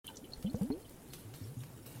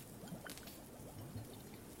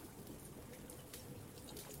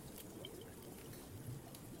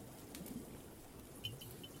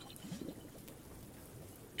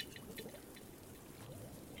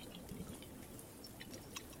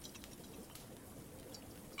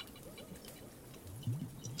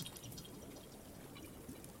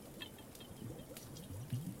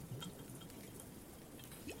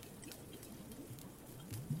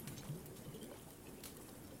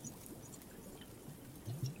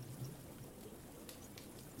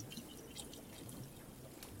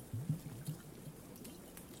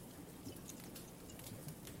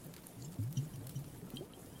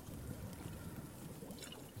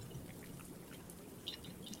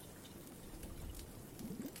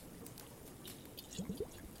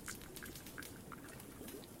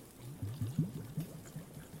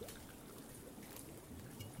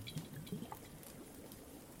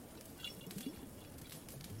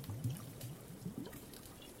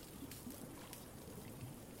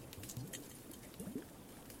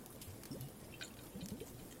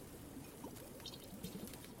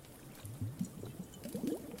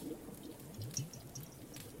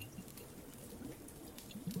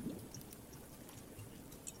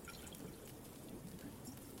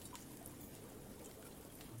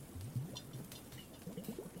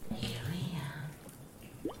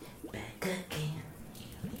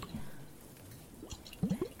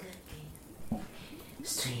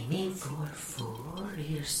4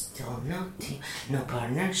 years, still no team, no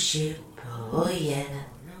partnership, oh yeah.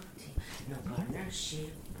 No team, no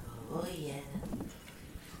partnership, oh yeah.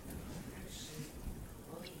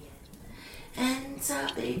 And it's all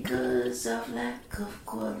because of lack of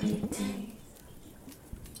quality.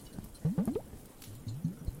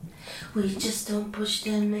 We just don't push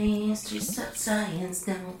the mainstream of science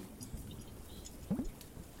down.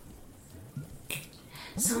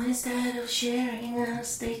 So instead of sharing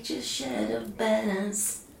us, they just share the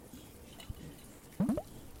balance.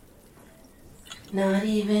 Not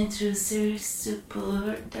even through serious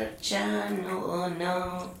support or channel, oh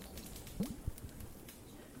no.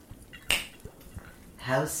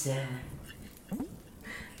 How sad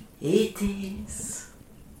it is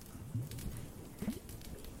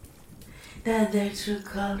that they're true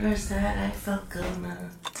colors that I felt come out.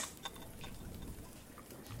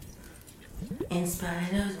 In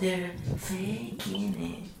spite of their faking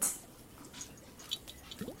it.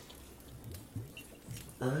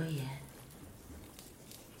 Oh yeah.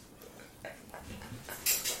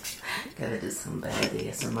 Gotta do some bad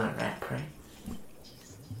ASMR rap, right?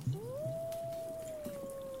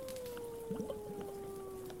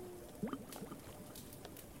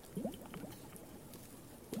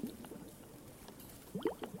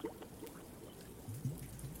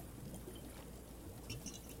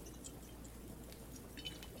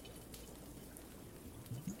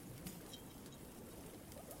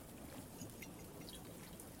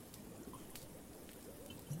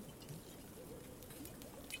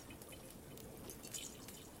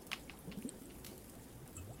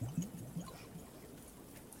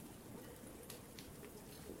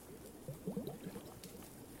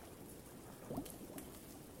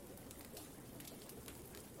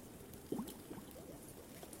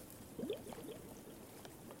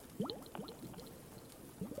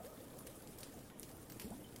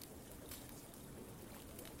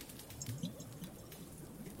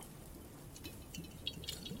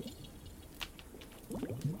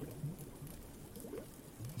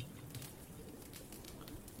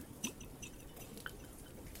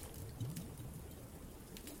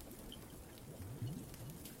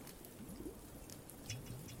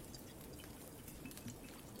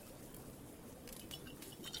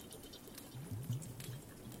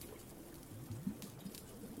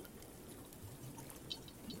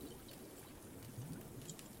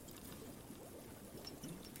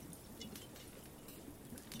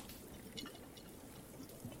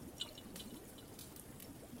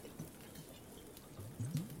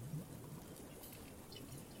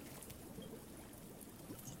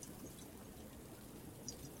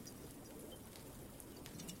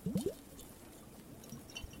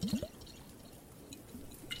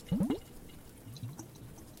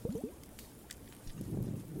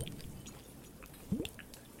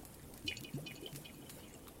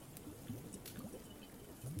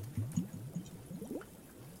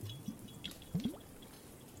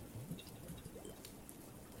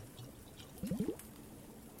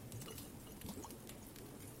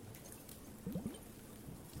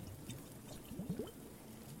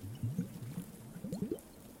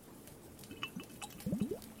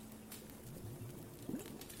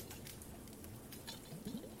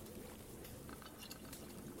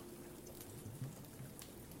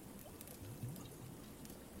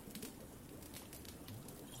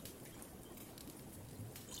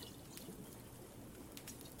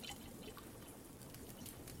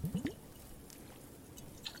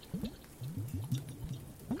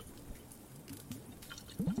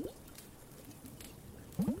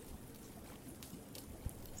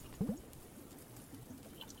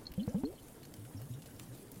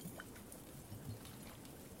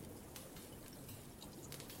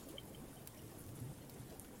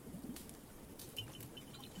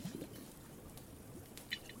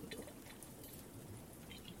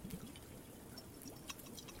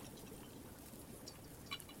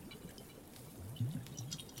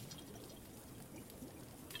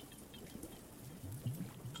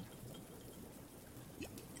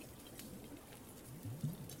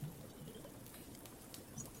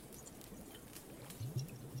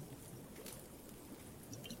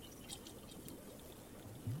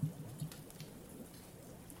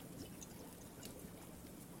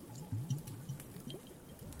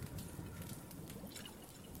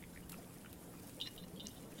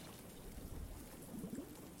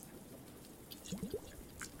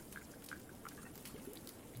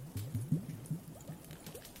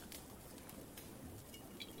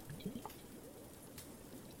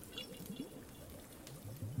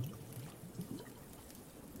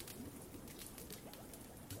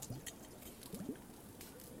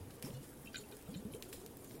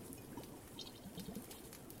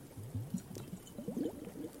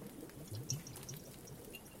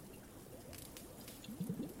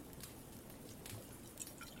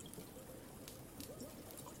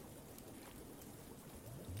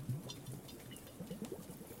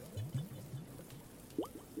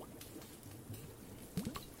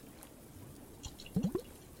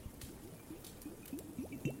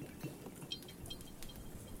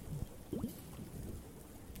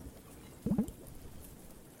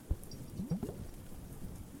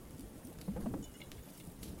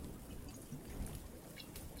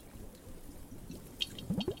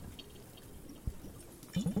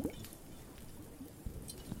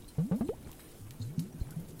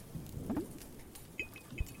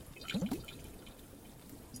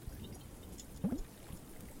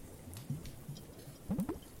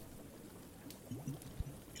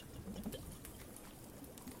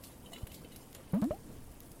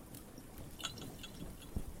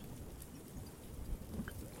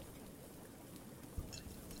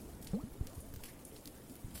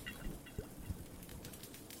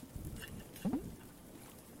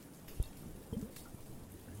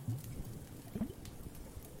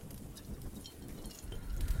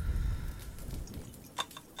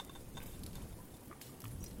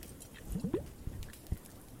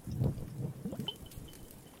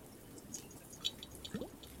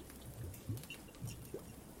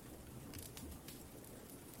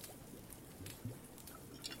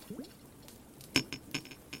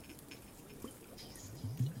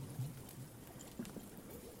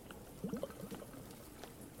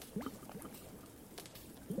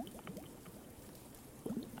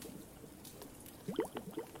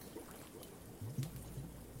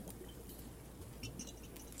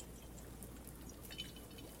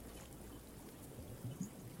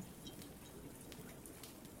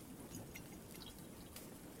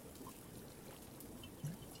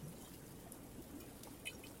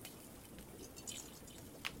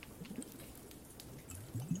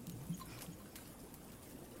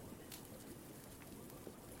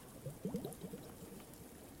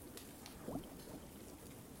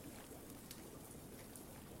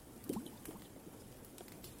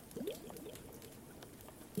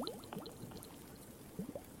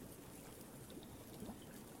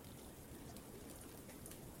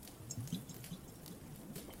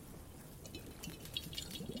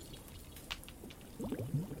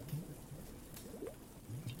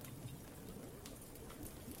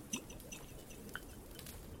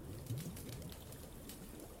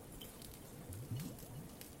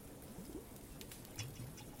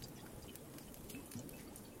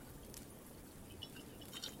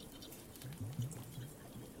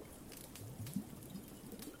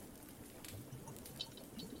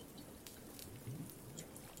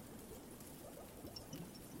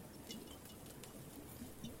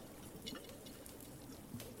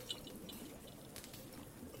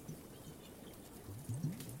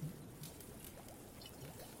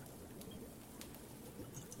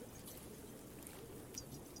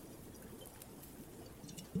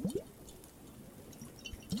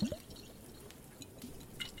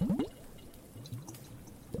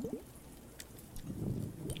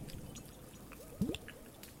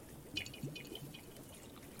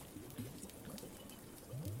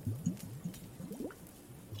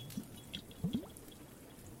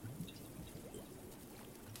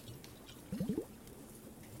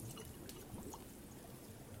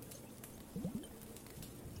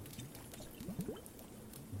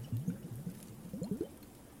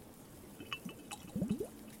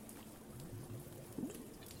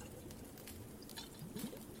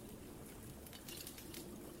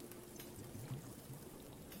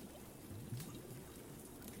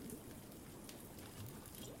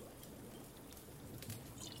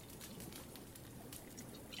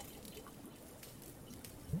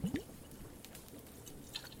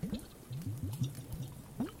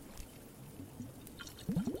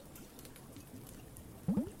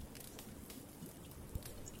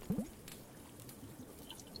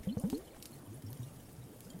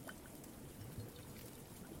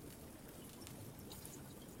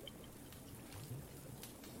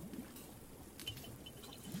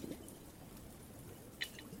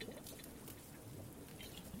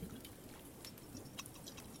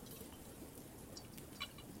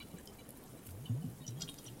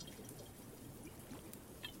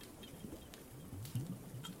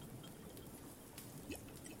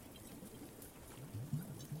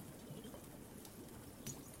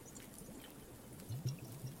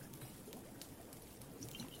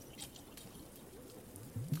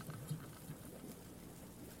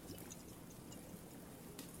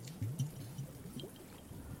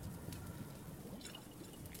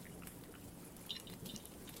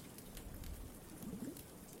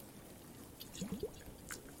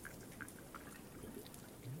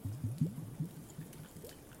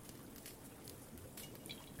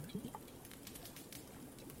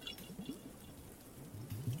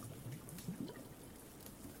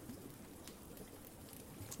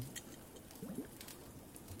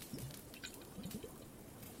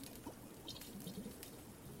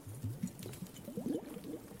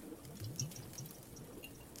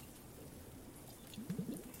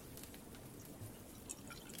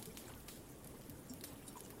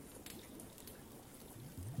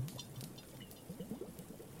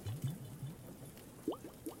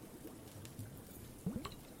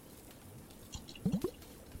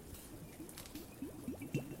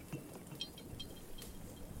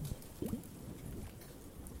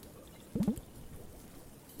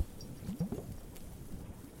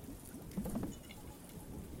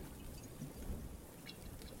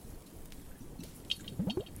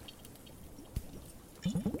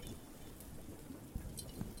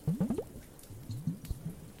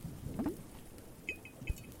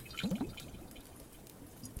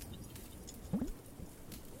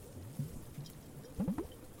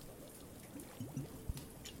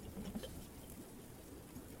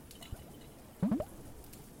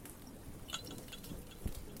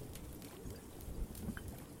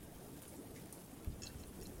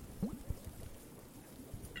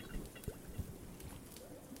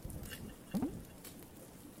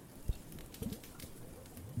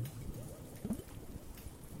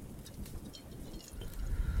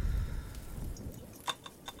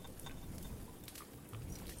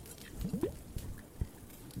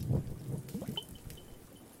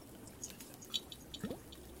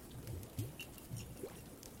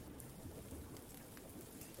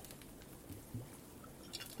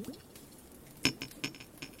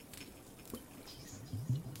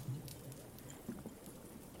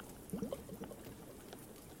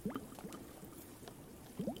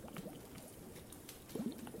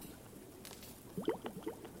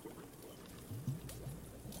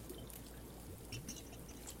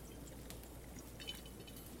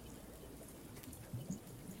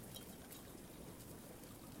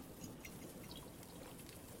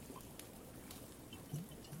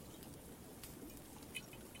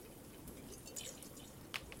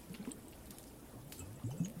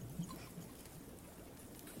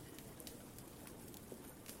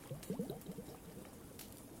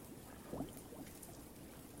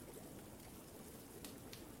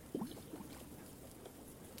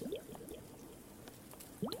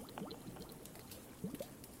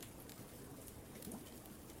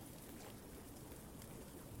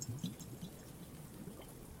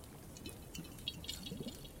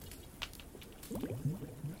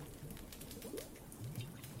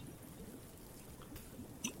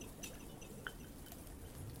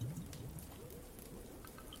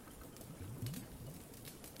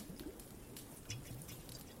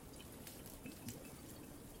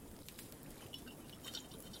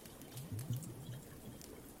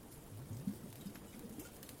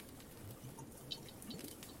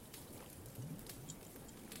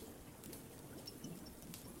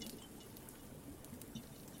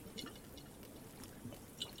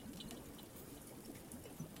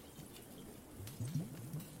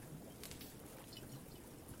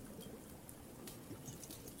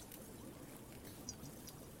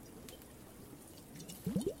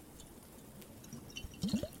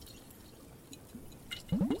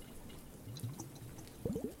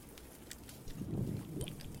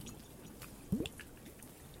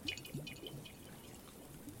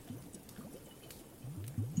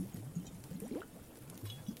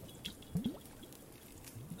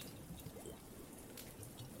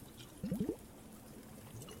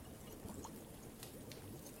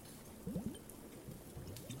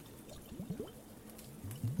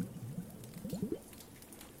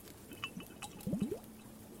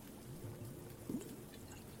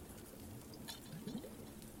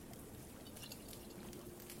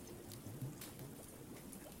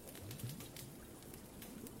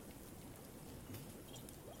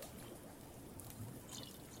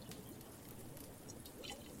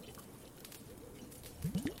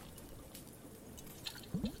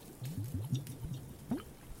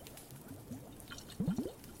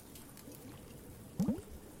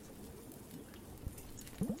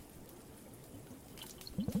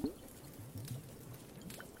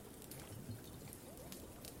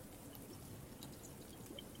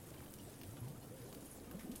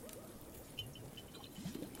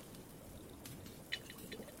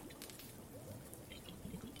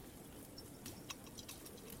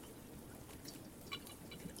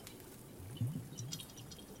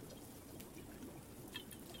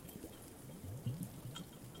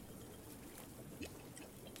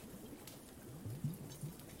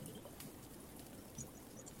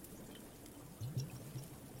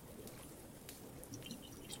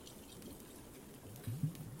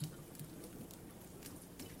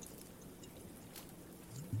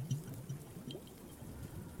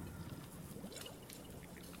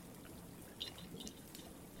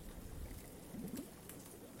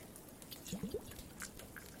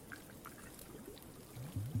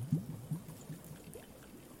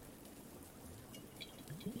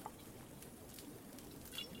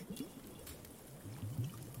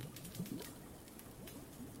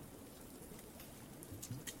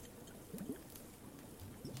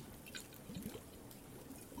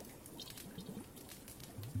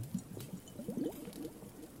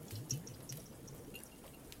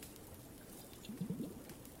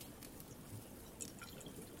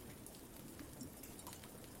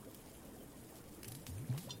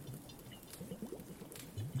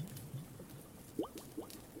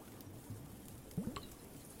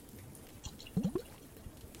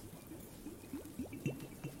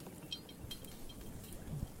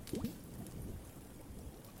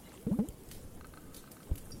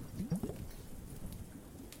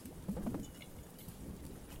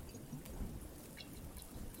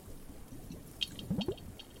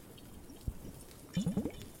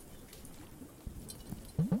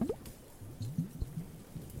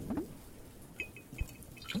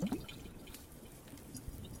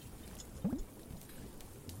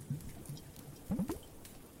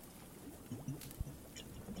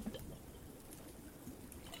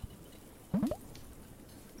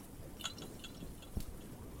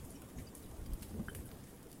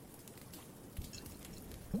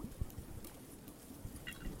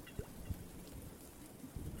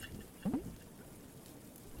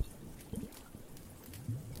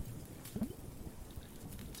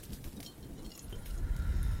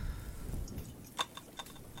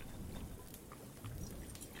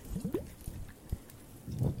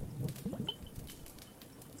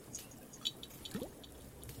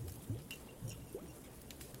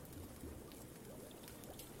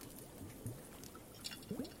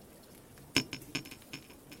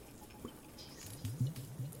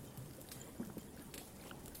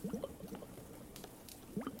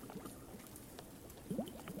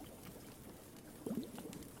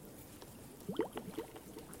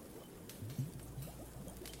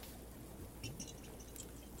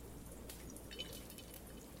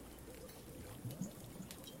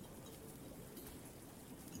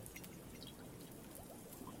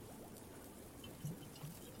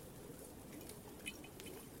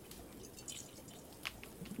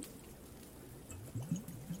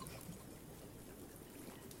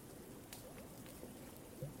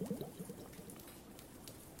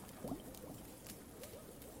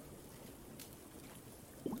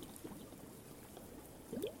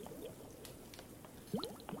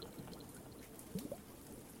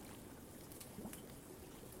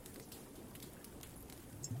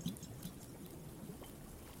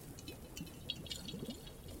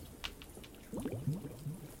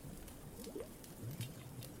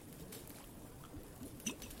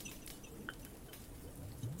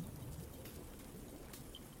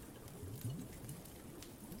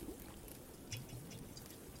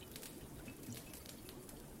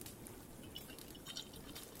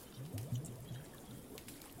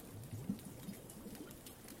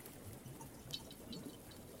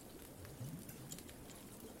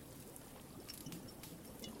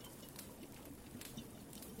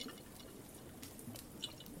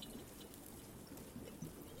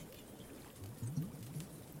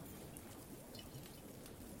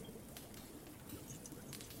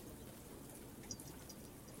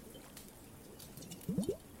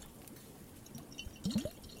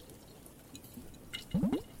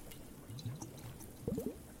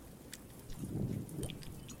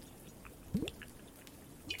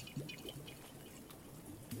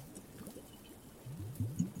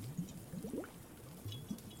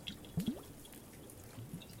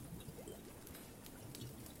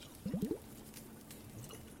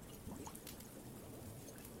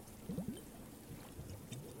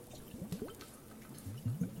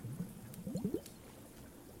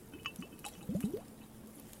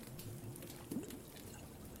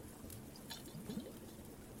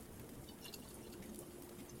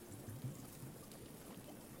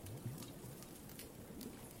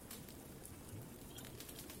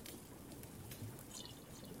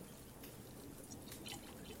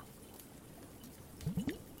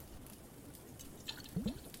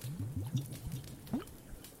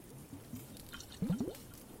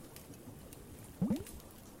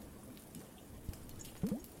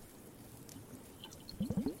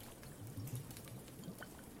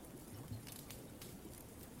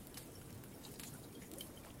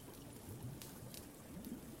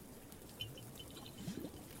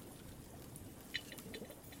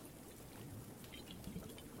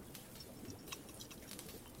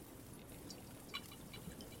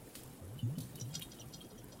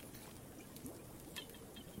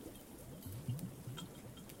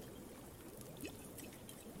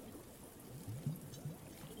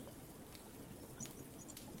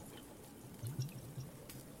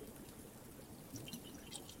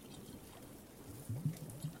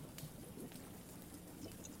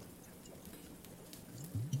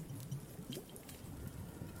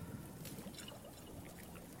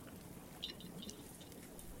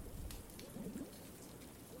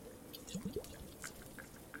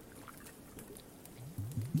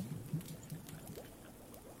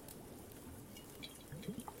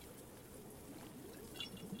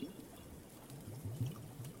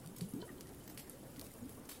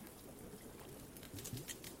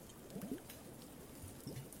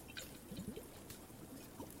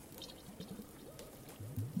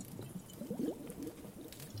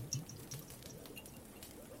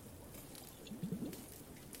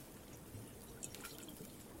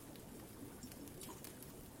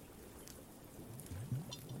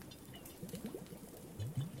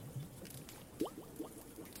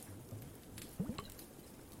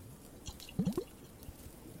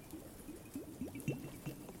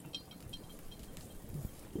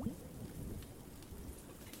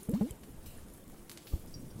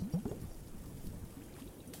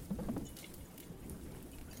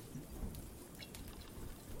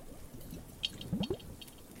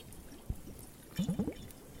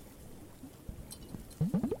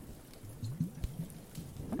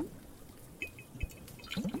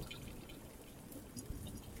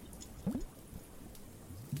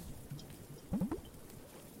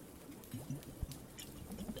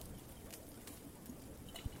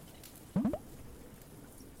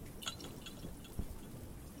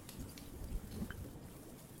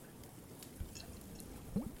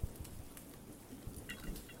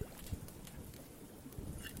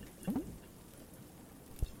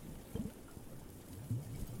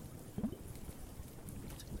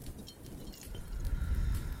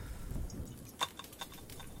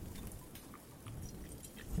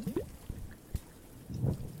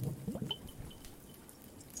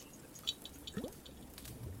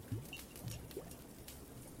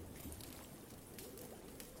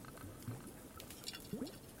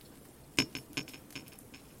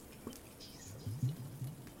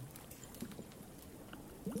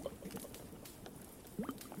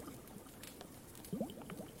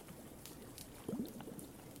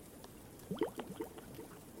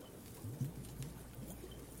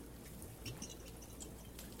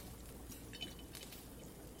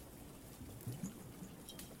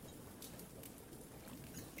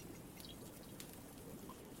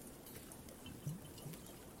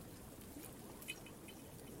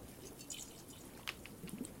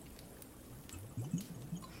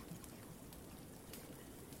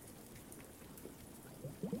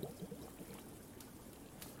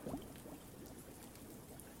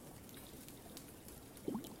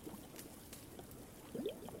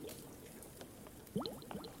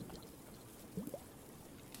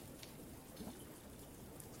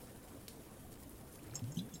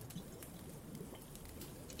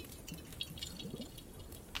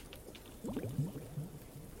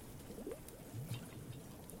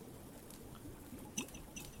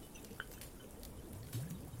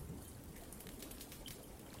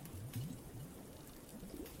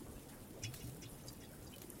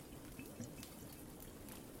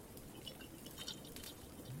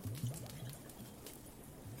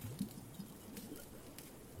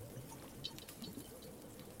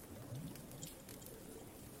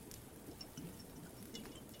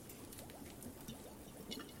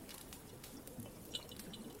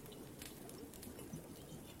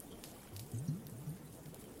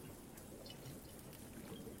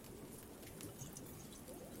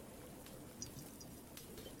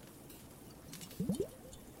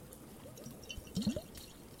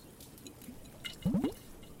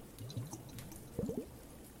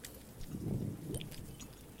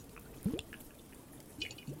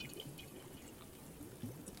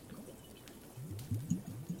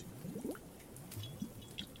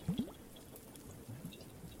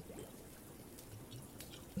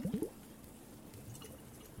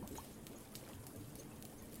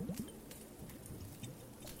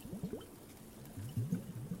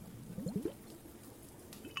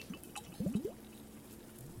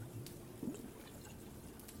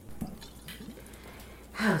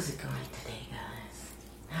 How's it going today, guys?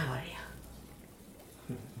 How are you?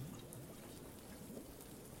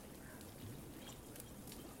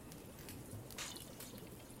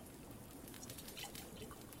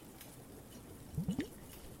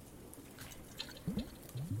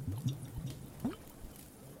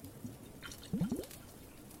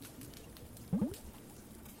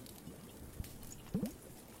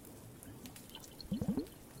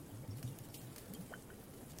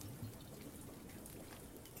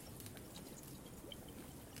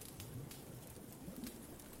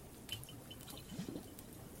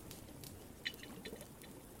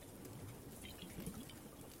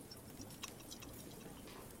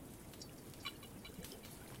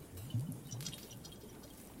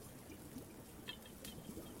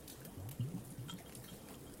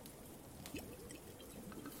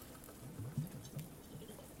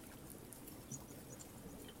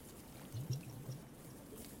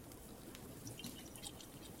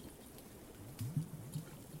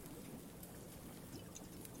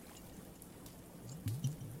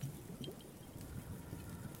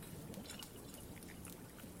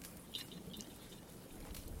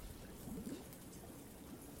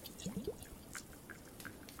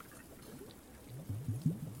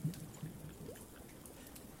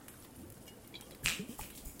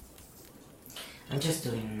 I'm just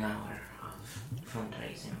doing an hour of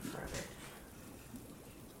fundraising for a bit.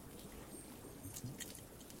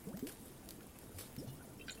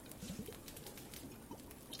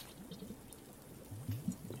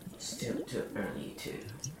 Still too early to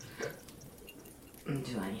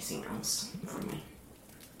do anything else for me.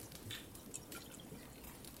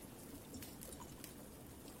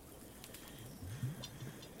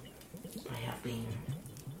 I have been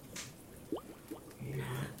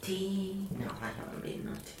naughty. No, I haven't been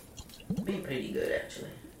naughty. Been pretty good actually.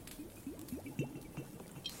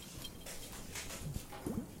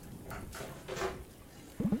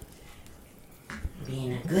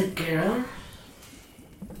 Being a good girl.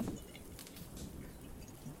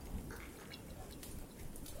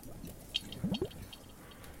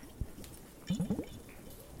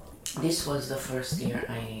 This was the first year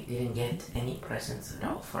I didn't get any presents at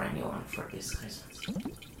all for anyone for this Christmas.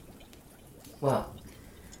 Well,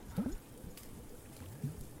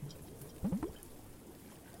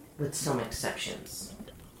 with some exceptions,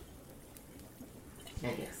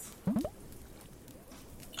 I guess.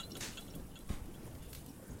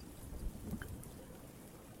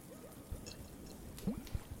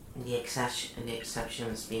 The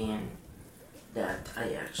exceptions being that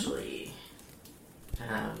I actually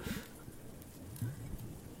have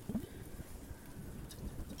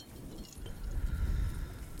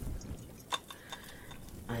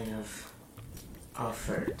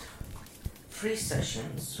offered free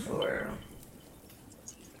sessions for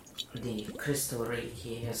the Crystal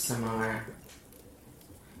Reiki ASMR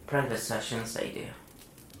private sessions I do.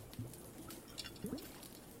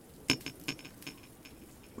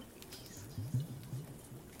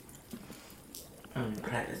 On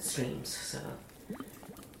private streams, so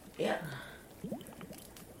yeah.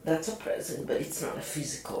 That's a present, but it's not a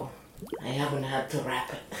physical. I haven't had to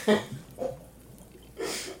wrap it.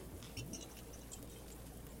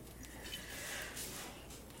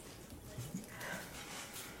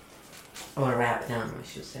 Or wrap down, I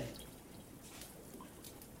should say.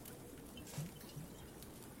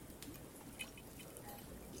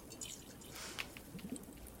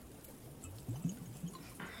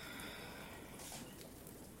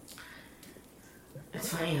 It's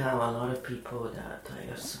funny how a lot of people that I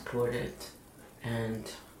have supported, and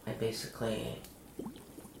I basically,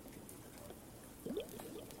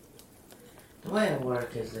 the way I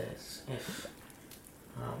work is this: if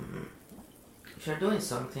you're doing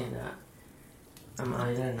something that I'm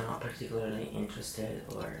either not particularly interested,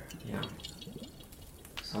 or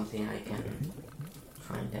something I can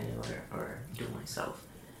find anywhere or do myself,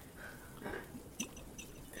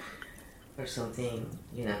 or something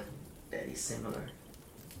that is similar,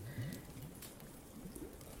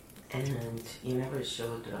 and you never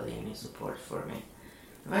showed really any support for me.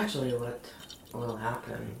 Eventually what will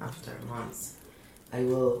happen after months, I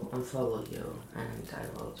will unfollow you and I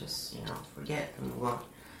will just forget and move on,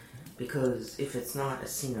 because if it's not a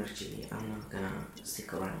synergy, I'm not gonna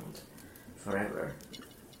stick around forever,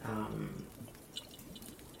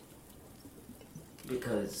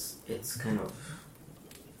 because it's kind of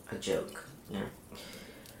a joke,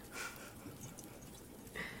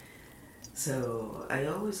 So I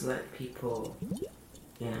always let people,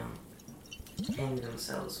 hang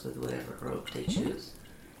themselves with whatever rope they choose,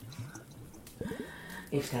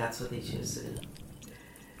 if that's what they choose to do.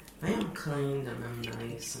 I am kind and I'm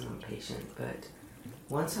nice and I'm patient, but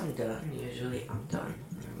once I'm done, usually I'm done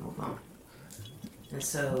and I move on. And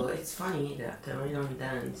so it's funny that every now and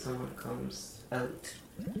then someone comes out,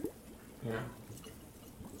 you know,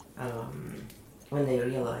 when they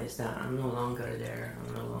realize that I'm no longer there,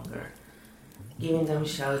 I'm no longer giving them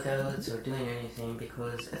shout outs or doing anything,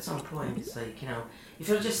 because at some point it's like, if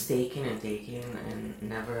you're just taking and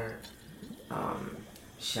never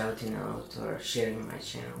shouting out or sharing my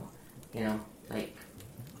channel, like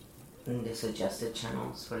in the suggested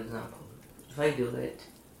channels, for example, if I do it,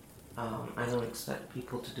 I don't expect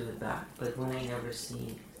people to do it back, but when I never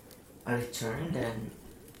see a return, then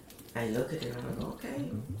I look at it and I go, okay,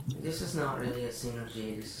 this is not really a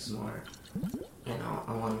synergy, this is more,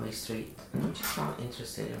 a one-way street. And I'm just not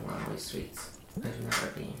interested in one-way streets. I've never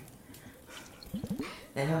been.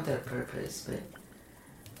 They have their purpose, but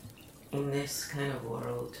in this kind of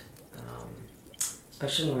world,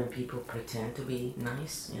 especially when people pretend to be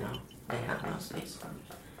nice, they have no space for me.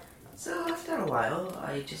 So after a while,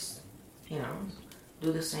 I just,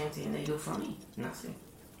 do the same thing they do for me. Nothing.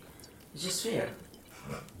 It's just fair.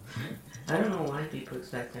 I don't know why people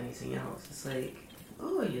expect anything else. It's like,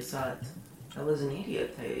 oh, you thought I was an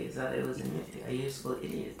idiot. I thought I was a useful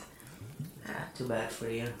idiot. Too bad for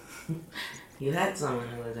you. You had someone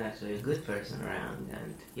who was actually a good person around,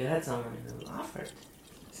 and you had someone who offered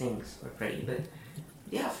things for free, but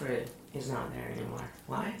the offer is not there anymore.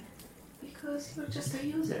 Why? Because you're just a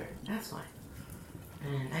user. That's why.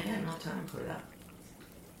 And I got no time for that.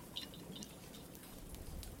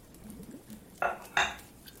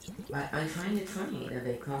 I find it funny that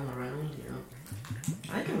they come around,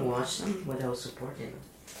 I can watch them without supporting them.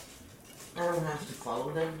 I don't have to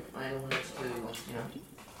follow them. I don't have to,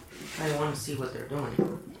 I want to see what they're doing.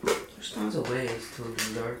 There's tons of ways to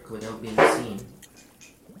lurk without being seen.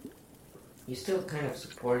 You still kind of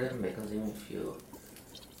support them, because even if you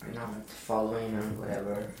are not following them,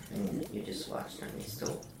 whatever, and you just watch them, you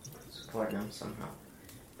still support them somehow.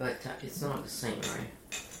 But it's not the same, right?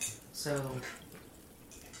 So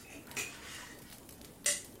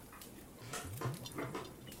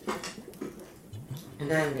and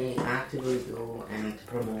then they actively go and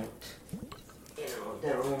promote,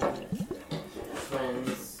 their own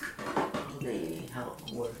friends who they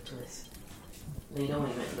help work with. They don't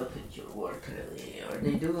even look at your work really, or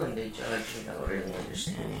they do and they judge without really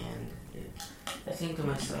understanding. And I think to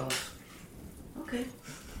myself, okay,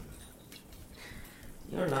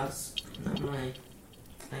 your loss, not mine.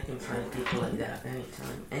 I can find people like that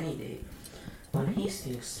anytime, any day. On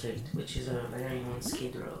Hastings Street, which is a very on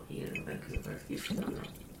Skid Row here in Vancouver, if you don't know.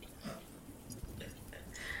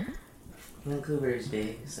 Vancouver is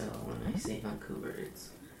big, so when I say Vancouver,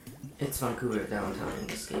 it's Vancouver downtown in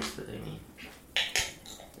this case, but I mean,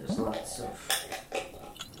 there's lots of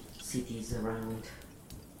cities around.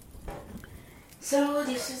 So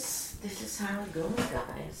this is how it goes,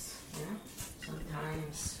 guys.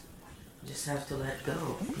 Sometimes you just have to let go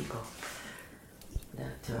of people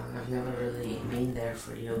that have never really been there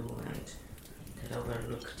for you and that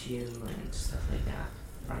overlooked you and stuff like that,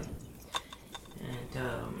 right?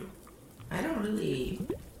 And I don't really,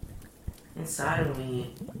 inside of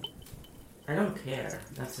me, I don't care.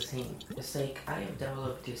 That's the thing. It's like I have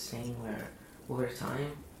developed this thing where, over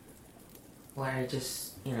time, where I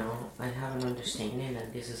just, I have an understanding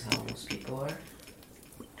that this is how most people are,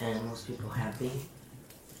 and most people have been.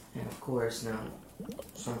 And of course now,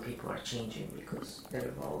 some people are changing because they're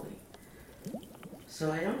evolving.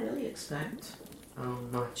 So I don't really expect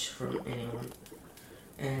much from anyone.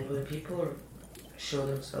 And when people show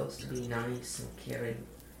themselves to be nice and caring,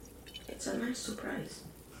 it's a nice surprise.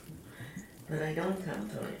 But I don't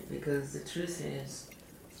count on it, because the truth is,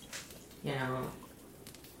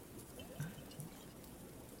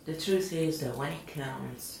 the truth is that when it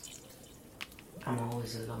counts, I'm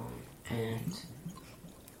always alone, and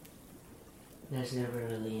there's never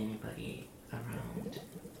really anybody around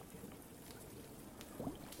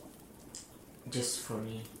just for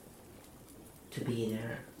me to be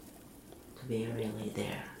there, to be really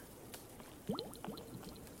there.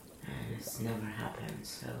 And it's never happened,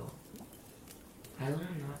 so I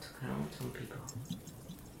learned not to count on people.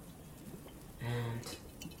 And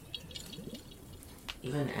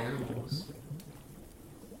even animals,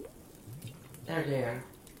 they're there,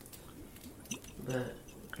 but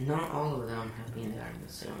not all of them have been there in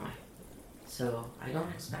the same way. So I don't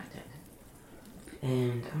expect it.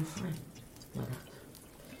 And I'm fine with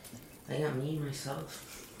that. I got me,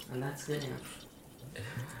 myself, and that's good enough.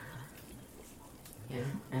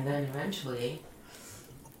 And then eventually,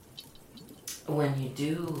 when you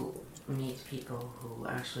do meet people who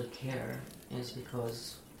actually care, is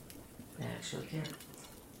because they actually care.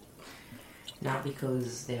 not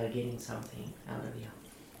because they are getting something out of you.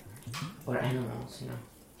 Or animals, you know.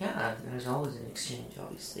 Yeah, there's always an exchange,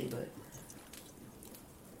 obviously, but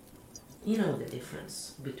you know the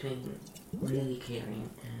difference between really caring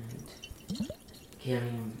and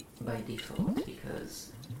caring by default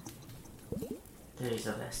because there is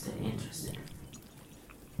a vested interest in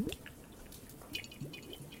it.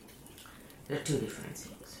 They're two different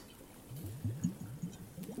things.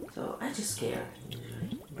 So I just care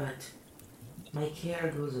usually, but my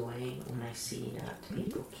care goes away when I see that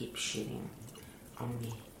people keep shitting on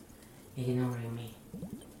me, ignoring me,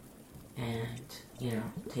 and, you know,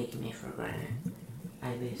 taking me for granted.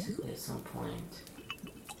 I basically at some point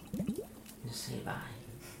just say bye.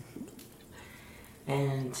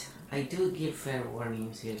 And I do give fair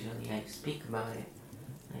warnings usually. I speak about it.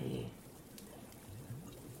 I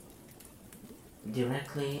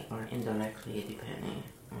directly or indirectly, depending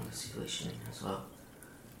on the situation as well.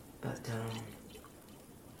 But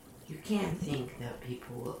you can't think that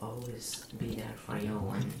people will always be there for you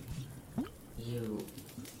when you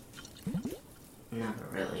never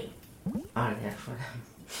really are there for them.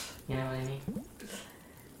 You know what I mean?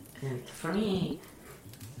 And for me,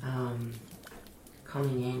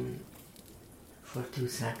 coming in for 2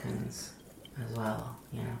 seconds as well,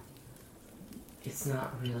 you know, it's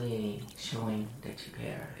not really showing that you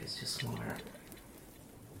care. It's just more,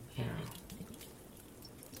 you know,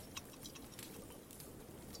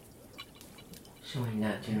 showing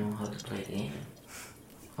that you know how to play the game.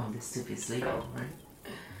 All the stupid sleepo, right?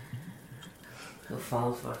 Who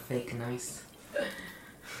fall for fake nice.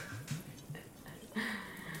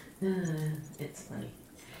 It's funny.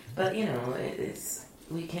 But you know,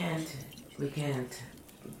 we can't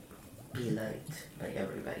be liked by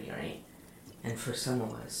everybody, right? And for some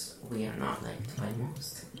of us, we are not liked by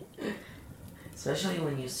most. Especially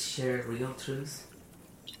when you share real truth.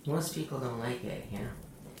 Most people don't like it, you know?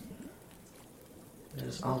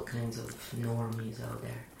 There's all kinds of normies out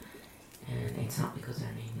there. And it's not because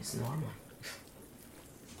their name is Norman.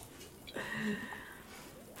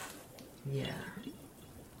 Yeah.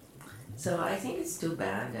 So I think it's too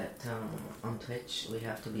bad that on Twitch we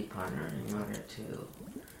have to be partnered in order to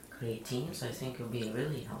create teams. I think it would be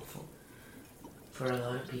really helpful for a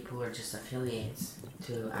lot of people who are just affiliates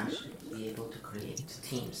to actually be able to create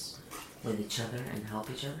teams with each other and help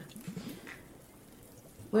each other.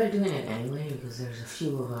 We're doing it anyway because there's a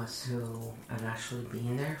few of us who are actually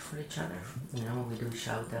being there for each other. You know, we do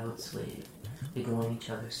shout outs, we go on each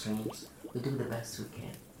other's streams, we do the best we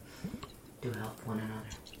can to help one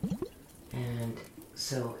another. And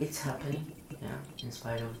so it's happening, yeah, in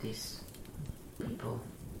spite of these people,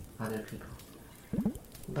 other people.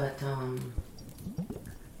 But I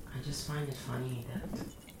just find it funny that,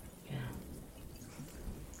 you know,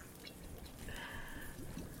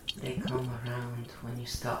 they come around when you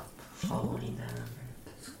stop following them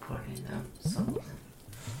and supporting them, some of them.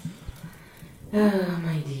 Oh,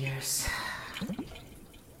 my dears.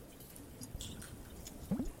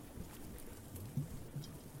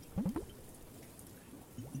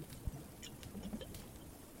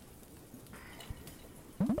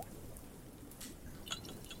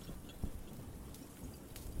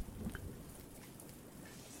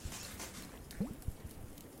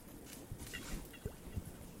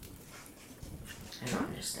 I don't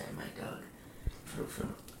understand my dog. Frou.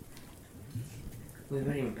 We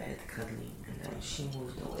were in bed cuddling and then she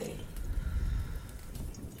moved away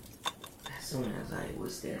as soon as I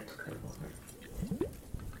was there to cuddle her.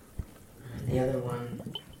 And the other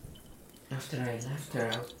one, after I left her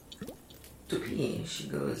out to pee, she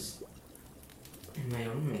goes in my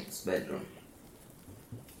roommate's bedroom.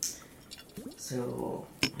 So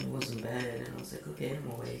I was in bed and I was like, okay,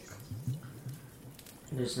 I'm awake.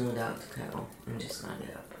 There's no doubt to cuddle. I'm just gonna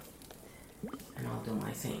get up and I'll do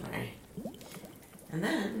my thing, right? And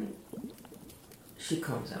then she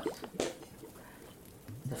comes out,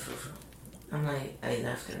 the frou-frou. I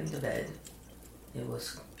left her in the bed. It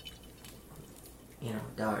was, you know,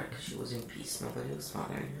 dark. She was in peace. Nobody was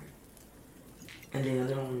bothering her. And the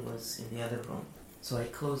other one was in the other room. So I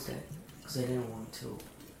closed it because I didn't want to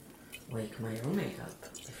wake my roommate up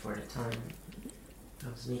before the time. I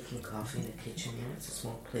was making coffee in the kitchen. You know, it's a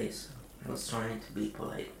small place. I was trying to be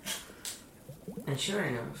polite. And sure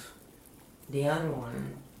enough, the other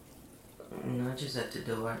one nudges at the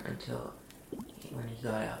door until when he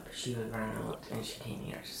got up, she ran out and she came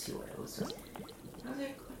here to see what I was doing. I was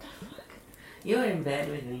like, what the fuck? You were in bed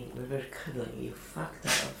with me, we were cuddling, you fucked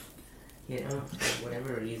up, you know, for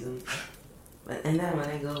whatever reason. And then when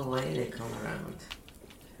I go away, they come around.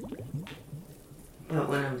 But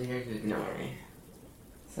when I'm there, you ignore me.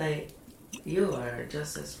 It's like, You are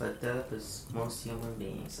just as fucked up as most human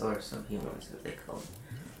beings, or subhumans as they call them,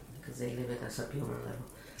 because they live at a subhuman level.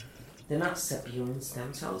 They're not subhumans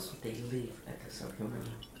themselves, but they live at a subhuman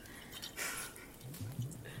level.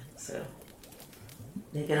 So,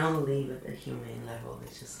 they can all live at the humane level,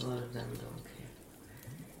 it's just a lot of them don't care.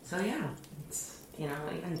 So yeah, it's,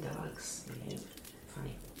 even dogs behave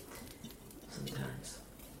funny sometimes.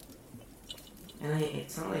 And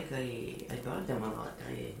it's not like I bug them a lot,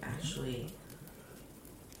 I actually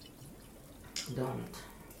don't.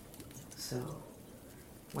 So,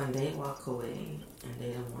 when they walk away and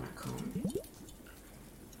they don't want to come,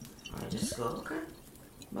 I just go, okay,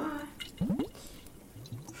 bye.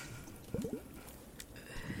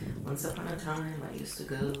 Once upon a time, I used to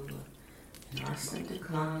go and ask them to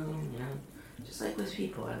come, just like with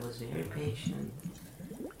people, I was very patient.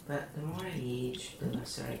 But the more I age, the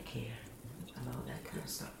lesser I care about that kind of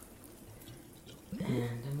stuff.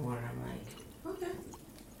 And the more I'm like, okay,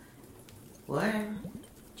 whatever,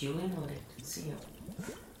 duly noted, see you.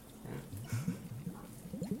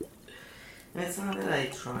 And it's not that I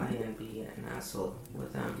try and be an asshole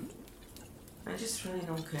with them. I just really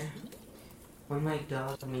don't care. When my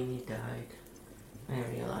dog Mimi died, I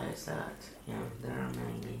realized that, there are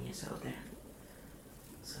many Minis out there.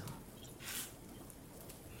 So,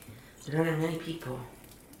 there are many people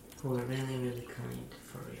who are really, really kind,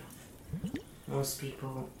 for real. Most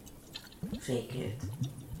people fake it,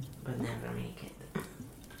 but never make it.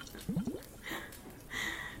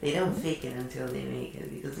 They don't fake it until they make it,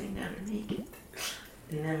 because they never make it.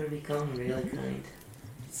 They never become really kind.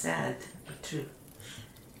 It's sad, but true.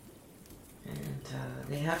 And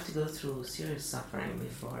they have to go through serious suffering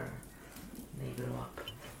before they grow up.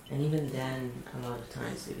 And even then, a lot of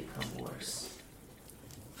times they become worse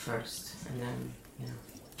first. And then,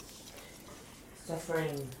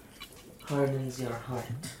 suffering hardens your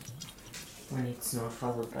heart when it's not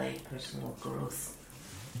followed by personal growth.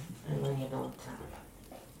 And when you don't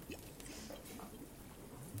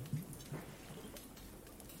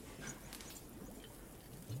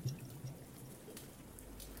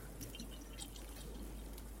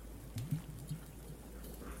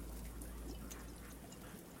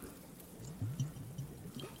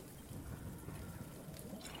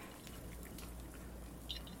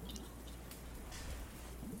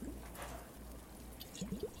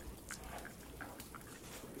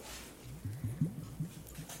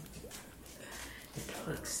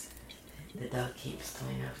the dog keeps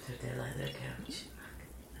going after the leather couch.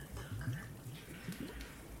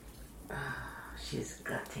 She's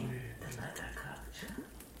gutting the leather couch.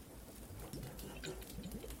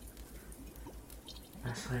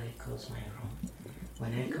 That's why it calls my room.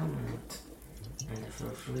 When I come out and the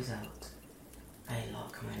fur is out, I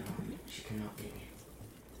lock my room. She cannot get in.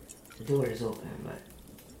 The door is open, but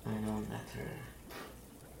I don't let her.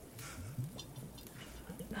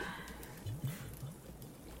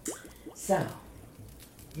 So,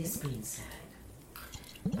 this being said,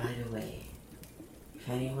 by the way, if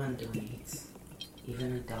anyone donates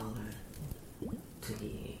even $1 to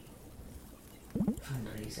the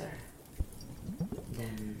fundraiser,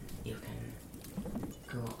 then you can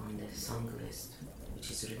go on the song list,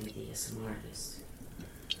 which is really the ASMR list,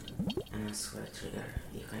 and ask for a trigger.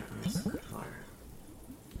 You can ask for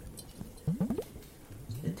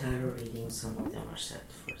the tarot reading. Some of them are set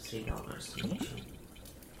for $3 donation.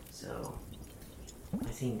 So, I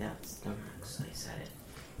think that's the max. I said it.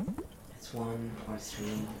 It's 1 or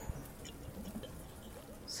 3.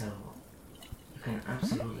 So, you can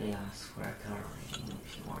absolutely ask for a tarot reading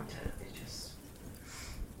if you want it. It's just...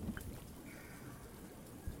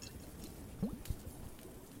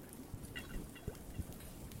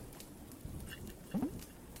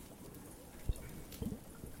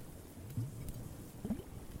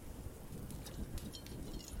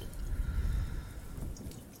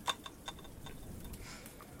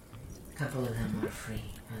 a couple of them are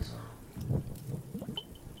free as well.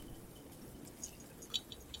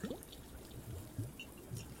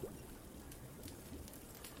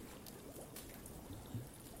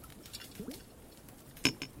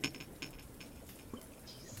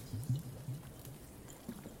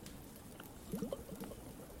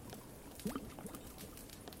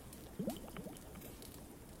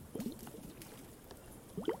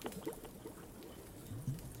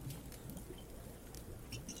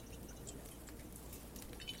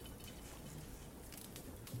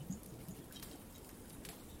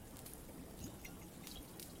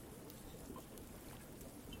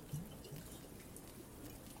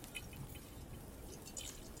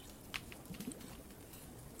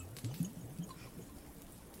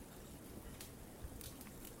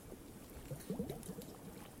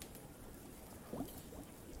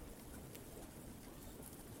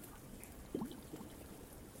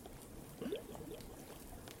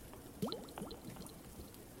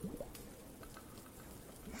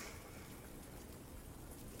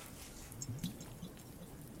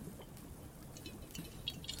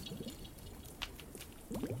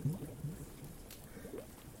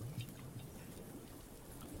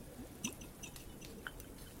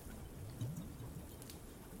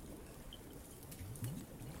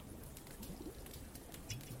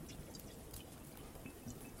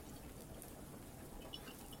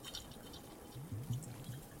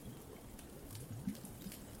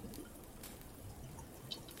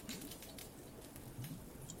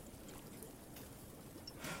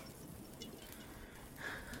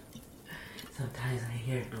 Sometimes I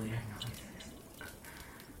hear weird noises.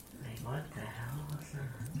 Like, what the hell was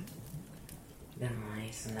that? The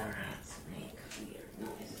mice and the rats make weird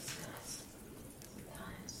noises, guys.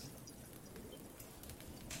 Sometimes.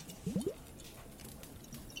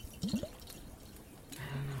 I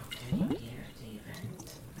don't know, can you hear the event?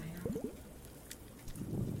 I don't.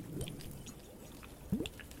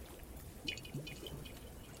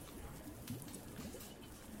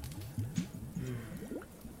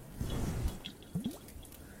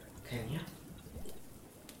 Can you?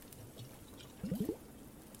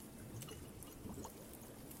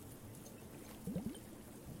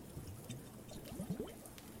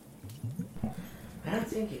 I don't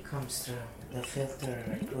think it comes through. The filter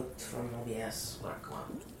I put from OBS work well.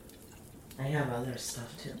 I have other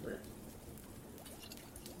stuff too, but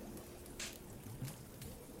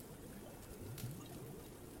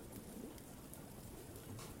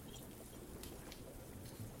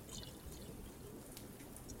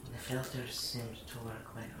the filters seem to work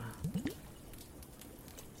quite well.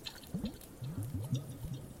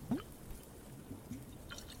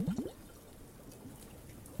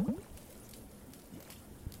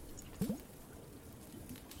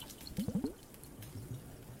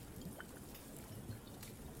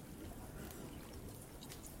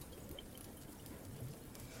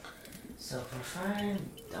 So for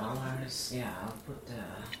 $5, yeah, I'll put the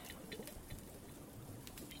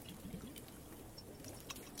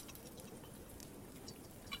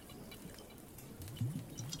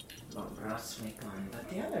Brunswick on, but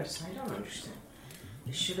the others I don't understand.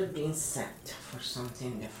 It should have been set for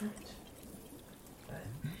something different. But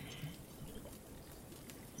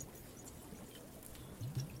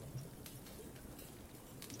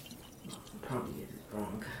probably did it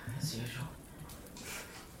wrong as usual.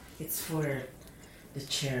 It's for the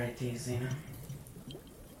charities, you know.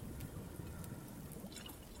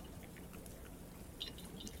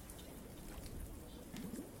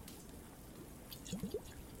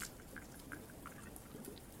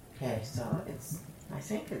 Okay, so I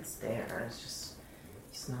think it's there, it's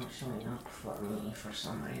not showing up for me for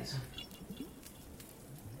some reason.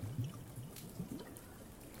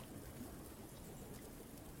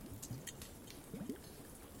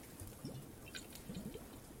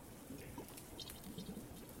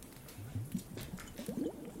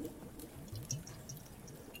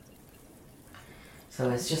 So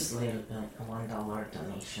it's just a little bit, a $1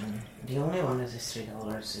 donation. The only one that is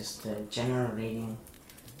 $3 is the general reading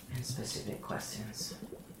and specific questions.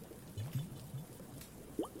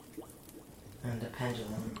 And the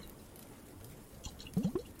pendulum.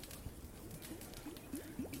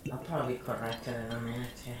 I'll probably correct it in a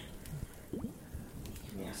minute here.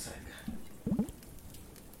 Give me a sec.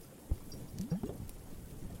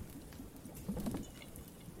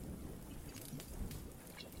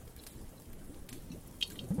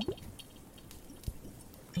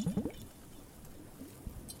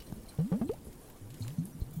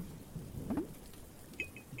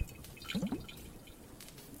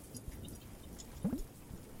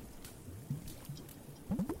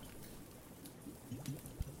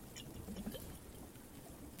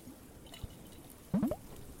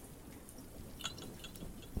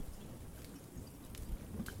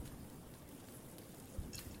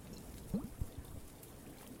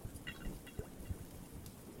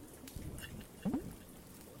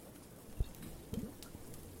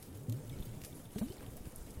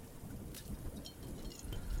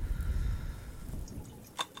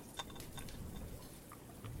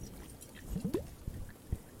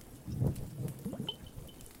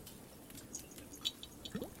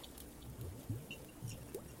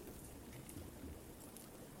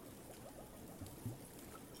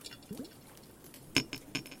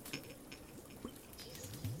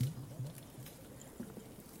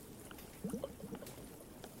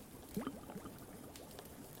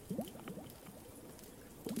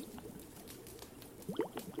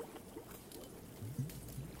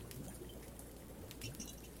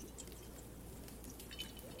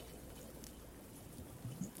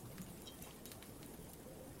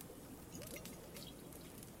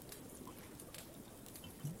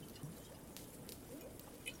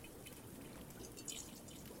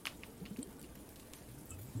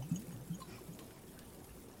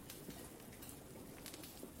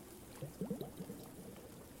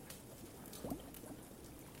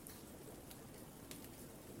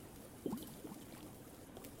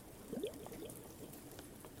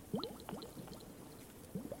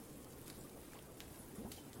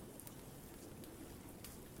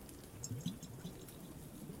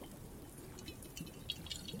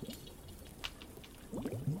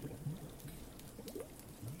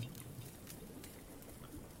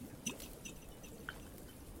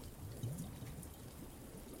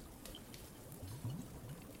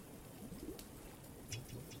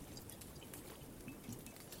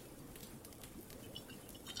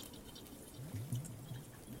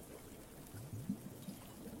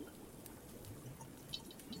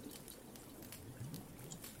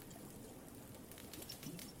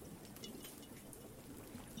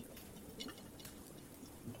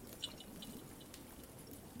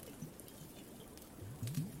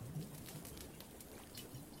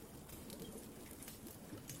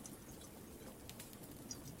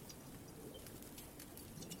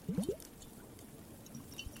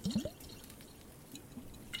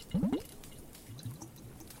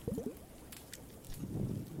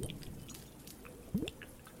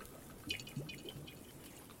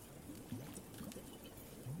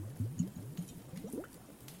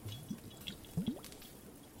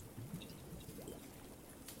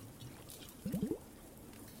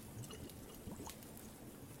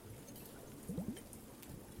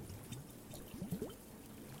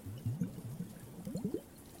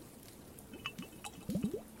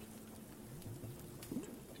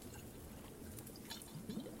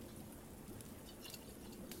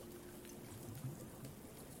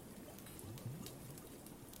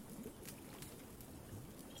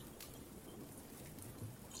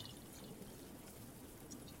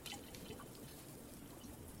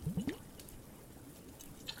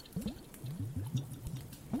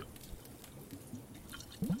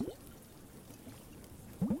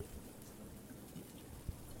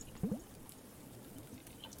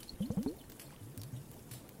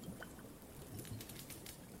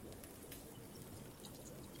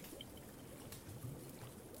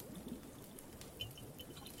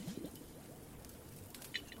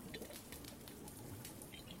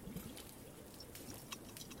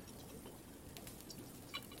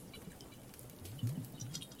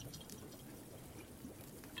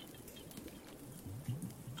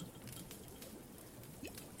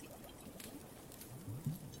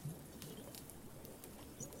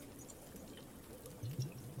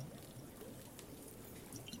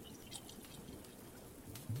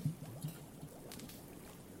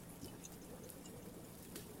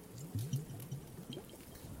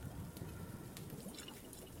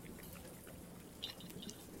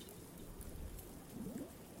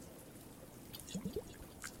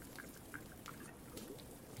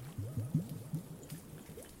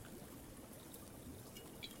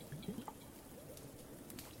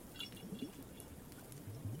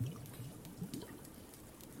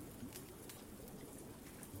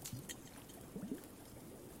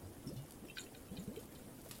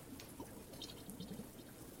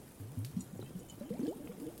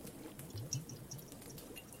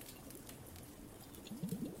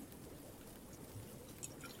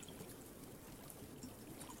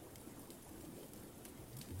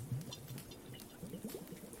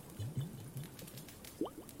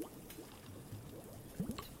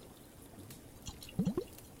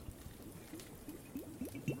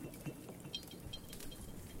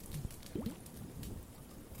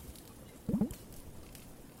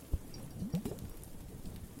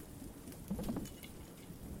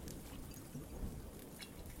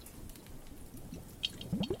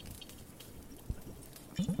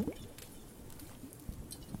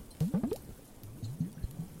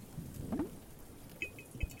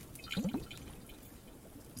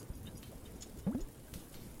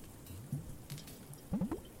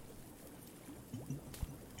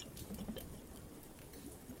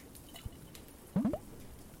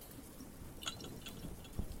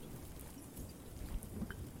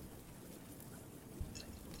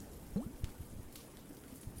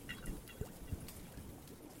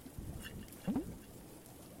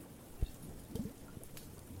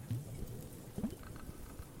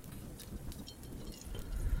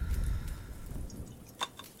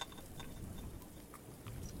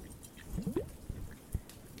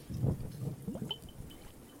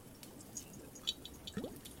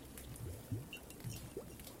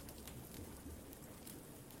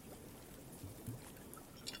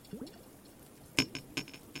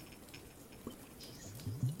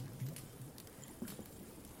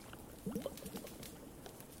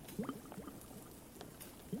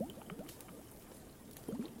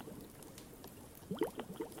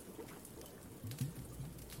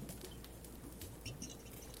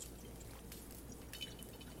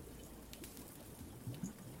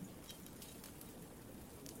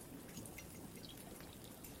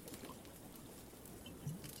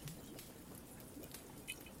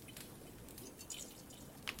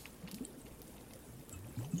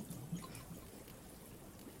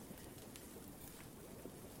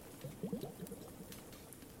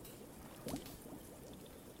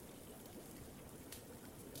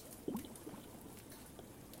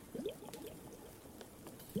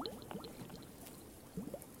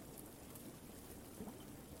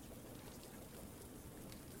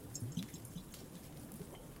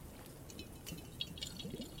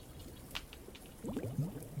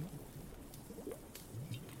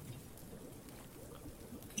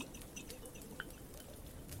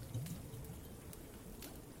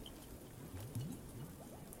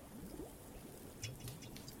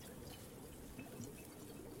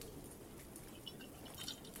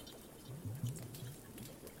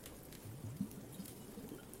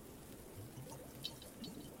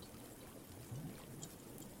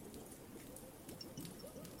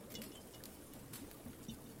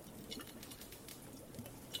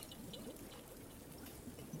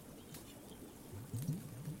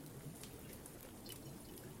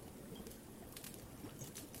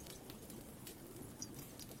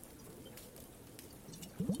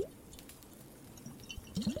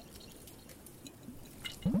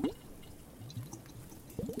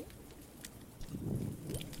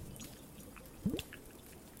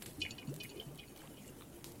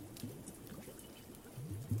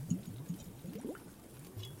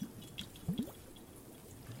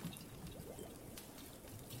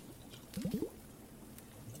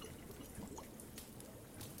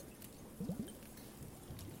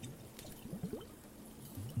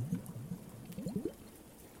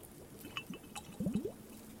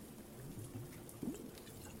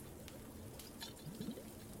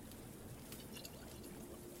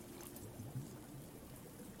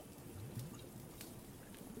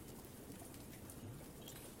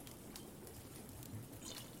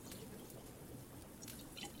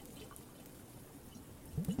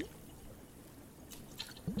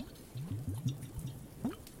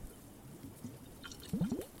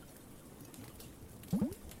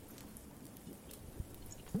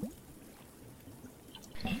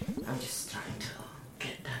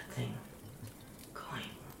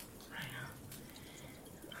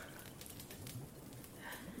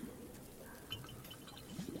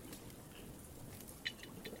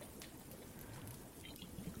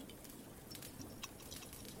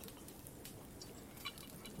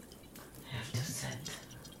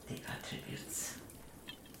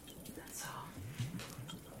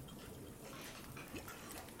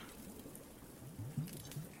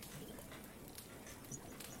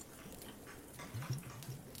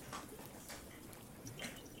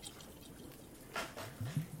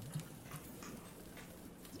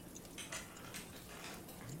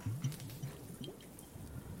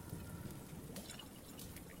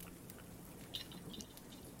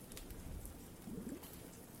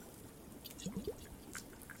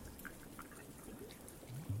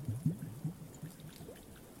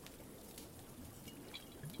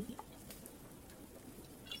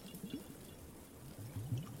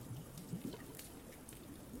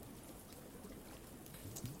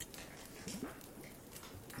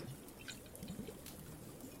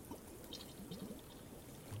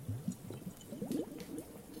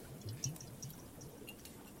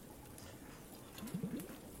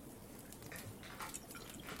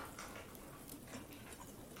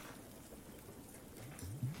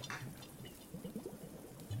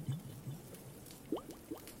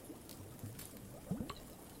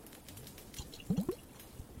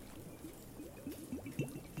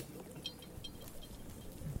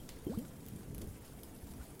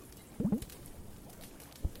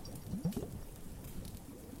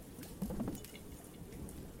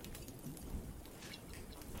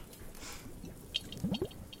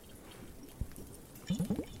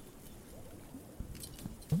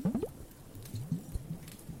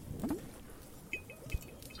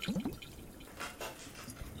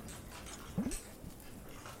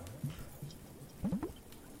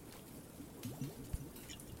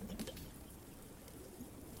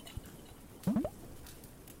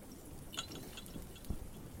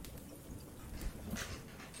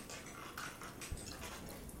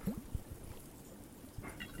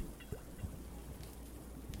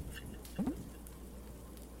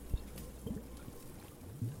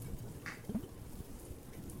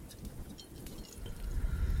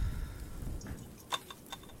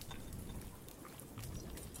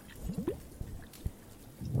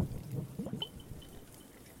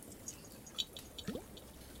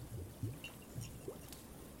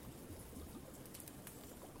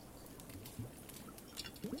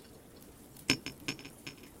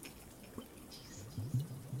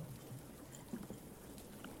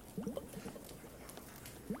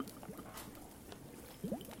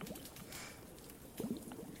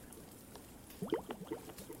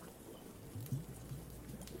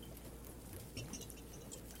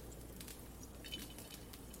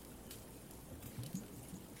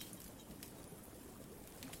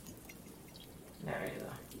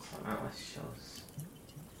 what shows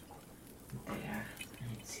there, and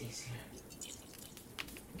it's easier.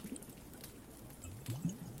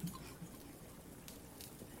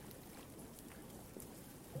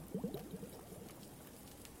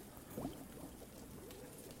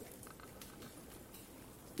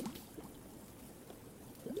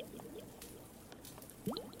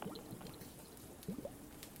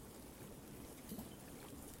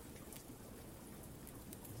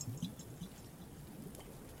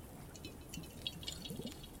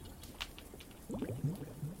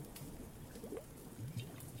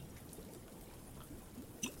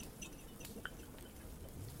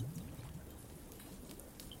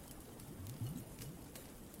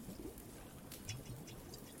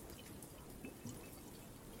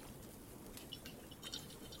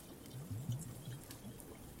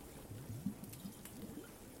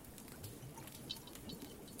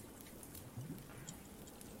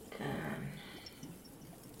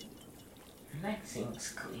 I like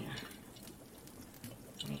things clear.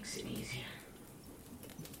 Makes it easier.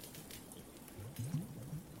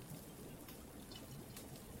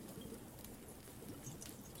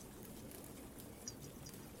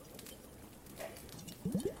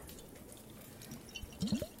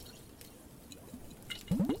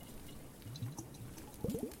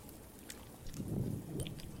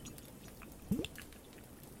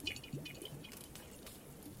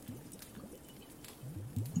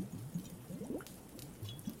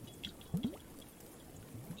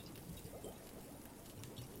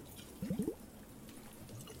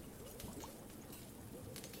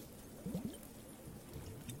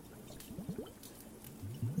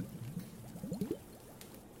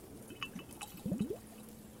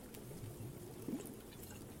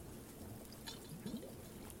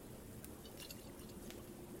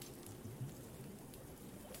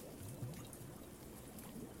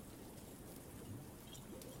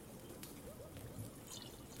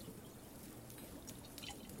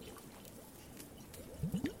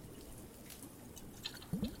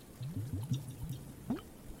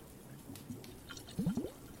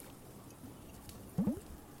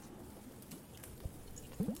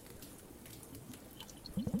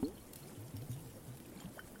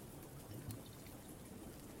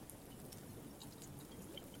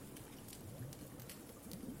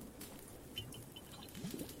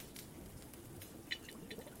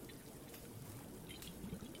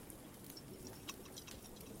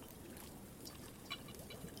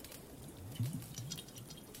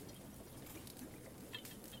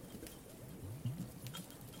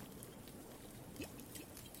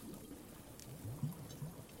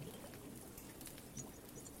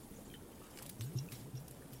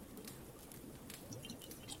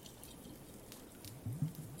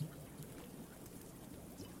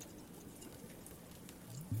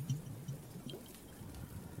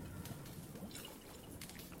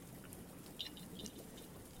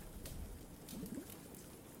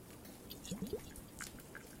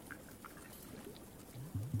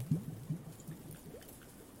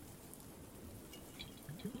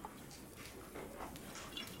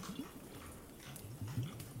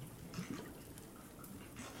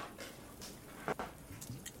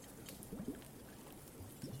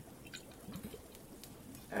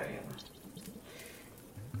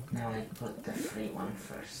 Now I put the free one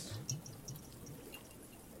first.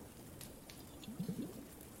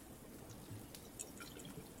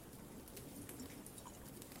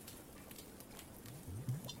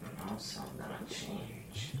 And also I'm gonna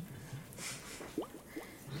change. What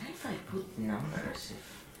if I put numbers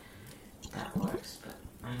if that works, but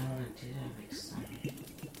I don't want to do that next time.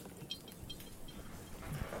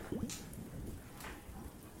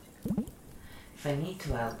 If I need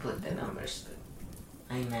to, I'll put the numbers, but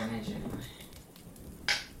I manage anyway.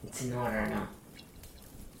 It's in order now.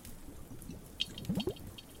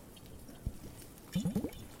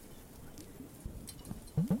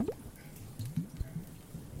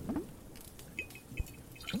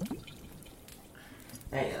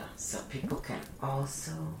 There you go. So people can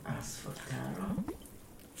also ask for tarot.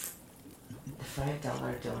 The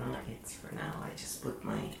 $5 donor, it's for now. I just put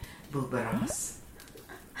my Bubaras.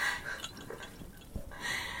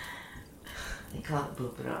 They call it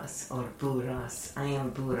Bubaras or Buras. I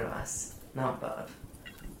am Buras, not Bob.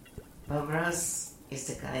 Bob Ross is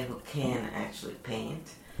the guy who can actually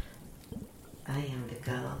paint. I am the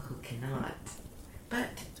girl who cannot.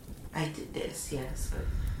 But I did this, yes, but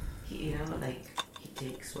he, he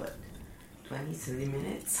takes what, 20, 30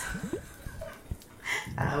 minutes?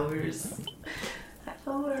 Hours.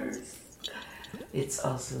 It's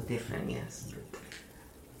also different, yes, but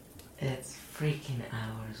it's freaking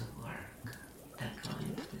hours of work that go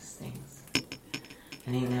into these things.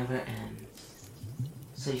 and it never ends.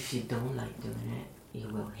 So if you don't like doing it, you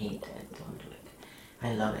will hate it. Don't do it.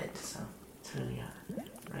 I love it, so it's really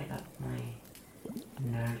right up my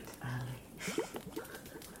nerd alley.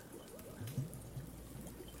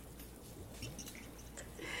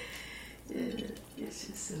 It's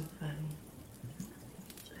just so funny.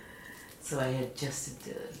 So I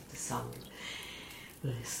adjusted the song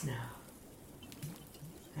list now,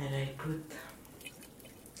 and I put.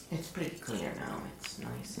 It's pretty clear now. It's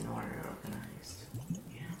nice and organized.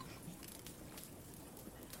 Yeah.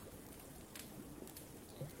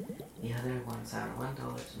 The other ones are $1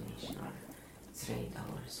 donation or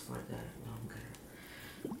 $3 for the longer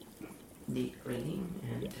deep reading,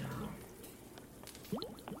 and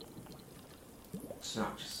it's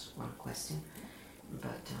not just one question,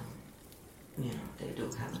 but they do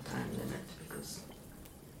have a time limit because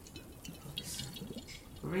obviously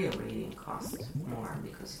real reading costs more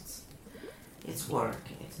because it's work.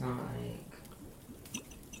 It's not like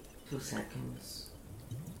 2 seconds.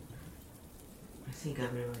 I think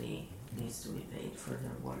everybody needs to be paid for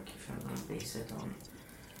their work if you're going to base it on,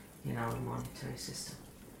 a monetary system.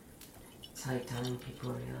 It's high time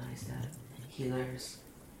people realize that healers,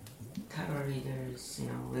 tarot readers,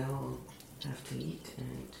 we all have to eat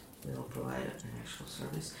and we all provide an actual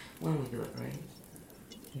service when we do it right.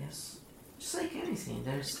 Yes. Just like anything,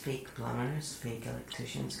 there's fake plumbers, fake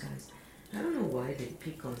electricians, guys. I don't know why they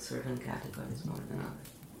pick on certain categories more than others.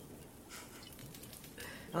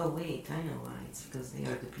 Oh wait, I know why. It's because they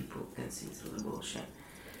are the people who can see through the bullshit.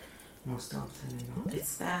 Most often, It's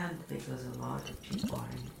sad because a lot of people are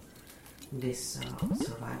in this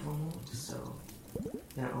survival mode, so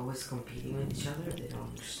they're always competing with each other. They don't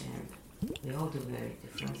understand. They all do very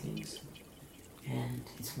different things, and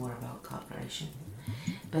it's more about cooperation.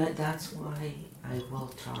 But that's why I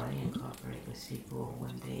will try and cooperate with people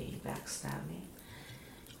when they backstab me,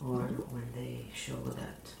 or when they show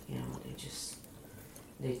that,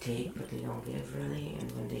 they take but they don't give really,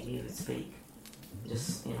 and when they give it's fake,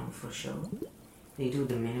 just, for show. They do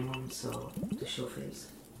the minimum to show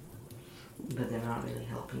face, but they're not really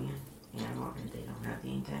helping you, and they don't have the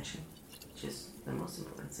intention, which is the most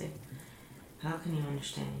important thing. How can you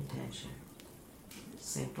understand intention?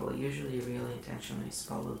 Simple. Usually real intention is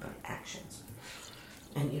followed by actions.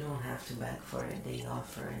 And you don't have to beg for it. They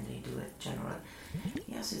offer and they do it generally.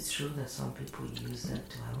 Yes, it's true that some people use that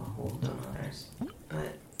to have a hold on others,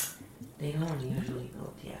 but they don't usually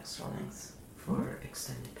go the extra length for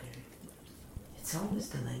extended period. It's always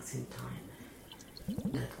the length in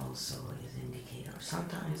time that also is indicator.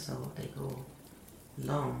 Sometimes though they go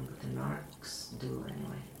long, the narcs do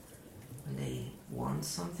anyway. When they want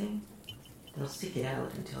something, they'll stick it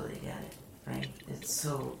out until they get it, right? It's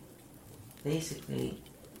so, basically,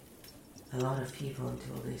 a lot of people,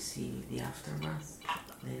 until they see the aftermath,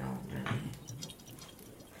 they don't really.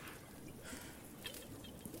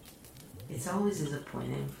 It's always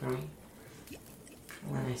disappointing for me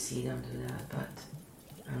when I see them do that, but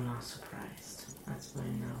I'm not surprised. Let's put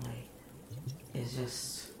it that way. It's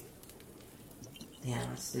just,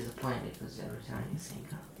 it's disappointing because every time you think,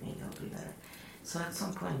 maybe I'll be better. So at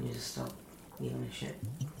some point you just stop giving a shit.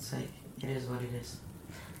 It's like, it is what it is.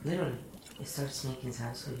 Literally, it starts making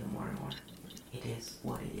sense to you more and more. It is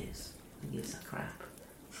what it is. It gives a crap.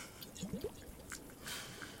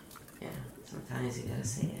 Sometimes you gotta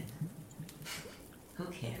say it. Who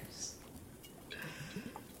cares?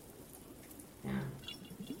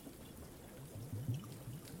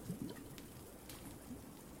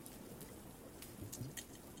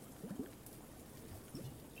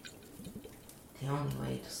 The only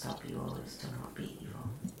way to stop evil is to not be evil,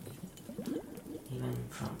 even in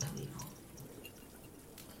front of evil.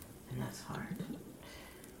 And that's hard.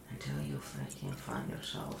 Until you can find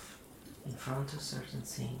yourself in front of certain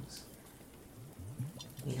things,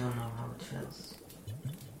 you don't know how it feels.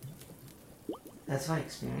 That's why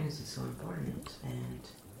experience is so important. And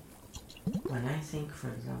when I think, for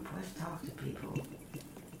example, I've talked to people,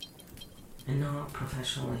 and not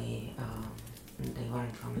professionally, they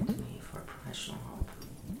weren't coming to me for professional help.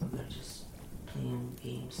 They're just playing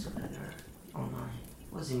games together online.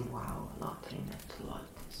 It was in WoW a lot. I met a lot of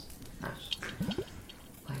this. Actually,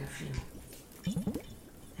 quite a few.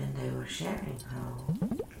 And they were sharing how,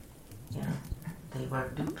 they were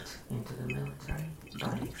duped into the military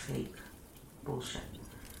by fake bullshit.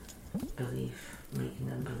 Making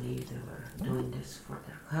them believe they were doing this for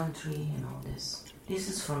their country and all this. This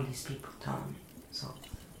is from these people telling me. So,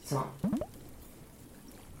 it's not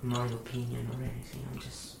my opinion or anything,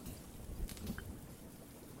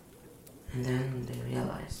 and then they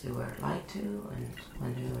realized they were lied to, and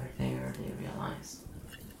when they were there, they realized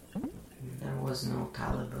there was no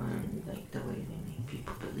Taliban like the way they make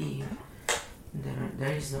people believe.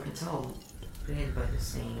 There is no. It's all created by the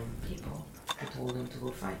same people who told them to go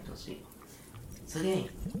fight those people. It's a game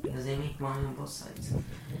because they make money on both sides.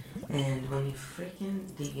 And when you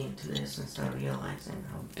freaking dig into this and start realizing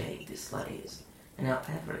how big this slut is, and how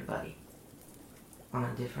everybody on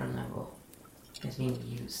a different level is being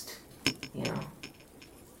used, you know,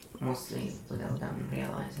 mostly without them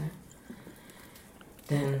realizing,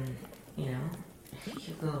 then, you know,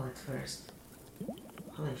 you go at first,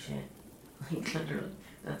 holy shit, like literally,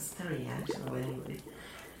 that's the reaction of anybody.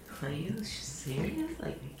 Are you serious?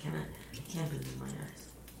 Like, I can't believe my eyes.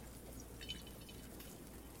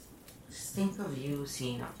 Just think of you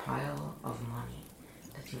seeing a pile of money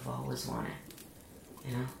that you've always wanted.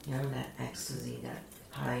 You know that ecstasy, that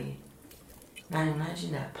high. Now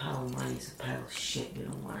imagine that pile of money is a pile of shit you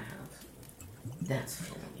don't want to have. That's the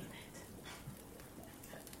feeling you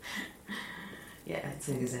get. Yeah, it's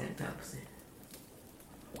the exact opposite.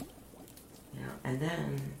 You know, and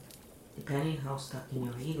then, depending how stuck in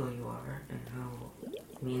your ego you are, and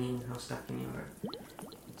how stuck in your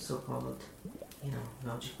so-called, you know,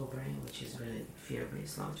 logical brain, which is really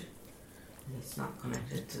fear-based logic, and it's not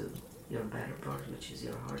connected to your better part, which is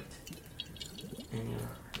your heart, and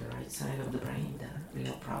the right side of the brain, the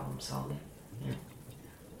real problem solving, you know.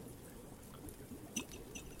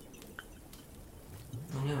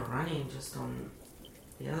 When you're running just on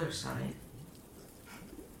the other side,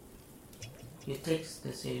 you take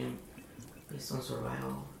decision based on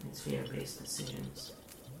survival. It's fear-based decisions.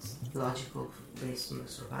 It's logical based on the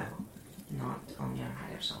survival, not on your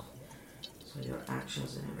higher self. So your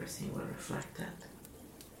actions and everything will reflect that,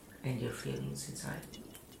 and your feelings inside.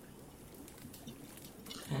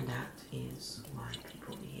 And that is why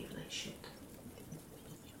people behave like shit.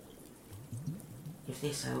 If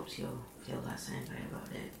this helps you feel less angry about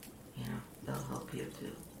it, you know, they'll help you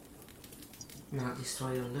to not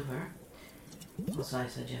destroy your liver. Also, I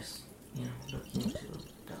suggest, you know, looking into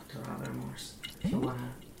Dr. Robert Morse if you want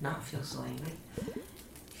to not feel so angry.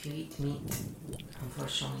 If you eat meat,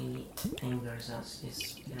 unfortunately meat angers us.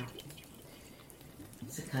 It's, you know,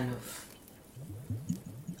 it's a kind of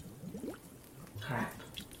crap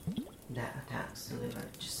that attacks the liver,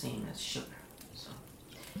 just same as sugar. So,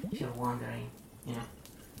 if you're wondering, you know,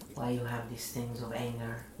 why you have these things of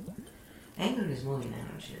anger, anger is moving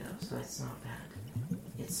energy though, so it's not bad.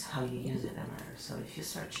 It's how you use it that matters. So if you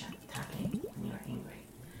start tapping when you're angry,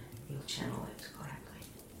 you'll channel it correctly.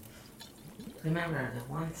 Remember, the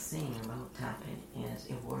one thing about tapping is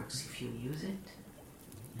it works if you use it,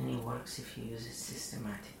 and it works if you use it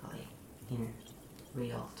systematically in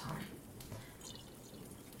real time.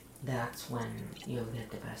 That's when you'll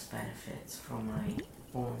get the best benefits from my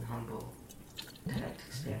own humble direct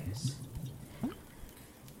experience.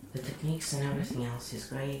 The techniques and everything else is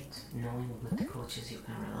great. Knowing what coaches you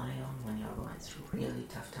can rely on when you're going through really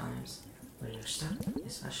tough times, where you're stuck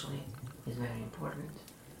especially, is very important.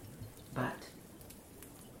 But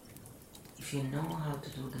if you know how to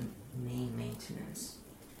do the main maintenance,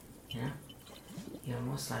 you know, you're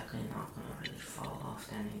most likely not going to really fall off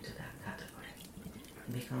then into that category.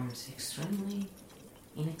 It becomes extremely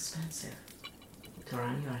inexpensive to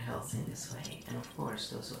run your health in this way. And of course,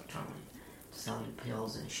 those who are trying to sell you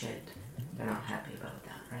pills and shit, they're not happy about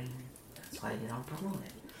that, right? That's why they don't promote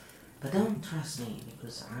it. But don't trust me,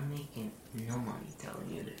 because I'm making no money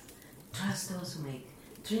telling you this. Trust those who make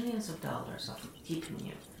trillions of dollars of keeping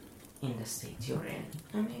you in the state you're in,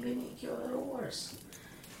 and maybe make you a little worse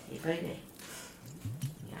day by day.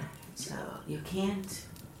 Yeah, so you can't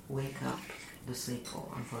wake up the sleep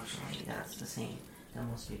hole, unfortunately. That's the thing that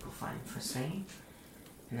most people find frustrating,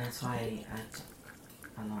 and that's why I took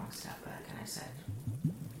a long step back and I said,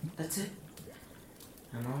 that's it.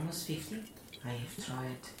 I'm almost 50. I have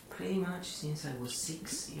tried pretty much since I was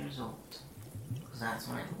 6 years old, because that's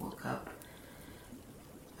when I woke up.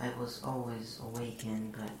 I was always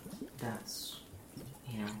awakened, but that's,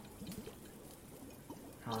 you know,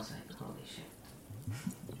 I was like, holy shit.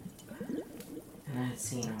 And I had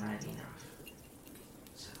seen already enough.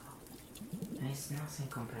 So, and it's nothing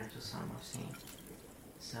compared to some I've seen.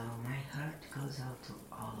 So my heart goes out to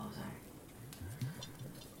all of them.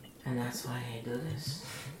 And that's why I do this.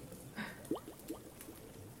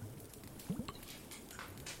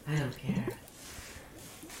 I don't care.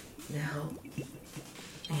 The help, you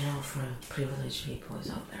know, for privileged people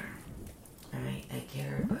is out there. And I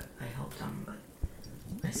care, but I help them, but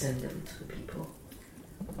I send them to the people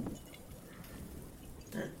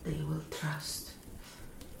that they will trust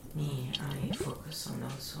me. I focus on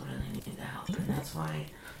those who really need the help, and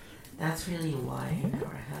that's really why I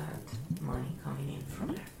never had money coming in from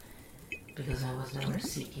there, because I was never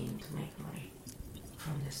seeking to make money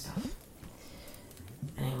from this stuff.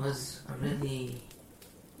 And it was a really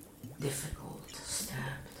difficult step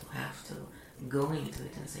to have to go into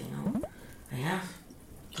it and say, no, I have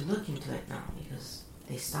to look into it now because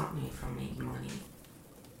they stopped me from making money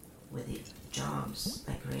with the jobs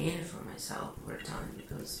I created for myself over time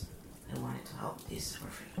because I wanted to help this for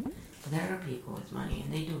free. But there are people with money,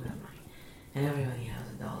 and they do have money, and everybody has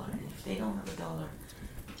a dollar, and if they don't have a dollar,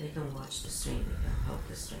 they can watch the stream, they can help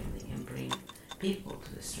the stream, they can bring people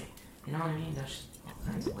to the stream. You know what I mean? There's all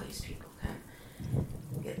kinds of ways people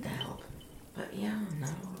can get the help. But yeah, no,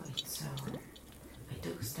 it's I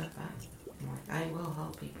took a step back. I'm like, I will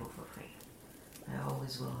help people for free. I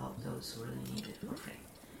always will help those who really need it for free.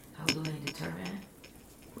 How do I determine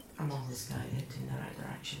it? I'm always guided in the right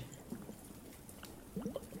direction.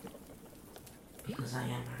 Because I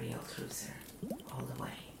am a real truther all the way.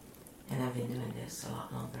 And I've been doing this a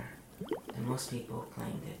lot longer than most people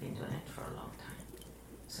claim they've been doing it for a long time.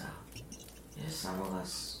 So, there's some of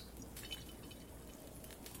us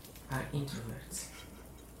are introverts.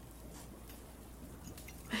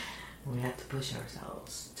 We have to push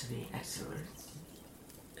ourselves to be extroverts.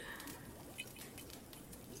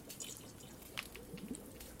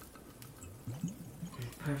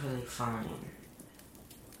 Perfectly fine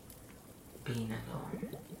being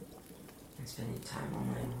alone and spending time on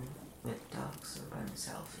my own with dogs or by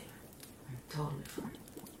myself here. I'm totally fine.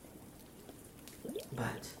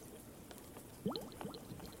 But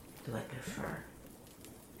do I prefer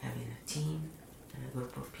having a team and a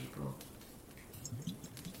group of people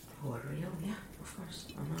who are real? Yeah, of course.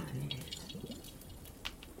 I'm not an idiot.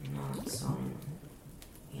 I'm not some,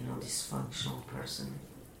 dysfunctional person,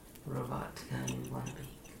 robot kind of wannabe.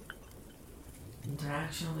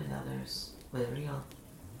 Interaction with others, with real,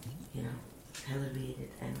 elevated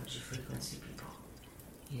energy frequency people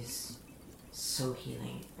is so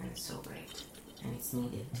healing and so great. And it's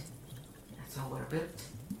needed. That's how we're built.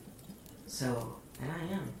 So, and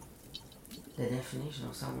I am the definition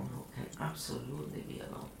of someone who can absolutely be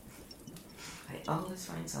alone. I always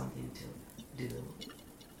find something to do.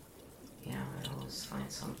 I always find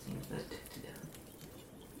something good to do.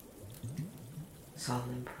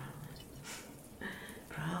 Solving problems.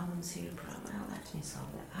 Problems here, well, let me solve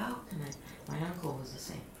that. How can I? My uncle was the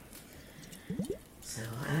same. So,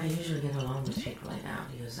 I usually get along with people like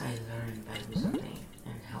that because I learn by observing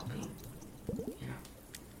and helping,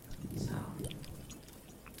 So,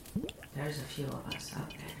 there's a few of us out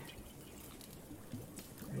there.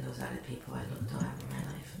 And those are the people I look to have in my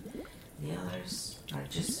life. The others are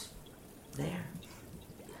just there.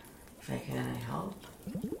 If I can, I help.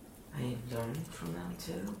 I learn from them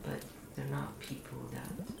too, but they're not people that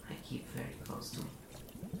I keep very close to me.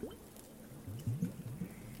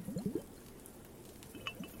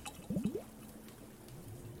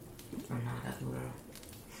 I'm not a guru.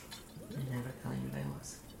 I never claimed I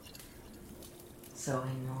was. So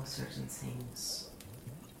I know certain things.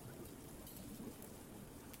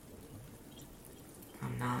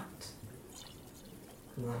 I'm not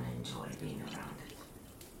gonna enjoy being around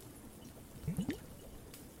it.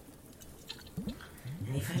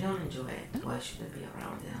 And if I don't enjoy it, why should I be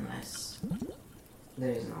around it unless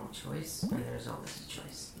there is no choice, and there's always a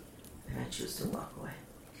choice. And I choose to walk away.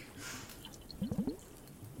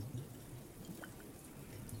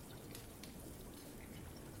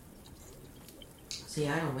 See,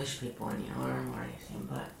 I don't wish people any harm or anything,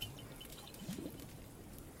 but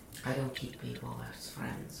I don't keep people as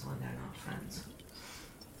friends when they're not friends.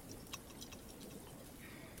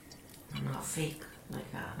 I'm not fake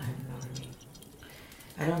like that, I know what I mean.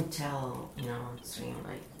 I don't tell, on stream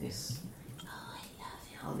like this, oh, I love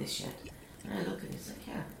you, all this shit. And I look at this like,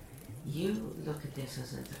 yeah, you look at this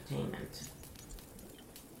as entertainment.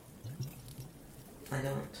 I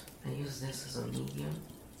don't. I use this as a medium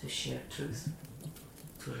to share truth,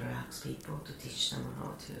 to relax people, to teach them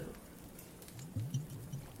how to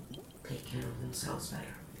take care of themselves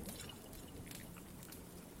better.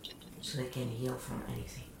 So they can heal from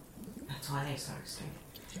anything. That's why I started streaming.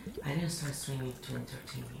 I didn't start streaming to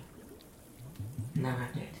entertain you. Never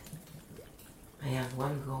did. I have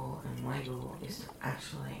one goal, and my goal is to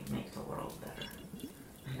actually make the world better.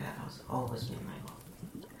 And that has always been my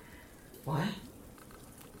goal. Why?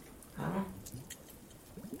 I don't know.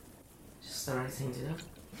 Just the right thing to do.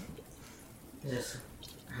 Just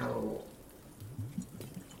how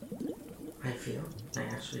I feel. I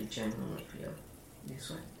actually genuinely feel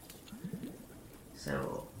this way.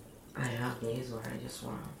 So I have days where I just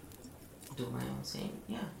want to do my own thing.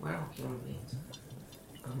 Yeah, we're all human beings.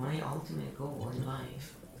 But my ultimate goal in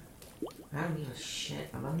life, I don't give a shit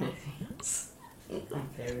about anything else.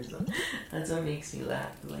 Comparison. That's what makes me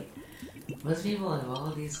laugh. Like, most people have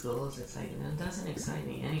all these goals. It's like, it doesn't excite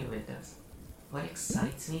me. Any of it does. What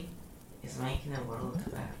excites me is making the world a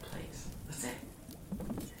better place. That's it.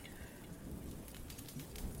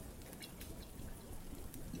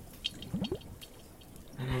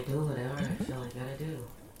 And I do whatever I feel I gotta do.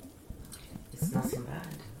 It's nothing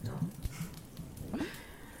bad, no.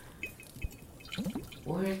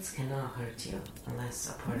 Words cannot hurt you unless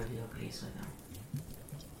a part of you agrees with them.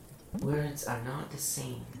 Words are not the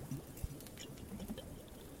same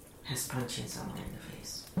as punching someone in the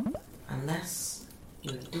face. Unless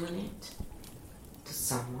you're doing it to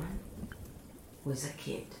someone who is a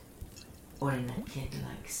kid or in a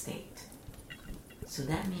kid-like state. So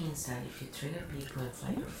that means that if you trigger people in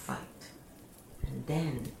fight or fight, and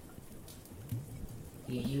then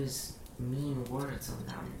you use mean words on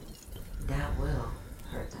them, that will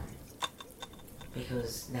hurt them.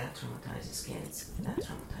 Because that traumatizes kids, that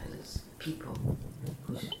traumatizes people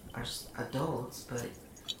who are adults, but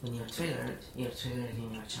when you're triggered in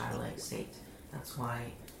your childlike state. That's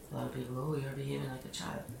why a lot of people, oh, you're behaving like a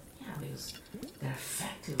child. Yeah, because they're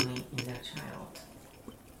effectively in their child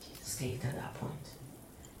state at that point.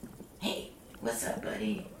 Hey, what's up,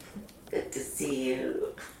 buddy? Good to see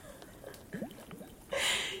you.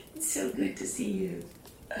 It's so good to see you.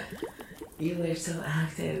 You were so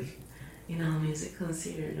active in our music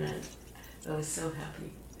concert, man. I was so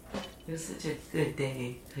happy. It was such a good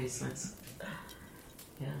day, Christmas.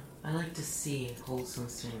 Yeah, I like to see wholesome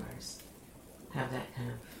streamers have that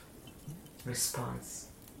kind of response.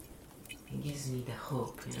 It gives me the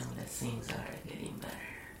hope, that things are getting better.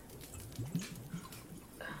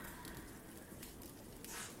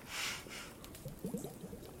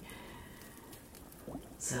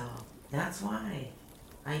 So that's why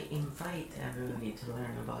I invite everybody to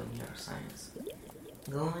learn about neuroscience.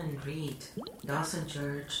 Go and read Dawson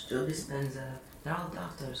Church, Joe Dispenza. They're all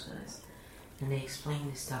doctors, guys. And they explain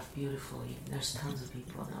this stuff beautifully. There's tons of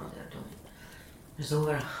people now that are doing it. There's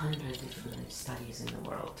over 100 different studies in the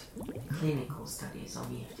world, clinical studies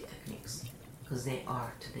on EFT techniques, because they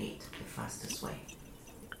are, to date, the fastest way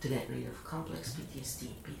to get rid of complex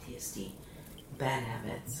PTSD, bad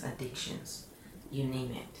habits, addictions, you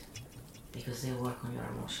name it, because they work on your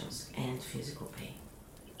emotions and physical pain.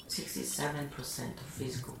 67% of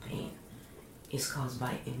physical pain is caused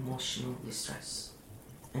by emotional distress,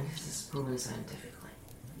 and this is proven scientifically.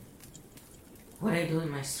 What I do in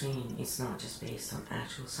my streaming is not just based on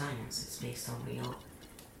actual science, it's based on real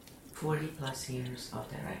 40 plus years of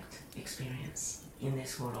direct experience in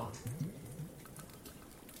this world.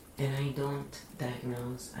 And I don't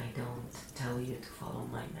diagnose, I don't tell you to follow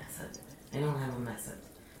my method. I don't have a method.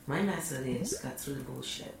 My method is cut through the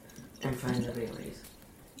bullshit and find the real reason.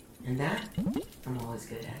 And that I'm always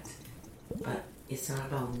good at. But it's not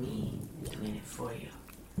about me doing it for you.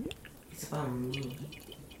 It's about me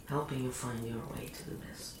helping you find your way to do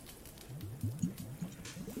this.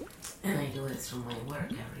 And I do it through my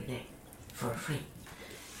work every day for free.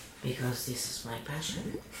 Because this is my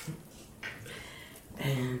passion.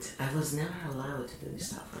 And I was never allowed to do this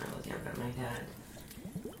stuff when I was younger.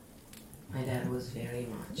 My dad was very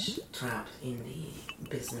much trapped in the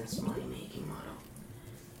business money-making model.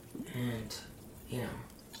 And,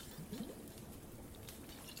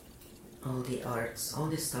 all the arts, all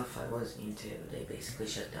this stuff I was into, they basically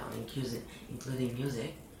shut down, including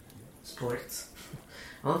music, sports,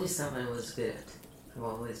 all this stuff I was good at. I've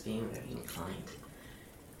always been very inclined.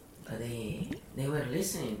 But they were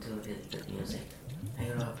listening to really good music. I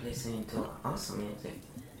grew up listening to awesome music.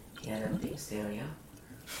 He had a big stereo.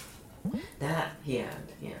 That he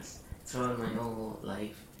had, yes. Throughout my whole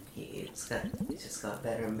life, it just got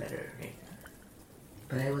better and better, right?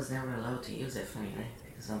 But I was never allowed to use it for me, right?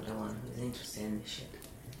 Because I'm the one who's interested in this shit.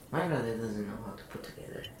 My brother doesn't know how to put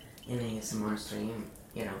together an ASMR stream,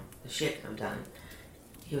 the shit I've done.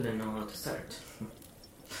 He wouldn't know how to start.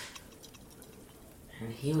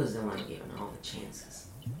 And he was the one given all the chances.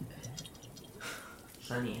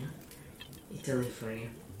 Funny, huh? Italy for you.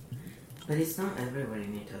 But it's not everywhere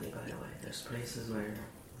in Italy, by the way. There's places where,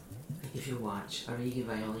 like if you watch Arrighi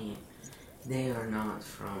Violin, they are not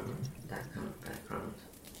from that kind of background.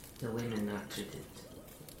 The women are treated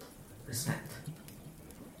respect.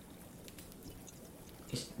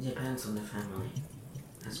 It depends on the family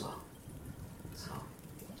as well. So,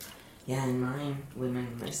 yeah, in mine,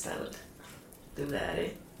 women missed out. Do that, eh?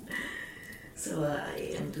 So I've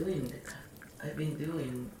been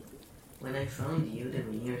doing, when I found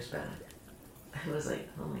Udemy years back, I was like,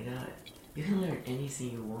 oh my god, you can learn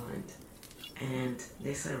anything you want. And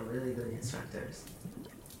they are really good instructors.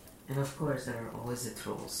 And of course, there are always the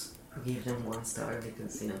trolls. give them 1 star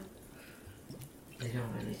because, they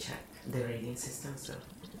don't really check the rating system. So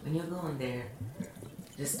when you go in there,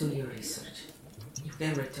 just do your research. You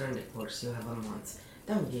can return the course, you have a month.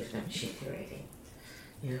 Don't give them shitty rating.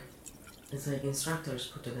 It's like instructors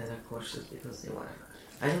put together courses because they want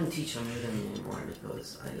to. I don't teach on Udemy anymore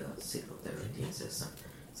because I got sick of the rating system.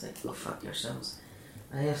 It's like, go fuck yourselves.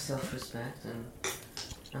 I have self-respect and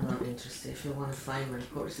I'm not interested. If you want to find my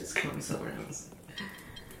courses, come somewhere else.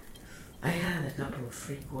 I had a couple of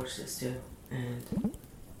free courses too, and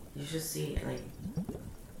you should see, like,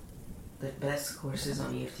 the best courses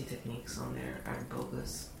on EFT techniques on there are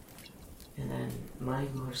bogus. And then my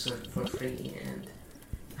course are for free, and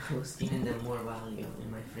I was giving them more value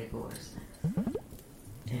in my free course.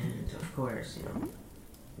 And of course,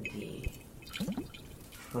 the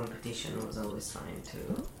competition was always trying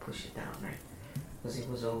to push it down, right? Because it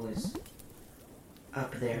was always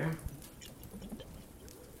up there.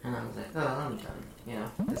 And I was like, oh, I'm done,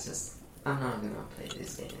 I'm not gonna play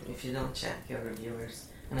this game if you don't check your reviewers.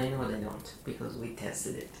 And I know they don't, because we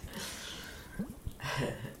tested it.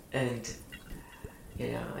 And,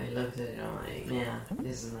 I looked at it and I'm like, yeah,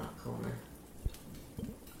 this is not cool, man.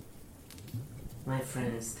 My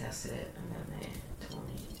friends tested it and then they told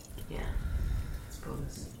me, yeah, it's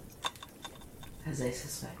bogus. As I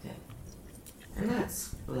suspected. And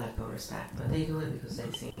that's lack of respect, but they do it because they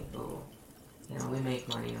think, oh, we make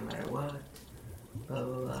money no matter what. Blah,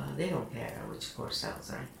 blah, blah. They don't care which course sells,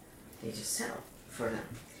 right? They just sell for them.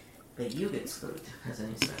 But you get screwed as an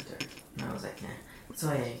instructor. And I was like, nah. So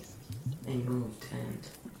I moved, and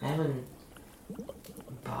I haven't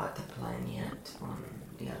bought the plan yet on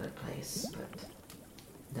the other place, but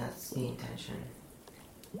that's the intention.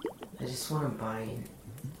 I just want to buy,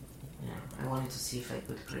 I wanted to see if I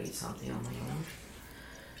could create something on my own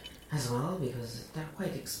as well, because they're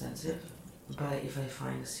quite expensive. But if I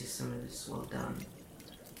find a system that is well done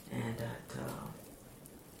and that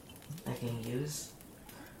I can use,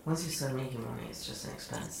 once you start making money, it's just an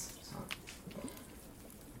expense. So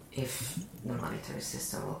if the monetary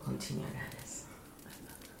system will continue, that is.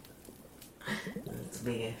 It's a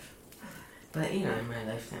big if. But in my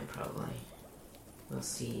lifetime probably we'll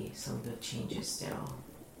see some good changes still.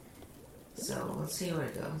 So we'll see where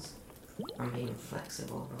it goes. I'm being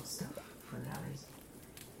flexible about stuff for that reason.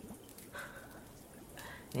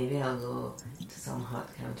 Maybe I'll go to some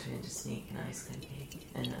hot country and just make an ice cream cake.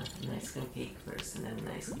 And an ice cream cake first and then an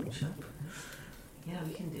ice cream shop. Yeah,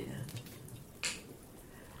 we can do that.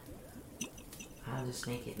 I'll just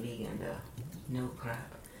make it vegan though. No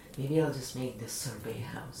crap. Maybe I'll just make the sorbet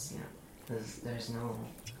house, because there's no...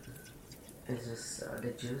 It's just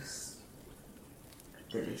the juice.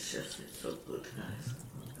 Delicious. It's so good, guys.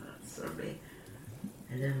 Oh god, sorbet.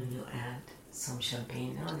 And then when you add some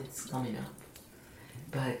champagne, now it's coming up.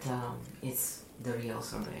 But it's the real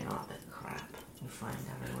sorbet, not the crap you find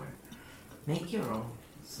everywhere. Make your own.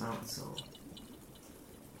 It's not so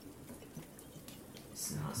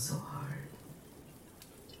hard.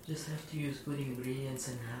 Just have to use good ingredients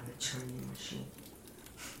and have a churning machine.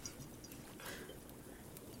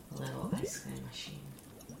 A little ice cream machine.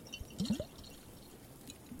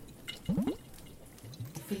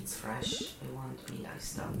 If it's fresh, it won't be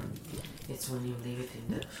iced up. It's when you leave it in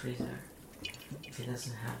the freezer. If it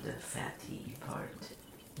doesn't have the fatty part, it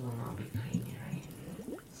will not be creamy, right?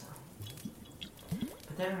 So,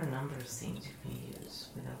 but there are a number of things you can use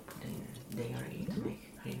without putting dairy to make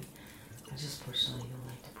it creamy. I just personally don't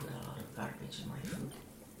like to put a lot of garbage in my food.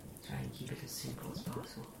 Try and keep it as simple as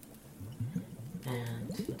possible. And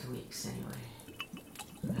in 2 weeks anyway,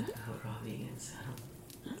 I'm gonna go raw vegan, so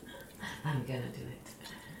I'm gonna do it.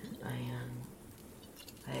 I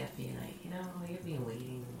have been like, you've been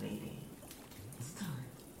waiting. It's time.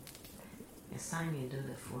 It's time you do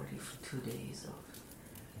the 42 days of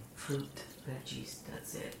fruit, veggies,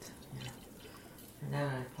 that's it. And then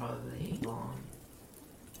I probably go on.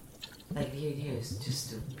 Like, the idea is just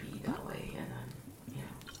to be that way, and then,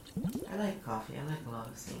 I like coffee, I like a lot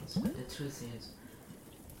of things, but the truth is,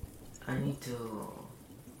 I need to...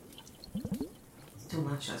 It's too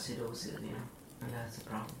much acidosis, and that's the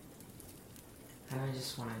problem. And I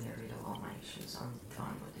just want to get rid of all my issues. I'm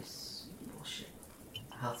done with this bullshit.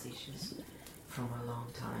 Health issues from a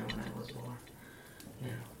long time when I was born.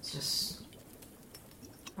 It's just...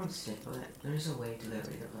 I'm sick of it. There's a way to get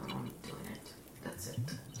rid of them. I'm doing it. That's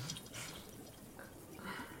it.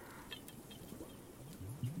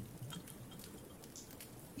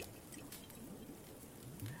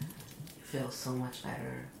 You feel so much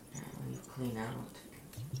better when you clean out.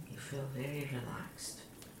 You feel very relaxed,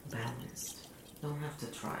 balanced. You don't have to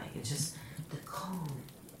try. It's just the calm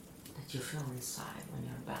that you feel inside when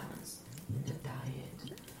you're balanced in the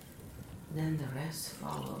diet, then the rest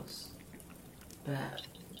follows. But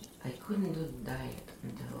I couldn't do the diet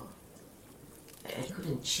until I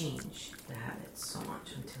couldn't change the habits so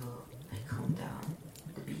much until I calmed down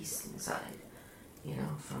the beast inside,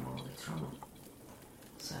 from all the trauma.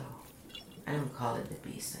 So I don't call it the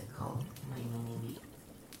beast, I call it my mini me,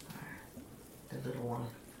 or the little one.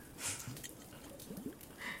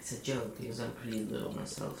 It's a joke because I'm pretty little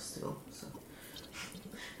myself still, so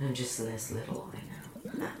I'm just less little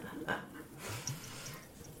right now.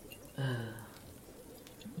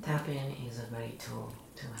 Tapping is a great tool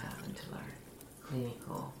to have and to learn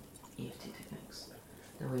clinical EFT techniques,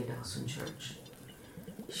 the way Dawson Church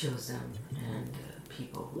shows them, and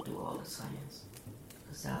people who do all the science,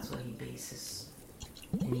 because that's what he bases,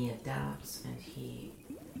 and he adapts and he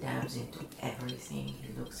dabs into everything,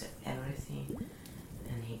 he looks at everything,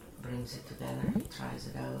 and he brings it together, he tries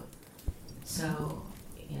it out. So,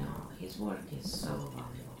 his work is so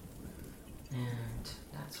valuable, and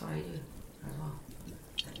that's what I do as well,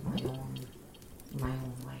 at my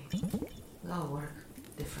own way. We all work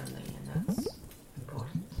differently, and that's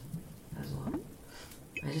important as well.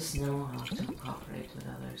 I just know how to cooperate with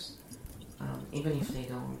others, even if they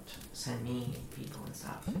don't send me people and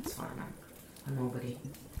stuff, it's fine, I'm nobody.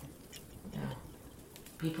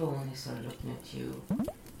 People only start looking at you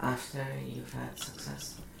after you've had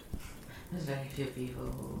success. There's very few people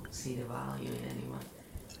who see the value in anyone,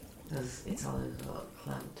 because it's always about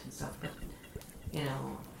clout and stuff, but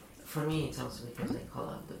for me it's also because I call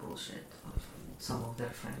out the bullshit of some of their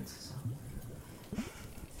friends, so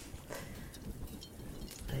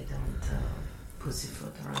they don't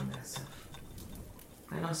pussyfoot around that stuff.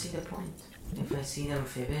 I don't see the point. If I see them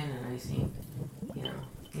fibbing and I think,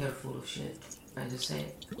 you're full of shit, I just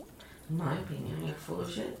say, in my opinion, you're full of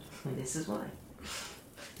shit, and this is why.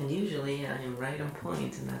 And usually I am right on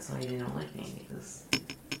point, and that's why they don't like me, because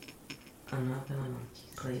I'm not gonna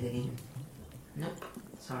play the game. Nope,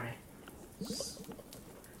 sorry.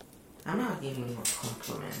 I'm not giving you a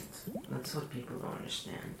compliment. That's what people don't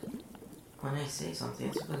understand. When I say something,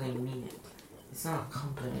 it's because I mean it. It's not a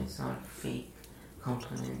compliment, it's not a fake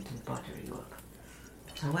compliment to butter you up.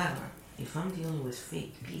 However, if I'm dealing with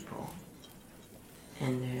fake people,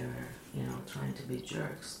 and they're, trying to be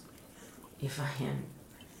jerks, if I am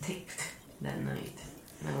ticked that night,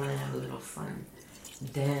 and I want to have a little fun,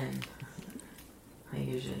 then I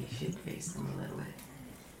usually shit-face them a little bit,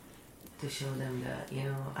 to show them that,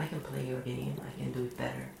 I can play your game, I can do it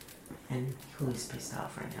better, and who is pissed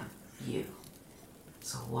off right now? You.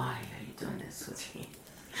 So why are you doing this with me?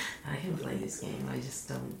 I can play this game, I just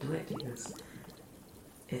don't do it because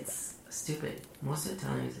it's stupid. Most of the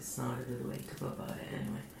times it's not a good way to go about it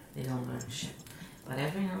anyway. They don't learn shit. But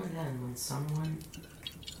every now and then when someone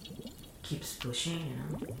keeps pushing,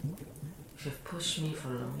 if you've pushed me for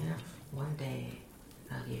long enough, one day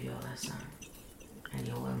I'll give you a lesson and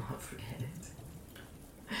you will not forget it.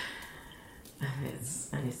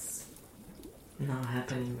 And it's not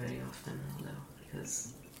happening very often now though,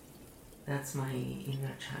 because that's my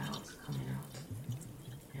inner child coming out.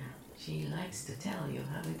 Yeah, she likes to tell you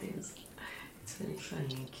how it is. It's very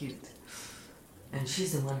funny and cute. And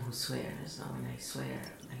she's the one who swears. So when I swear,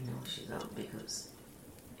 I know she's out because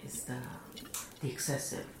it's the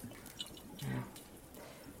excessive,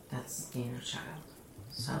 that's the inner child.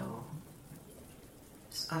 So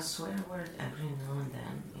a swear word every now and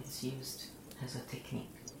then, it's used as a technique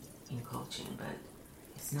in coaching, but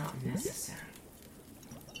it's not necessary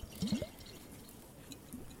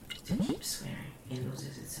to keep swearing. It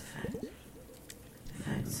loses its effects,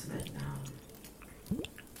 but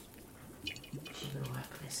she grew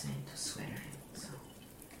up listening to swearing, so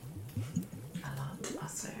a lot of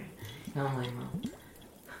swearing. Now my mom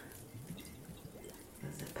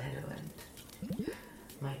was a pedo, and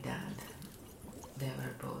my dad, they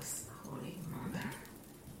were both holy mother.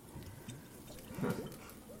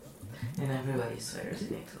 And everybody swears in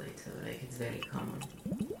Italy too, like it's very common.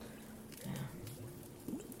 Yeah,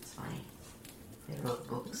 it's funny. They wrote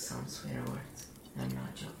books on swear words. I'm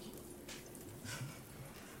not joking.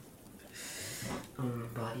 On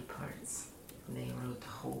body parts, they wrote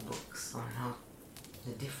whole books on how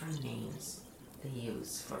the different names they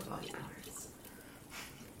use for body parts.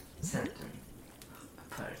 Certain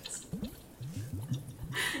parts.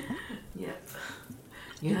 Yep.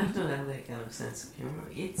 You have to have that kind of sense of humor.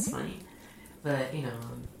 It's funny, but it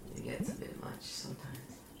gets a bit much sometimes.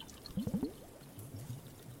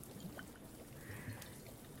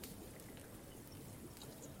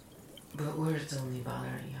 But words only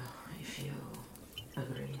bother you if you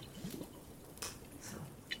agree.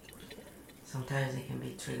 sometimes they can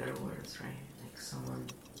be trigger words, right? Like someone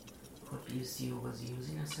who abused you was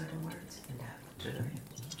using a certain word, and that would trigger you.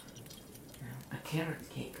 You know, a carrot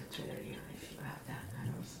cake could trigger you if you have that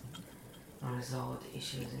kind of unresolved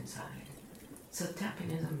issues inside. So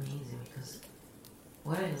tapping is amazing because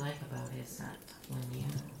what I like about it is that when you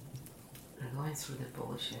are going through the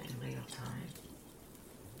bullshit in real time,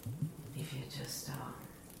 if you just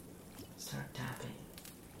start tapping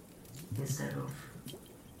instead of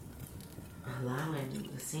allowing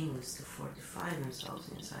the things to fortify themselves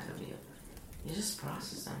inside of you, you just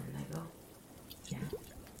process them and they go. Yeah.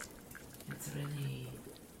 It's really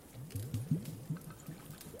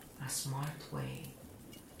a smart way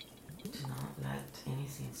to not let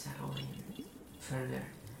anything settle in further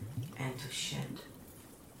and to shed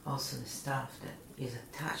also the stuff that is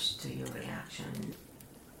attached to your reaction in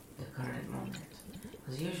the current moment.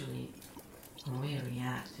 Because usually when we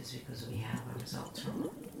react it's because we have a result trauma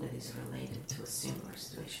that is related to a similar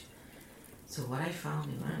situation. So what I found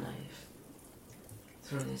in my life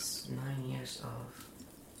through this 9 years of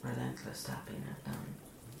relentless tapping I've done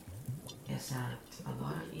is that a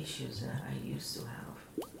lot of issues that I used to have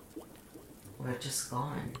were just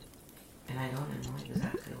gone, and I don't know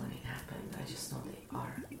exactly when it happened. I just know they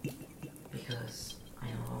are because I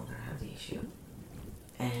no longer have the issue,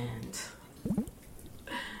 and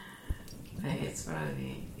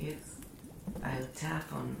I would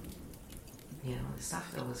tap on the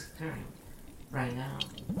stuff that was occurring right now,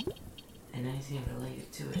 and anything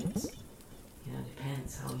related to it,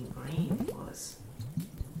 depends how ingrained it was.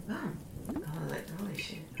 Gone. I was like, holy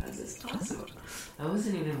shit, how's this possible? I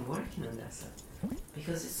wasn't even working on that stuff.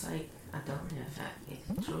 Because it's like a domino effect. It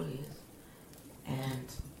truly is. And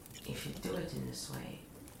if you do it in this way,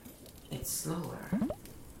 it's slower.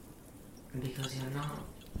 Because you're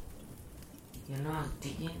not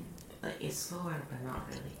digging. Like, it's slower, but not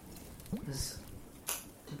really. Because,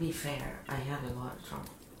 to be fair, I had a lot of trauma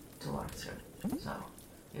to work through. So,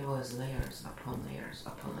 it was layers upon layers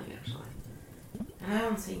upon layers, right? And I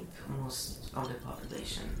don't think most of the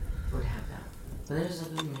population would have that. But there's a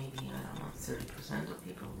good maybe, 30% of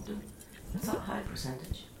people who do. That's a high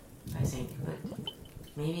percentage, I think, but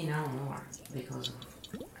maybe now more because of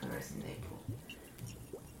everything they pull.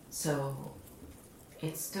 So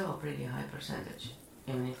it's still a pretty high percentage,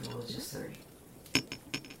 even if it was just 30.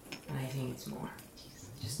 And I think it's more,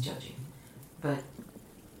 just judging. But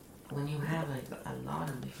when you have like a lot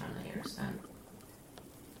of different layers, and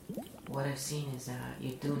what I've seen is that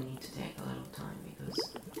you do need to take a little time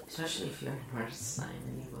because, especially if you're in reverse sign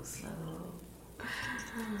and you go slow,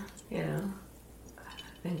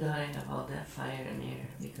 thank God I have all that fire in here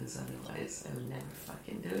because otherwise I would never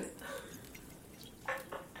fucking do it.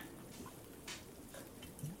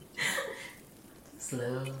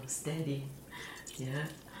 Slow, steady, yeah,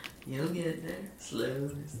 you'll get there, slow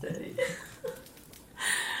and steady.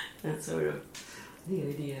 That's sort of the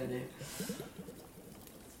idea there.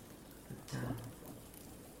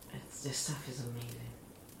 This stuff is amazing,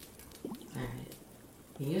 and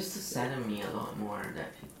it used to sadden me a lot more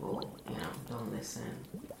that people, don't listen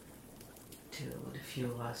to the few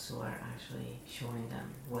of us who are actually showing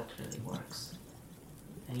them what really works,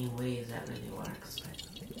 and in ways that really works. But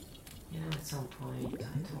at some point,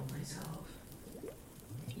 I told myself,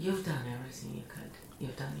 "You've done everything you could.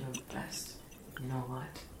 You've done your best. You know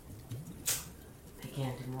what? I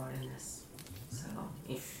can't do more than this. So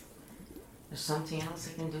if there's something else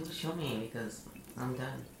I can do, show me, because I'm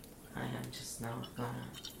done. I am just not gonna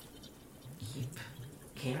keep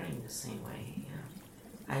caring the same way,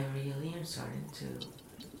 I really am starting to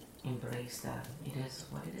embrace that it is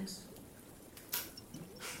what it is.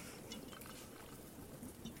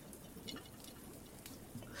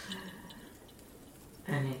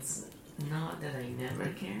 And it's not that I never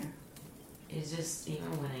care. It's just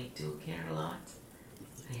even when I do care a lot,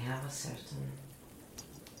 I have a certain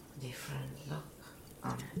different look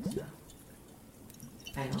on it. So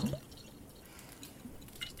I don't.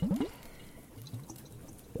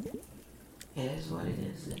 It is what it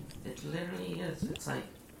is. It literally is. It's like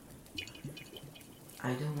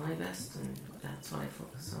I do my best, and that's what I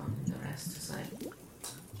focus on. And the rest is like,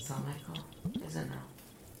 it's not my call, is it now?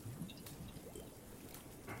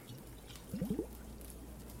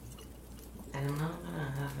 And I'm not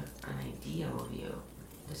gonna have an idea of you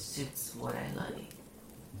that suits what I like.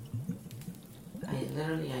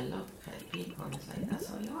 I look at people and it's like, that's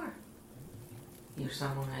how you are. You're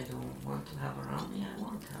someone I don't want to have around me, I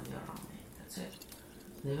want to have you around me. That's it.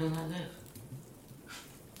 Live and let live.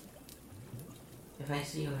 If I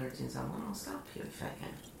see you hurting someone, I'll stop you if I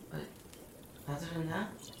can. But other than that,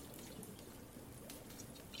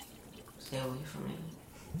 stay away from me.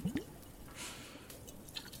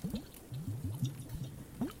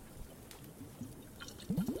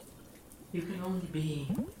 can only be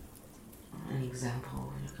an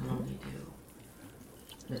example. You can only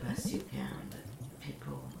do the best you can, but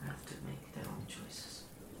people have to make their own choices.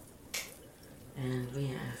 And we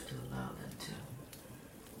have to allow them to.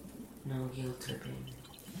 No guilt tripping.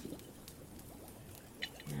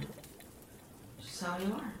 Yeah. Just how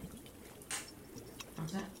you are.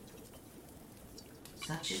 That's it.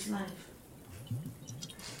 Such is life.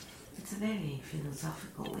 It's a very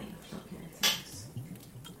philosophical way of looking at things.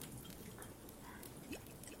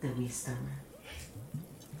 The wisdom.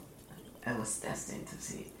 I was destined to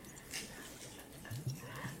see.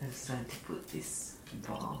 I was trying to put this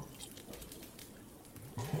ball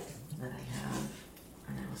that I have,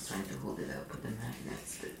 and I was trying to hold it up with the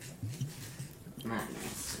magnets, but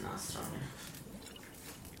magnets are not strong enough.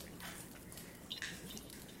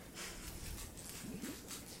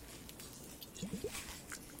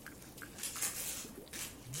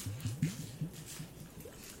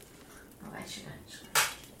 Oh, I should actually.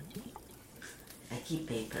 I keep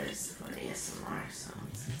papers for ASMR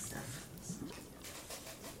sounds and stuff. So,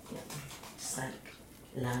 yeah, just like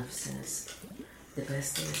Love says, the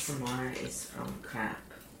best ASMR is from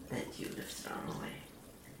crap that you'd have thrown away.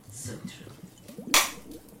 So true.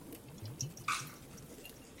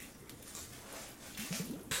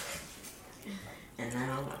 And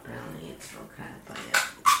now apparently it's from crap I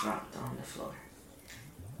have dropped on the floor.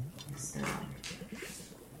 So,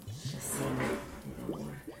 the scene didn't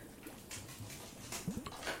work.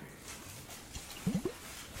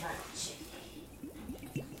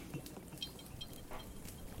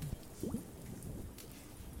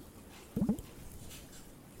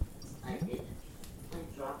 I did. I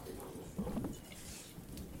dropped it on the floor.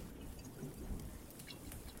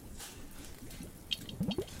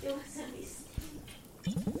 It was a mistake.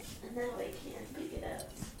 And now I can't pick it up.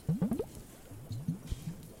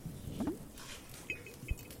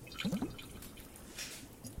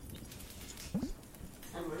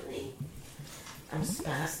 I'm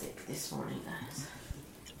spastic this morning, guys.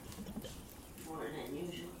 More than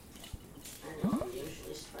usual. I know I'm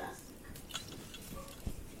usually spastic.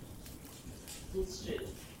 It's true.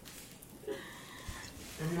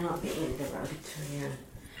 I'm not being derogatory.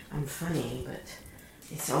 I'm funny, but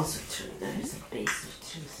it's also true. There is a base of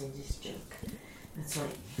truth in this joke. That's why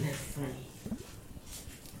they're funny.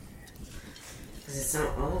 Because it's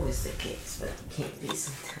not always the case, but it can be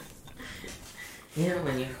sometimes. You know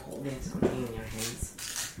when you're holding something in your hands,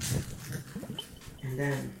 and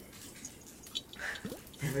then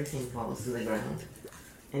everything falls to the ground,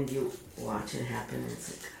 and you watch it happen, and it's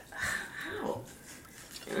like, how?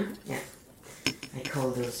 Yeah, I call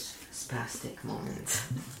those spastic moments,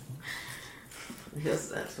 because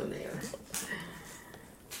that's what they are.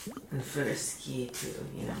 And the first key to,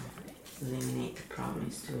 eliminate the problem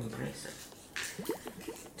is to embrace it.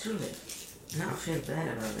 Truly. Not feel bad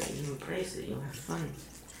about it. You embrace it. You have fun.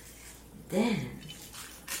 Then,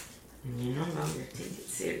 when you no longer take it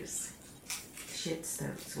seriously, shit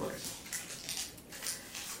starts working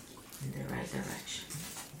in the right direction.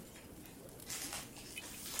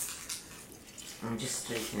 I'm just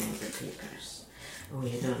straightening the papers. Oh,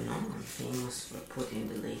 you don't know? I'm famous for putting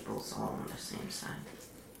the labels all on the same side.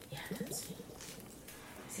 Yeah, that's me.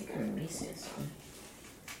 I think I'm missing some.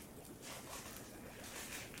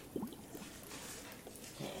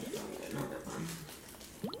 Another one.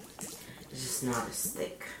 This is not a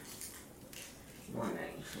stick.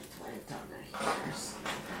 Wondering if it went on the hairs.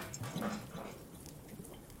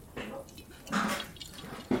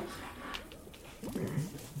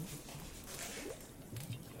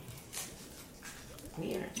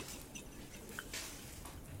 Weird.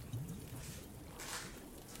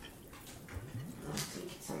 I don't think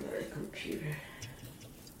it's under the computer.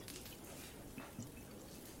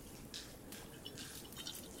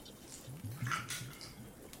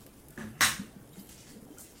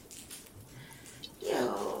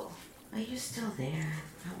 Are you still there?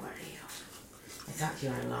 How are you? I thought you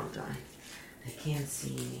were long gone. I can't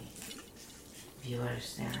see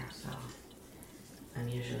viewers there, so I'm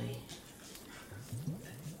usually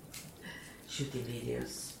shooting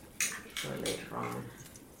videos for later on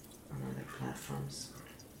other platforms.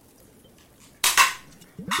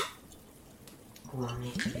 We'll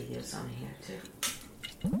make videos on here too.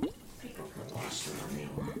 People can watch them when they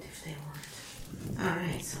want, if they want.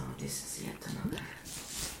 Alright, so this is yet another.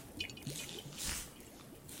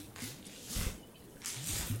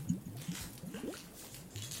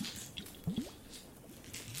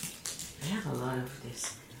 A lot of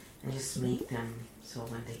this and just make them so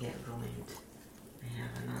when they get ruined I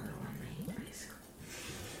have another one made basically.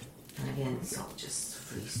 And again, it's all just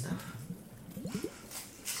free stuff.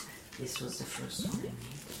 This was the first one I made.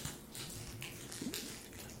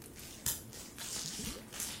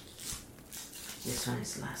 This one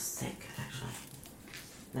is less thick, actually.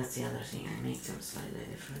 That's the other thing, I make them slightly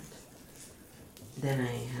different. Then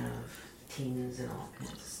I have tins and all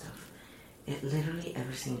kinds of stuff. It literally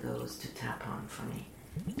everything goes to tap on for me.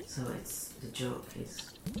 So it's the joke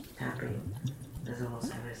is tapping. There's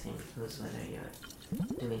almost everything because whether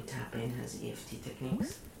you're doing tapping has EFT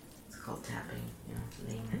techniques. It's called tapping,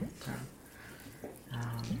 layman term.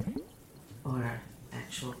 Or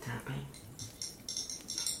actual tapping.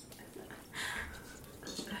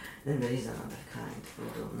 Then there is another kind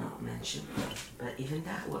we will not mention, but even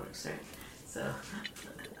that works, right? So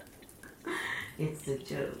it's the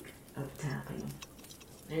joke of tapping.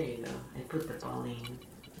 There you go. I put the ball in,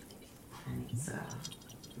 and it's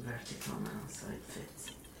vertical now, so it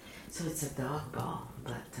fits. So it's a dog ball,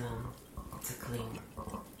 but it's a clean.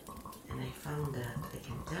 And I found that I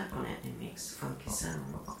can tap on it and it makes funky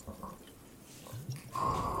sounds.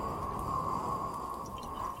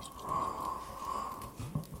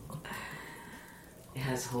 It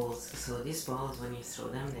has holes, so these balls, when you throw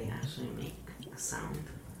them, they actually make a sound.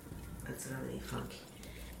 It's really funky.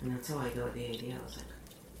 And that's how I got the idea. I was like,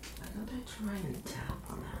 why don't I try and tap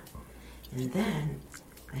on that? And then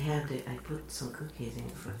I put some cookies in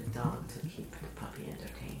for the dog to keep the puppy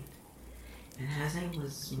entertained. And as I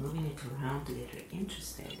was moving it around to get her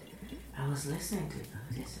interested, I was listening to it. Oh,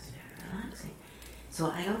 this is very relaxing. So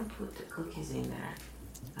I don't put the cookies in there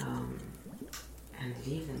and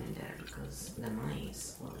leave them in there because the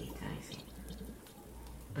mice will eat anything.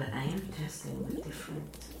 But I am testing with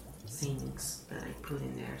different things that I put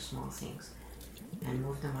in there, small things, and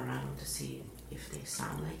move them around to see if they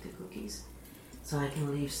sound like the cookies. So I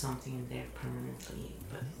can leave something in there permanently,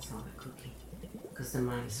 but it's not a cookie. Because the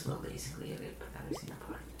mice will basically rip everything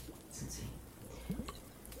apart. It's insane.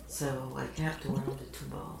 So I kept one of the 2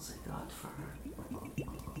 balls I got for her,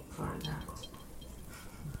 for that.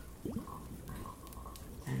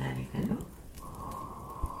 And then you can go.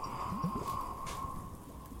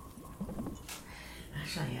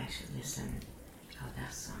 Actually, I should listen how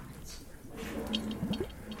that sounds.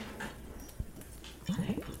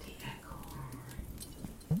 I put the echo on.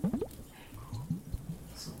 Echo.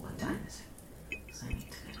 So what time is it? So I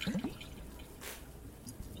need to get ready.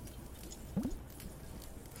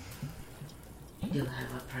 You'll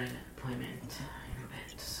have a private appointment in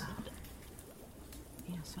bed, so...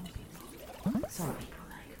 some people. Some people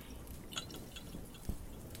like me.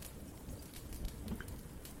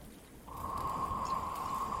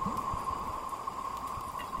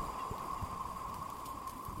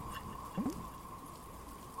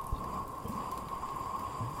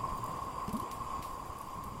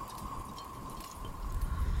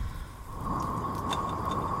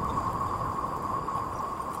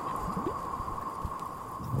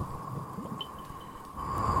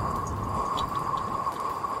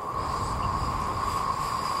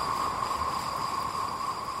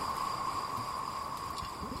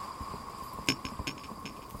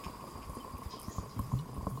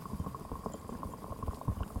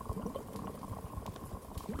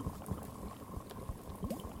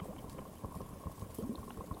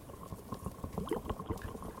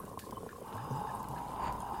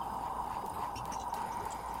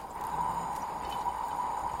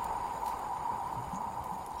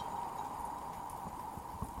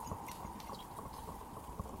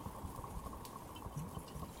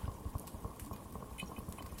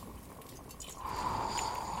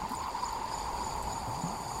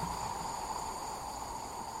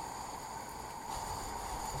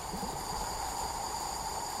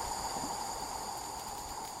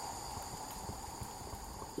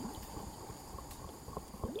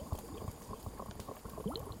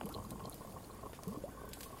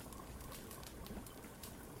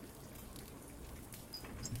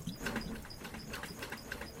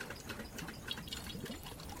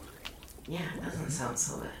 Yeah, it doesn't sound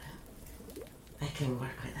so bad. I can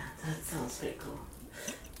work with that. That sounds pretty cool.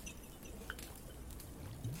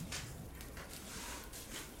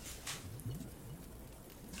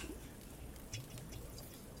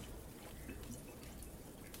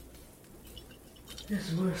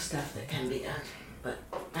 There's more stuff that can be done, but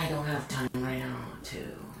I don't have time right now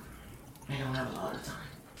I don't have a lot of time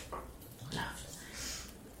left.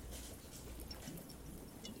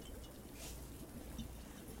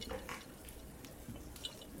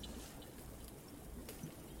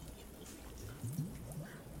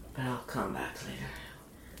 But I'll come back later.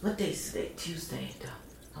 What day is today? Tuesday,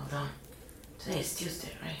 though. Hold on. Today is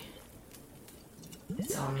Tuesday, right?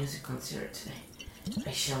 It's All Music Concert today.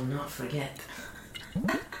 I shall not forget.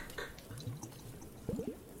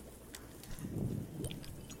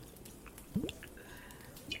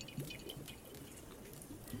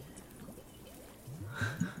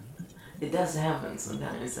 It does happen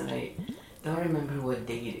sometimes, and I don't remember what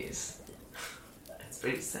day it is. It's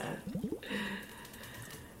pretty sad.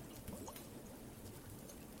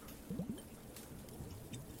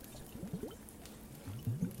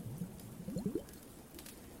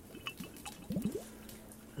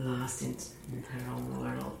 Lost in her own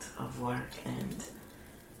world of work and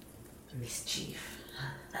mischief.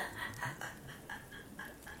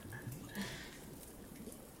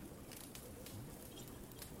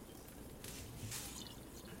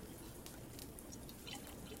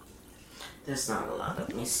 There's not a lot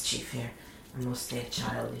of mischief here. I'm mostly a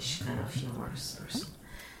childish, kind of humorous person.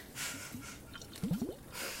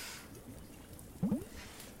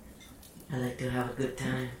 I like to have a good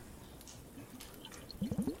time.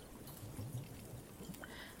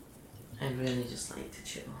 I really just like to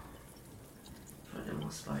chill, for the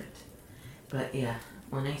most part. But yeah,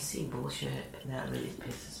 when I see bullshit, that really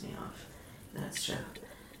pisses me off. That's true.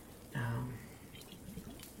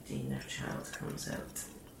 The inner child comes out.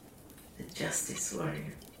 The justice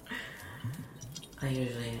warrior. I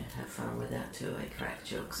usually have fun with that too. I crack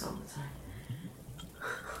jokes all the time.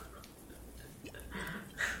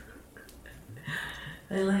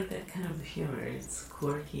 I like that kind of humor. It's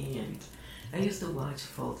quirky, and I used to watch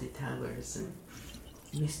Fawlty Towers and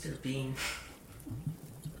Mr. Bean.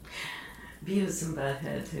 Beavis and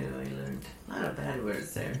Butthead too. I learned a lot of bad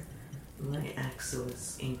words there. My ex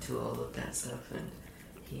was into all of that stuff, and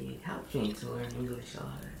he helped me to learn English a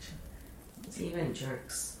lot, actually. So even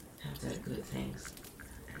jerks have their good things.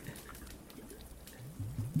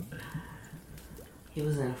 He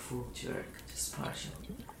wasn't a full jerk, just partial.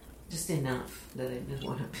 Just enough that I didn't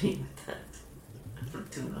want to be with that for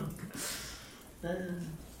too long.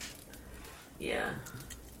 Yeah.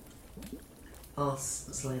 All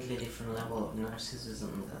slightly different level of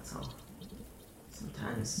narcissism, that's all.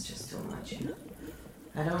 Sometimes it's just too much, you know.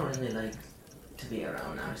 I don't really like to be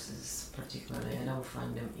around narcissists particularly. I don't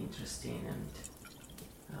find them interesting, and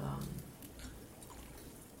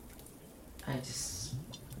I just,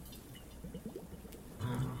 I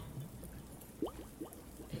don't know.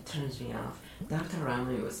 It turns me off. Dr.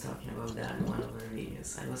 Ramley was talking about that in one of her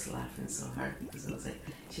videos. I was laughing so hard because I was like,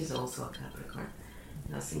 she's also a Capricorn.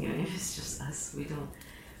 And I was thinking, maybe it's just us.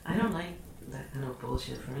 I don't like that kind of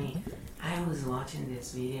bullshit. For me, I was watching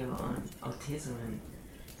this video on autism, and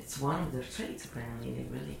it's one of their traits apparently. They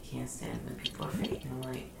really can't stand when people are fake. And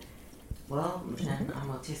I'm like, well, then I'm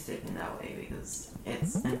autistic in that way, because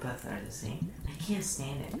it's empathizing. I can't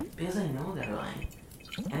stand it because I know they're lying.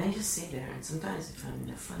 And I just sit there, and sometimes if I'm in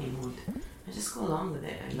a funny mood, I just go along with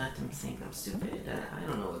it. I let them think I'm stupid, that I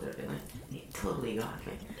don't know what they're doing. They totally got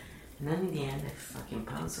me. And then in the end, I fucking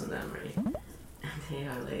pounce on them, right? And they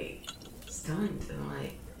are like stunned. And I'm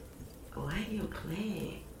like, why do you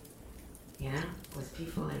play, you know, with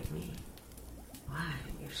people like me? Why?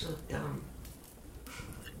 You're so dumb.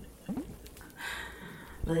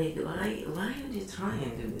 Like, why would you try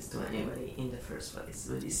and do this to anybody in the first place?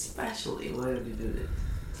 But especially, why would you do it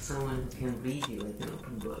to someone who can read you like an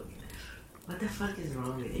open book? What the fuck is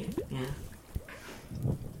wrong with you? Yeah?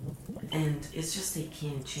 And it's just they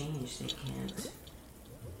can't change. They can't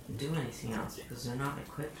do anything else because they're not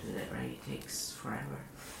equipped with it, right? It takes forever.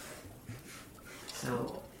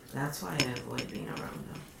 So that's why I avoid being around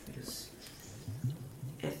them, because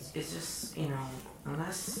it's just, you know,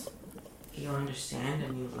 unless you understand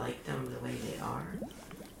and you like them the way they are,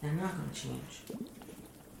 they're not going to change.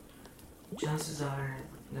 Chances are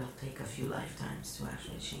they'll take a few lifetimes to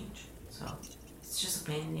actually change. So it's just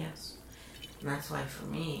a pain in the ass. And that's why for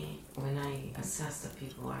me, when I assess that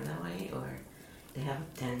people are that way, or they have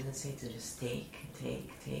a tendency to just take,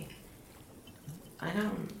 I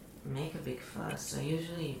don't make a big fuss. I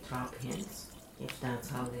usually drop hints if that's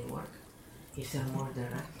how they work. If they're more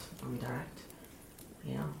direct, I'm direct.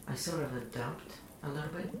 You know, I sort of adopt a little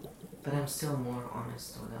bit, but I'm still more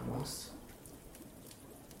honest than most.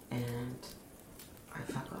 And I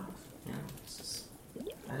fuck off, you know. It's just,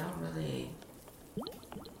 I don't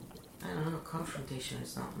know, confrontation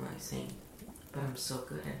is not my thing, but I'm so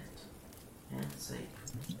good at it. Yeah, it's like,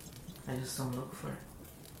 I just don't look for it,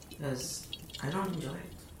 because I don't enjoy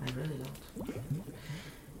it. I really don't.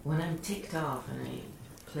 When I'm ticked off and I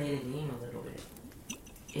play the game a little bit,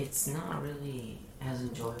 it's not really as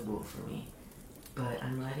enjoyable for me, but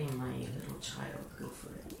I'm letting my little child go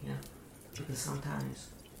for it, you know? Because sometimes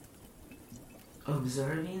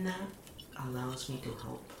observing that allows me to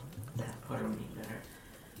help that part of me better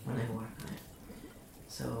when I work on it.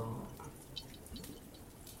 So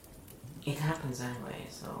it happens anyway.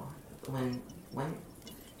 So when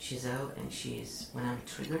she's out and when I'm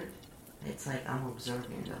triggered, it's like I'm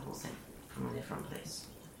observing the whole thing from a different place.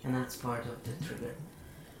 And that's part of the trigger.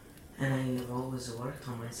 And I have always worked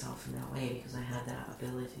on myself in that way because I had that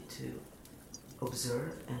ability to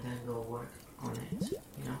observe and then go work on it,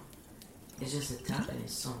 you know? It's just that tapping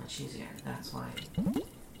is so much easier. That's why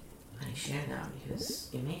I share that, because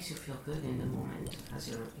it makes you feel good in the moment as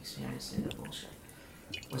you're experiencing the bullshit.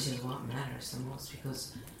 Which is what matters the most,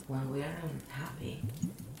 because when we aren't happy,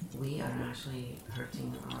 we are actually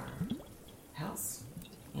hurting our health,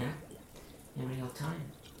 you know, in real time.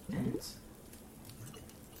 And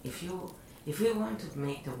if we want to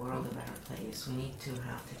make the world a better place, we need to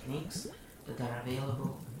have techniques that are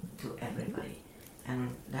available to everybody.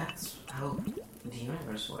 And that's how the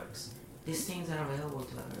universe works. These things are available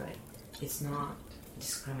to everybody. It's not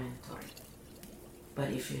discriminatory.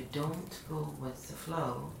 But if you don't go with the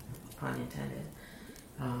flow, pun intended,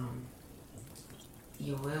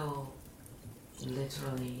 you will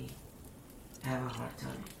literally have a hard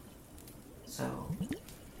time. So,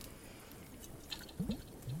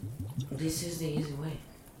 this is the easy way.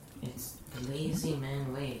 It's the lazy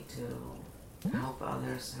man way to help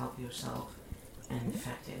others, help yourself, and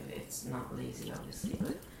effective. It's not lazy, obviously,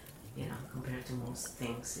 but, you know, compared to most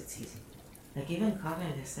things, it's easy. Like even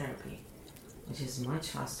cognitive therapy, which is much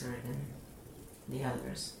faster than the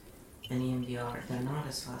others, and EMDR, they're not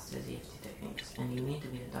as fast as EFT techniques, and you need to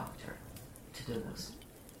be a doctor to do those.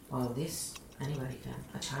 Well, this, anybody can,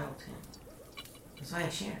 a child can. That's why I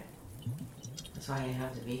share it. That's why I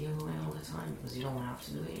have the video going all the time, because you don't have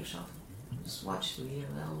to do it yourself. Just watch the video,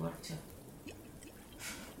 that'll work too.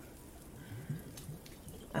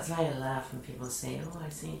 That's why I laugh when people say, oh, I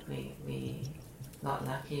think we got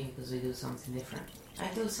lucky because we do something different. I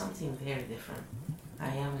do something very different. I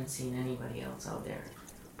haven't seen anybody else out there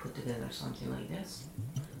put together something like this,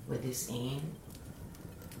 with this aim.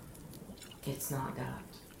 It's not that.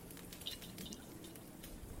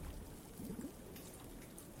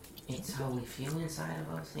 It's how we feel inside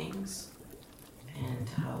about things, and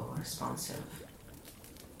how responsive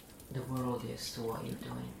the world is to what you're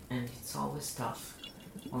doing. And it's always tough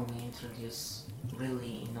when we introduce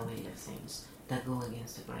really innovative things that go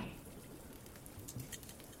against the grain.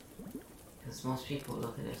 Because most people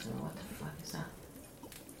look at it and what the fuck is that?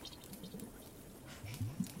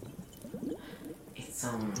 It's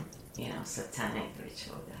some, you know, satanic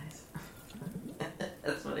ritual, guys.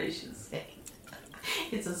 That's what I should say.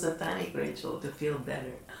 It's a satanic ritual to feel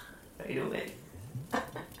better right away.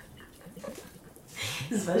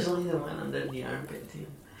 Especially the one under the armpit too.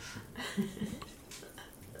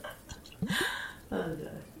 Oh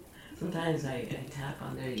god. Sometimes I tap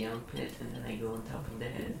under the armpit and then I go on top of the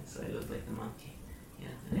head, so I look like a monkey. Yeah,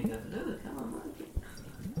 and I go, look, I'm a monkey.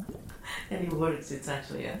 And it works, it's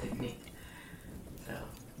actually a technique. So.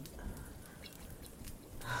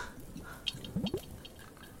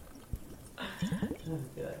 Oh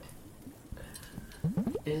god.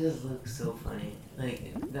 It just looks so funny.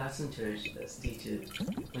 Like, Dawson Church does teaches,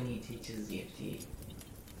 when he teaches EFT,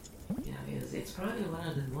 you know, it's probably one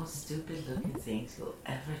of the most stupid looking things you'll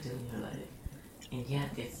ever do in your life. And yet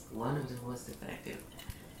it's one of the most effective.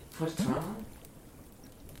 For trauma,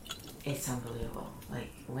 it's unbelievable.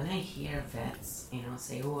 Like, when I hear vets, you know,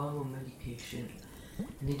 say, oh, I'm on medication,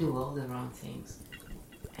 and they do all the wrong things.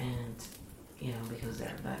 And, you know, because they're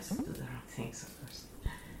advised to do the wrong things, of course.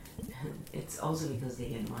 And it's also because they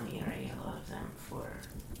get money, right? A lot of them, for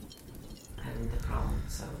having the problem,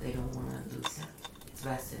 so they don't want to lose that. It's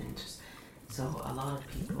vested interest. So a lot of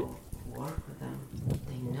people who work with them,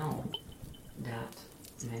 they know that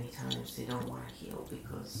many times they don't want to heal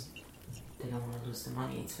because they don't want to lose the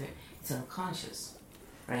money. It's unconscious,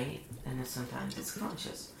 right? And then sometimes it's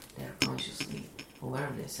conscious. They're consciously aware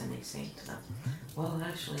of this, and they say to them, well,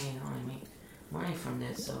 actually, you know, I make money from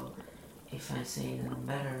this, so if I say that I'm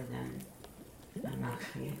better, then I'm not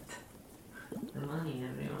going to get the money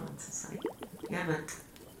every month. It's like, yeah, but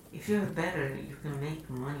if you're better, you can make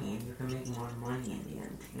money, and you can make more money in the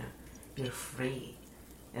end, you know. You're free.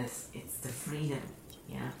 It's the freedom,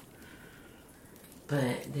 yeah.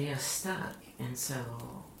 But they are stuck, and so,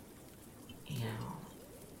 you know,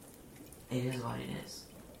 it is what it is.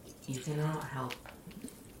 You cannot help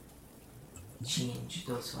change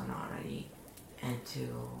those who are not ready, and to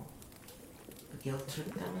guilt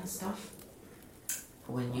trip them and stuff.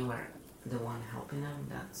 When you are the one helping them,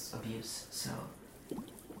 that's abuse. So,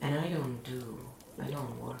 and I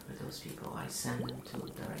don't work with those people. I send them to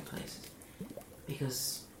the right places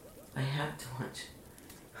because I had too much.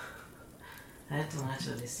 I had too much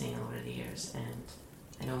of this thing over the years, and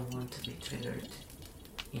I don't want to be triggered,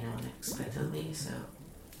 you know, unexpectedly. So,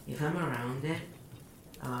 if I'm around it,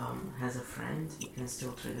 as a friend, you can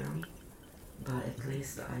still trigger me, but at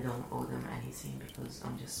least I don't owe them anything because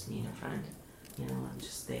I'm just being a friend. You know, I'm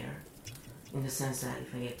just there. In the sense that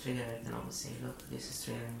if I get triggered, I can always say, look, this is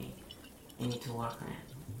triggering me. I need to work on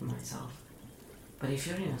it myself. But if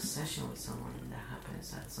you're in a session with someone and that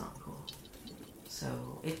happens, that's not cool.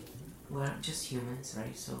 So we're just humans,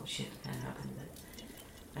 right? So shit can happen,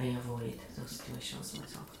 but I avoid those situations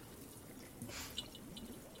myself.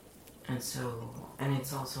 And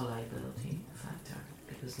it's also a liability factor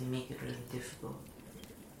because they make it really difficult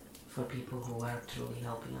for people who are truly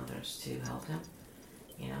helping others to help them,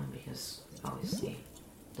 you know, because obviously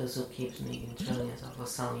those who keep making trillions of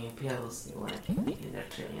us selling you pills, they want to keep making their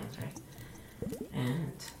trillions, right?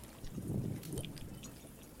 And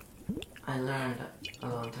I learned a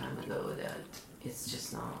long time ago that it's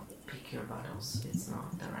just not pick your battles, it's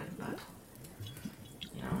not the right battle.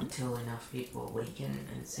 You know, until enough people awaken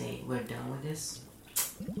and say, we're done with this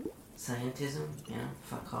scientism, you know,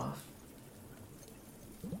 fuck off.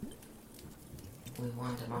 We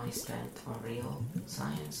want the money spent on real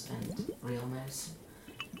science and real medicine.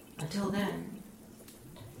 Until then,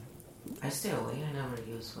 I stay away. I never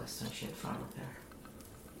use Western shit pharmacare.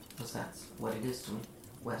 Because that's what it is to me.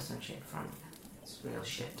 Western shit pharmacare. It's real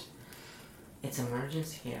shit. It's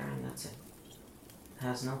emergency care and that's it. It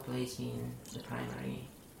has no place in the primary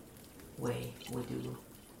way we deal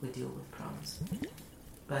with problems.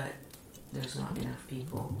 But there's not enough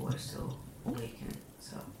people who are still awakened,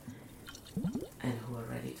 so, and who are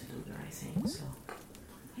ready to do the right thing. So,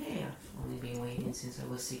 hey, I've only been waiting since I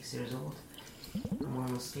was 6 years old. I'm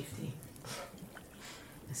almost 50.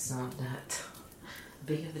 It's not that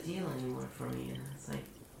big of a deal anymore for me. You know? It's like,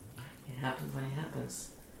 it happens when it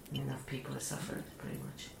happens. And enough people have suffered, pretty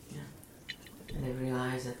much. Yeah. And they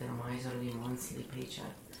realize that their miserly monthly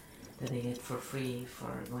paycheck that they get for free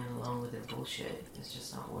for going along with their bullshit is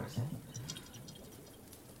just not worth it.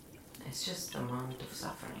 It's just the amount of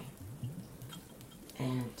suffering.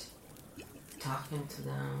 And talking to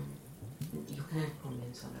them, you can't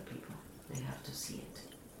convince other people. They have to see it.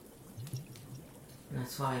 And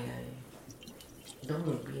that's why I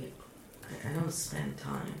don't spend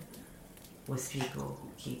time with people who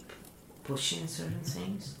keep pushing certain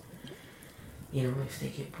things. You know, if they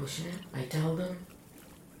keep pushing it, I tell them,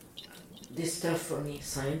 this stuff for me is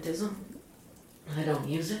scientism. I don't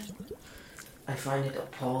use it. I find it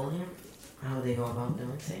appalling how they go about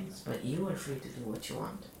doing things, but you are free to do what you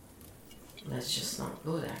want. Let's just not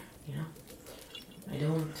go there, you know?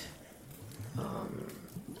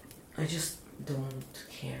 I just don't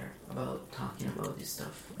care about talking about this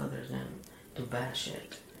stuff other than to bash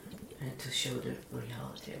it and to show the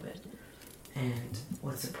reality of it. And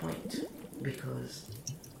what's the point? Because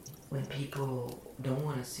when people don't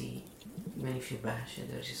want to see, even if you bash it,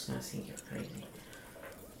 they're just going to think you're crazy.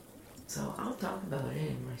 So I'll talk about it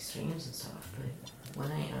in my streams and stuff, but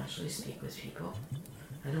when I actually speak with people,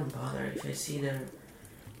 I don't bother. If I see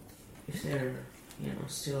if they're, you know,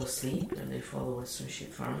 still asleep and they follow Western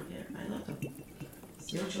shit pharmacare, I let them.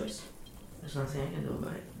 It's your choice. There's nothing I can do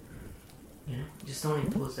about it. You know, just don't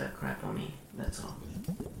impose that crap on me, that's all.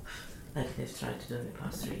 Like they've tried to do in the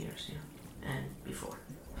past 3 years, you know, and before.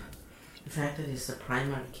 The fact that it's the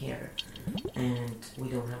primary care and we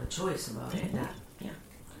don't have a choice about it,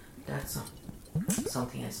 that's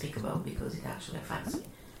something I speak about because it actually affects me.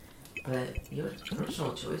 But your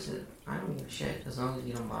personal choices, I don't give a shit as long as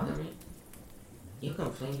you don't bother me. You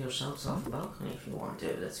can fling yourselves off the balcony if you want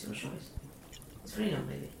to, that's your choice. It's freedom,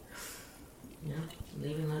 baby. You know,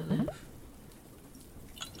 live and let live.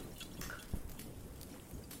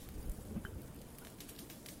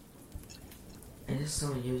 I just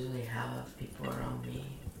don't usually have people around me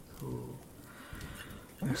who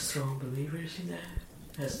are strong believers in that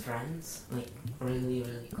as friends, like really,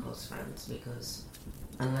 really close friends, because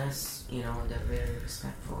unless, you know, they're very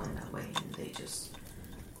respectful in that way and they just,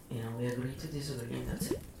 you know, we agree to disagree and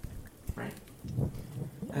that's it, right?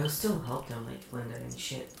 I will still help them, like when they're in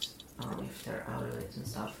shit, if they're out of it and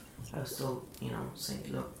stuff. I will still, you know, say,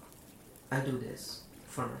 look, I do this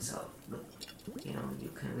for myself, but, you know, you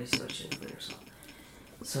can research it for yourself.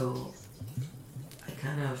 So, I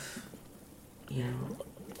kind of, you know,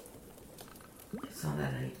 it's not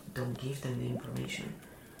that I don't give them the information,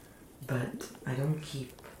 but I don't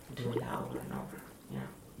keep doing that over and over, you know.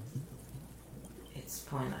 It's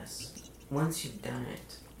pointless. Once you've done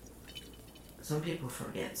it, some people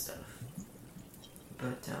forget stuff,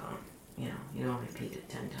 but, you know, you don't repeat it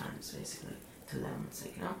 10 times, basically, to them. It's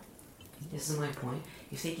like, you know, this is my point.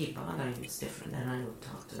 If they keep bothering, it's different. Then I will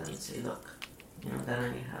talk to them and say, look, you know, then I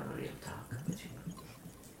need to have a real talk with you.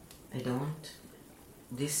 I don't.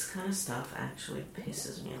 This kind of stuff actually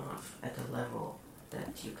pisses me off at a level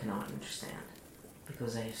that you cannot understand,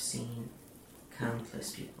 because I have seen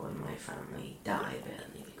countless people in my family die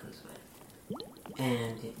badly because of it.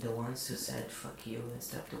 And the ones who said fuck you and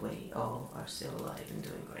stepped away all are still alive and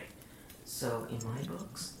doing great. So in my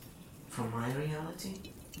books, from my reality,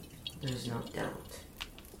 there's no doubt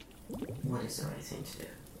what is the right thing to do.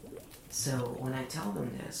 So when I tell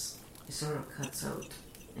them this, it sort of cuts out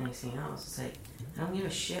anything else. It's like, I don't give a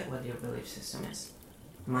shit what your belief system is.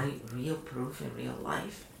 My real proof in real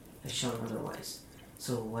life has shown otherwise.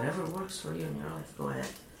 So whatever works for you in your life, go ahead.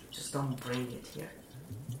 Just don't bring it here,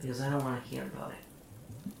 because I don't want to hear about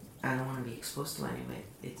it. I don't want to be exposed to any of it.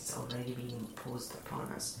 It's already being imposed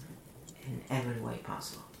upon us in every way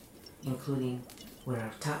possible, including where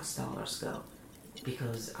our tax dollars go,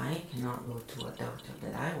 because I cannot go to a doctor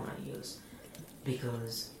that I want to use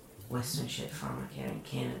because Western shit pharmacare in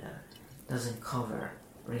Canada doesn't cover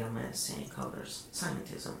real medicine. It covers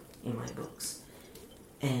scientism in my books,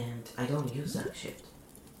 and I don't use that shit.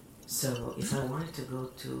 So if I wanted to go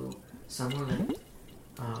to someone like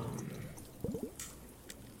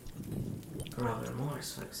Robert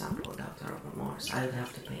Morse, for example, Dr. Robert Morse, I would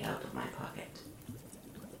have to pay out of my pocket,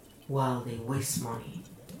 while they waste money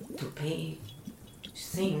to pay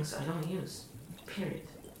things I don't use, period.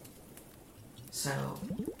 So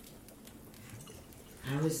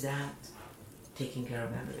how is that taking care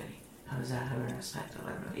of everybody? How is that having respect of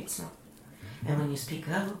everybody? It's not. And when you speak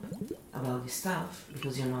up about this stuff,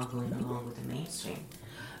 because you're not going along with the mainstream,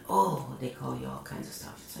 oh, they call you all kinds of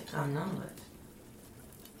stuff. It's like, I'm none of it.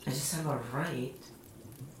 I just have a right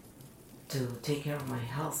to take care of my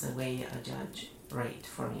health the way a judge right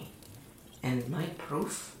for me. And my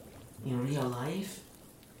proof in real life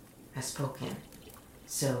has spoken.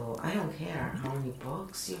 So I don't care how many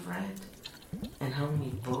books you've read and how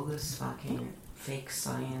many bogus fucking fake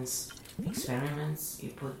science experiments you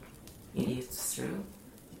put idiots through.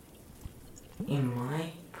 In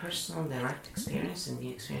my personal direct experience and the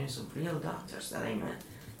experience of real doctors that I met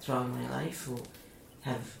throughout my life who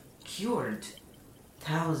have cured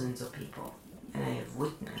thousands of people, and I have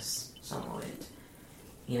witnessed some of it.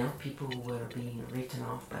 You know, people who were being written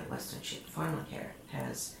off by Western shit pharmacare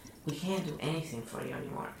has, we can't do anything for you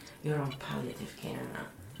anymore. You're on palliative care now.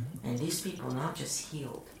 And these people not just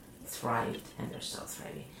healed, thrived, and they're still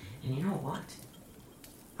thriving. And you know what?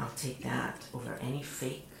 I'll take that over any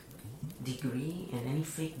fake degree and any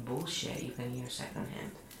fake bullshit you can hear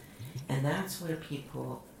secondhand. And that's where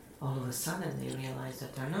people, all of a sudden, they realize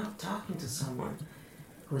that they're not talking to someone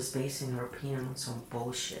who is basing their opinion on some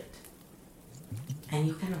bullshit. And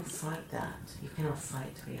you cannot fight that. You cannot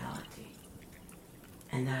fight reality.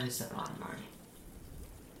 And that is the bottom line.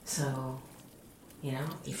 So, you know,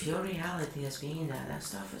 if your reality has been that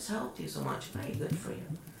stuff has helped you so much, very good for you.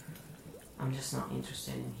 I'm just not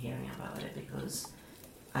interested in hearing about it because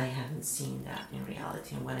I haven't seen that in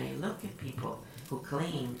reality. And when I look at people who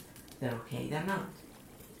claim they're okay, they're not.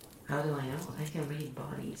 How do I know? I can read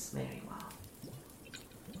bodies very well.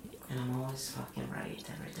 And I'm always fucking right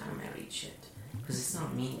every time I read shit. Because it's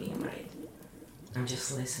not me being right. I'm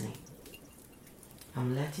just listening.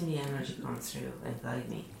 I'm letting the energy come through and guide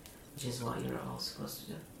me, which is what you're all supposed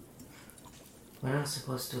to do. We're not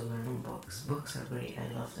supposed to learn on books. Books are great,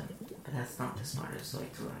 I love them, but that's not the smartest way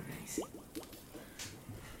to learn anything.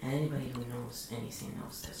 Anybody who knows anything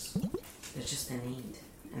knows this. There's just a need,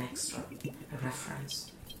 an extra, a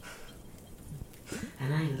reference.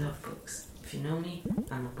 And I love books. If you know me,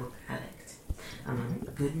 I'm a book addict. I'm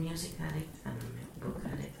a good music addict, I'm a book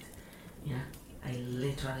addict. Yeah, I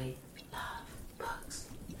literally love books.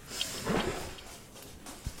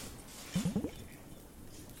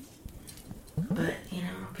 But, you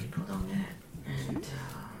know, people don't get it. And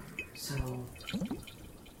so,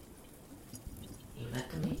 you let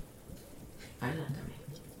them be. I let them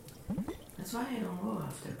be. That's why I don't go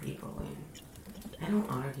after people. And I don't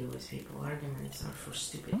argue with people. Arguments are for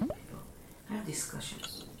stupid people. I have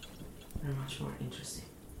discussions. They're much more interesting.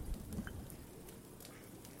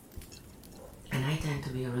 And I tend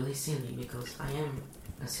to be really silly because I am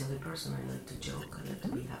a silly person. I like to joke. I like to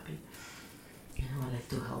be happy. You know, I like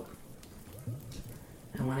to help.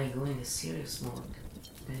 And when I go into serious mode,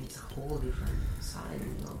 then it's a whole different side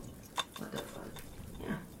and you go, what the fuck?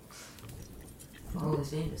 Yeah. I've always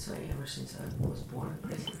been this way ever since I was born,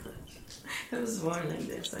 basically. I was born like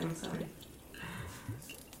this, I'm sorry.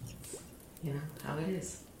 You know, how it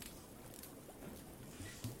is.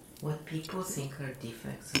 What people think are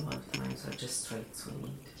defects a lot of times are just traits we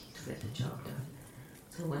need to get the job done.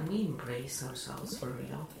 So when we embrace ourselves for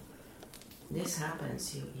real, this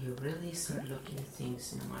happens, you really start looking at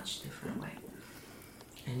things in a much different way.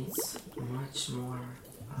 And it's much more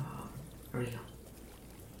real.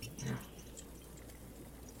 you know.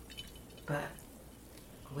 But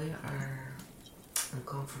we are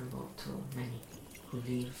uncomfortable to many who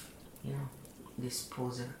live, you know, this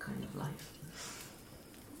poser kind of life.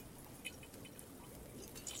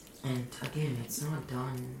 And again, it's not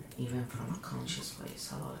done even from a conscious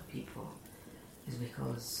place. A lot of people is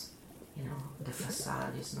because, you know, the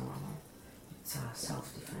facade is normal. It's a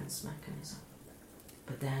self-defense mechanism.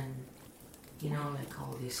 But then, you know, like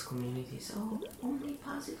all these communities, oh, only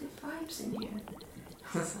positive vibes in here.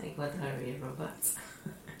 I was like, what are we, robots?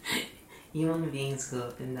 Human beings go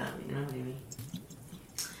up and down, you know what I mean?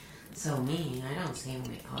 So me, I don't say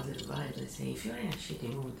only positive vibes. I say, if you're in a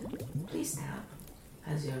shitty mood, please tap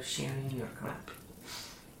as you're sharing your crap,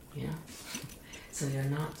 you know? So you're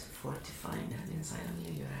not fortifying that inside of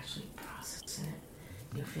you, you're actually processing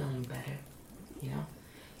it. You're feeling better, you know?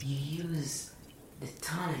 You use the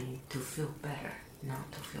time to feel better,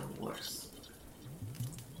 not to feel worse.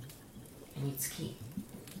 And it's key.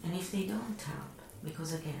 And if they don't tap,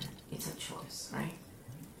 because again, it's a choice, right?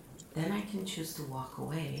 Then I can choose to walk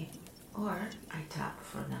away, or I tap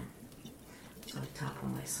for them. So I tap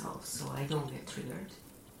on myself so I don't get triggered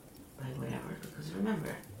by whatever. Because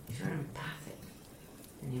remember, if you're empathic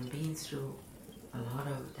and you've been through a lot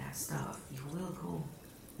of that stuff, you will go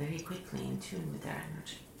very quickly in tune with their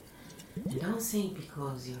energy. And don't think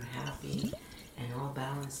because you're happy and all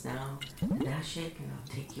balanced now, that shit cannot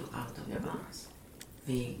take you out of your balance.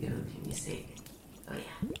 Big rookie mistake. Oh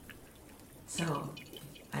yeah. So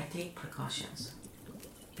I take precautions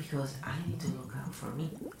because I need to look out for me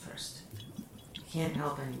first. I can't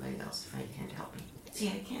help anybody else if I can't help me. See,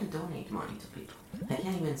 I can't donate money to people. I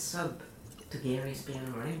can't even sub to Gary's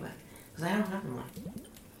piano or anybody because I don't have the money.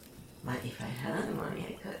 But if I had the money,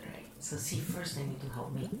 I could, right? So see, first I need to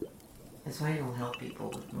help me. That's why I don't help people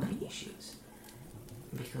with money issues.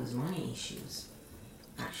 Because money issues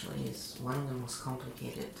actually is one of the most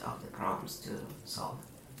complicated of the problems to solve.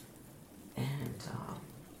 And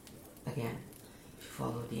again, if you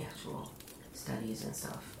follow the actual studies and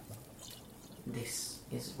stuff, this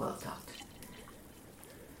is well taught.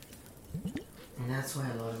 And that's why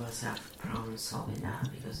a lot of us have problems solving that,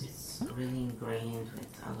 because it's really ingrained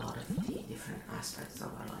with a lot of the different aspects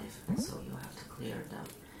of our life, and so you have to clear them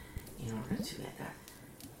in order to get that.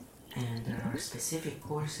 And there are specific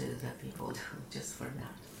courses that people do just for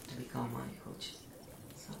that, to become money coaches.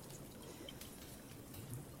 So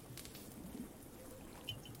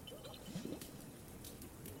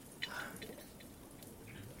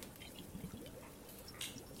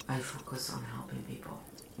I focus on helping people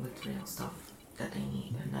with real stuff that they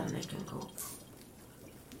need, and then they can go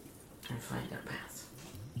and find their path.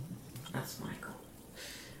 That's my goal.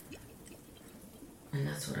 And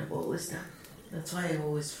that's what I've always done. That's why I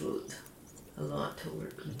always float a lot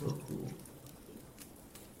toward people who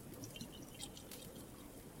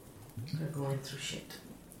are going through shit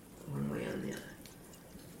one way or the other.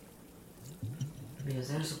 Because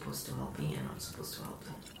they're supposed to help me and I'm supposed to help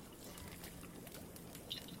them.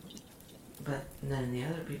 But then the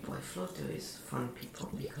other people I float to is fun people,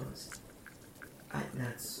 because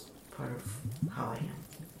that's part of how I am.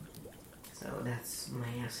 So that's my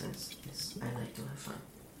essence, is I like to have fun.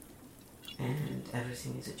 And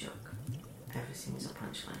everything is a joke. Everything is a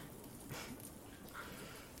punchline.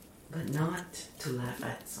 But not to laugh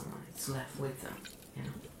at someone, it's laugh with them, you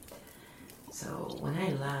know. So when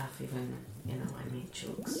I laugh, even, you know, I make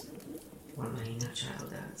jokes, what my inner child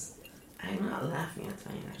does. I'm not laughing at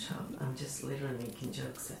my inner child, I'm just literally making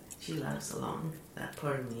jokes that she laughs along. That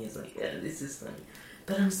part of me is like, yeah, this is funny.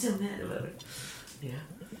 But I'm still mad about it, yeah.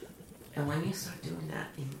 And when you start doing that,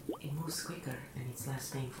 it moves quicker and it's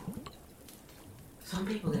less painful. Some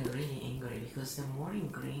people get really angry because the more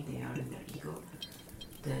ingrained they are in their ego,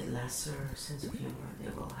 the lesser sense of humor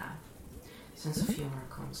they will have. Sense of humor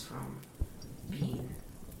comes from being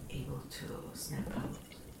able to snap out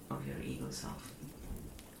of your ego self.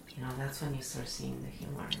 You know, that's when you start seeing the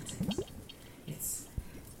humor in things. It's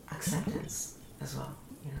acceptance as well,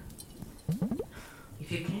 you know.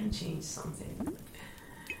 If you can change something,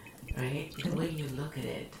 right, the way you look at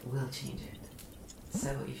it will change it. So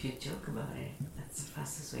if you joke about it, that's the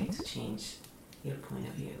fastest way to change your point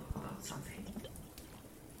of view about something.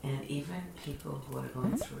 And even people who are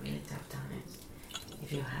going through really tough times,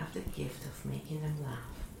 if you have the gift of making them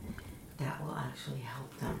laugh, that will actually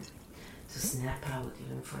help them to snap out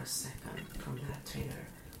even for a second from that trigger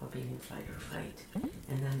of being in flight or fight.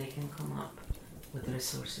 And then they can come up with the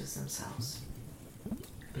resources themselves.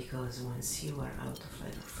 Because once you are out of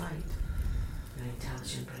flight or fight, your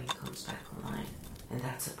intelligent brain comes back online. And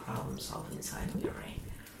that's a problem solved inside of your brain.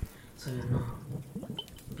 So you're not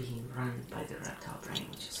being run by the reptile brain,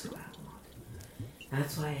 which is what I want.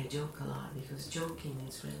 That's why I joke a lot, because joking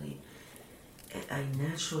is really, I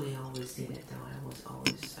naturally always did it, though I was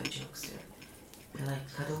always a jokester. I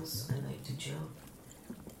like cuddles, I like to joke.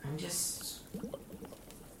 I'm just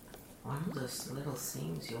one of those little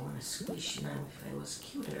things you want to squish. Now if I was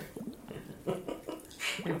cuter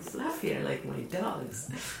and fluffier like my dogs,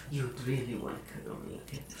 you'd really want to cuddle me,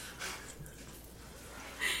 okay?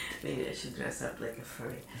 Maybe I should dress up like a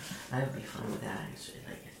furry. I would be fun with that, actually.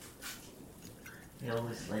 Like it. I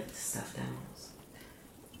always liked stuffed animals.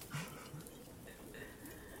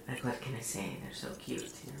 Like, what can I say? They're so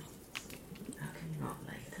cute, you know? How can you not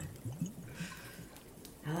like them?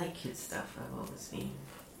 I like cute stuff. I've always been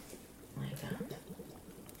like that.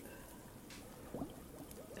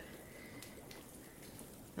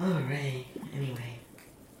 Alright, anyway.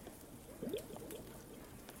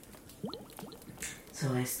 So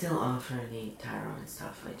I still offer the tarot and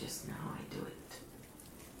stuff, I just now I do it.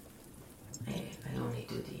 I only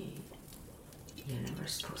do the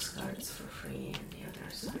universe postcards for free, and the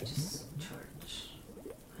others I just charge.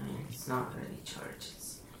 I mean, it's not really charge,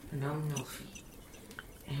 it's a nominal fee.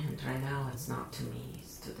 And right now it's not to me,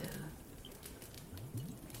 it's to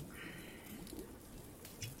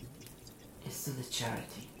the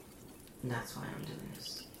charity. And that's why I'm doing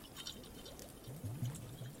this.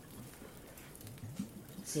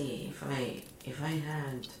 See, if I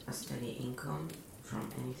had a steady income from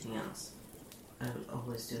anything else, I would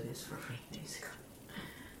always do this for free, basically.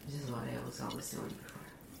 This is what I was always doing before.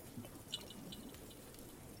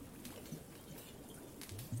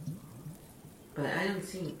 But I don't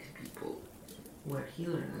think people who are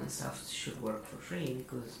healers and stuff should work for free,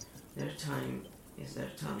 because their time is their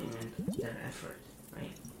time and their effort,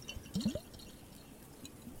 right?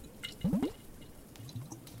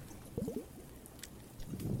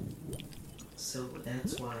 So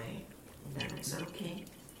that's why then I said, okay,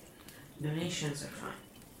 donations are fine,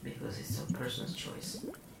 because it's a person's choice.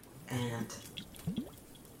 And,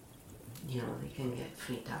 you know, they can get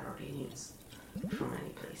free tarot readings from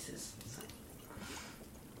many places. So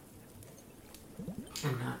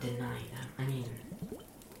I'm not denying them. I mean,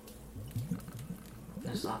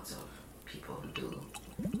 there's lots of people who do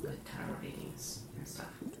good tarot readings and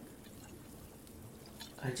stuff.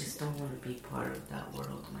 I just don't want to be part of that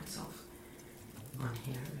world myself on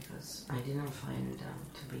here, because I didn't find them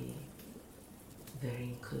to be very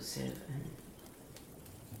inclusive, and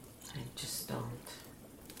I just don't.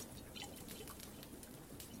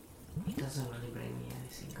 It doesn't really bring me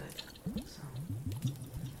anything good. So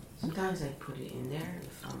sometimes I put it in there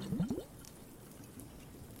if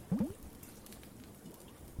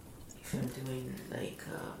I'm doing like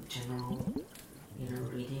general, you know,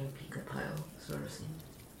 reading, pick a pile sort of thing.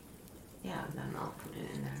 Yeah, then I'll put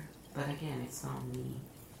it in there. But again, it's not me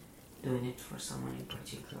doing it for someone in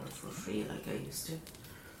particular for free like I used to.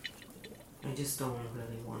 I just don't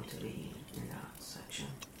really want to be in that section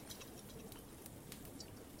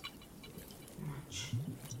much.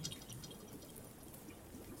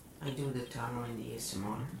 I do the tarot and the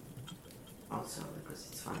ASMR also because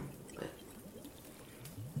it's fun, but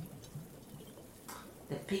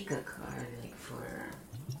the pick a card, like for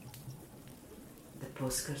the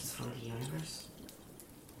postcards from the universe,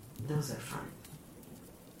 those are fun.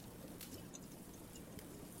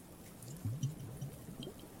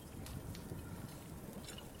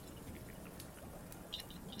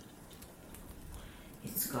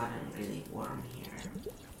 It's gotten really warm here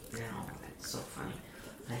now. It's so funny.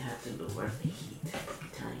 I had to lower the heat every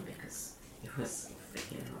time because it was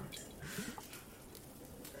freaking hot.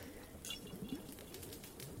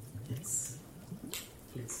 It's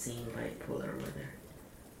insane bipolar weather.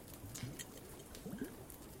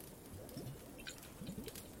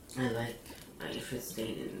 I like, if it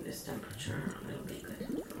stayed in this temperature, it'll be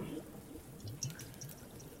good for me.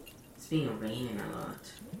 It's been raining a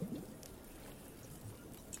lot.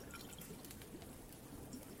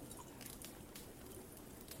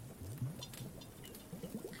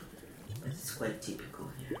 But it's quite typical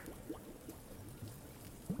here.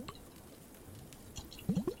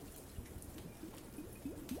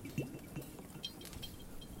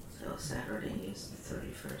 So Saturday is the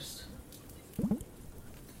 31st.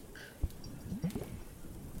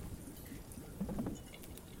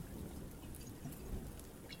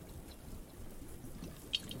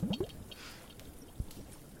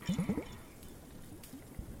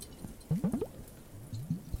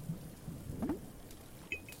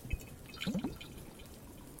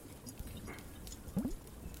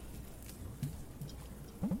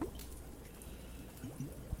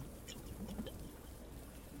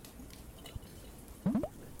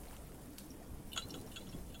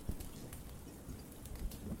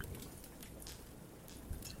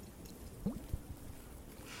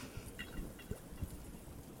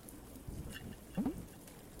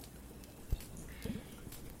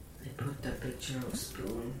 picture of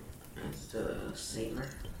Spoon as the sailor.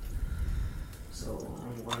 So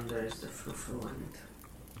on one there is the Frou-Frou and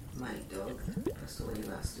my dog passed away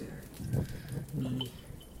last year. Me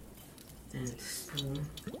and Spoon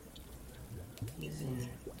is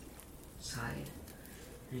inside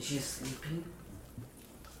and she's sleeping.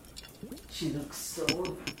 She looks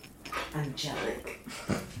so angelic.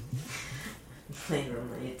 My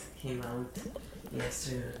roommate came out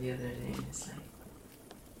yesterday or the other day and it's like,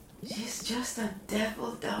 she's just a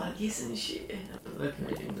devil dog, isn't she? I'm looking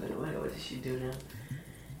at him like, what does she do now?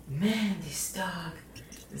 Man, this dog.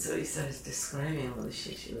 And so he starts describing all the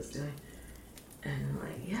shit she was doing. And I'm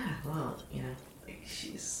like, yeah, well, you know, like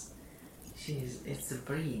it's a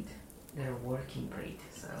breed. They're a working breed,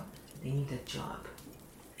 so they need a job.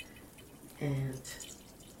 And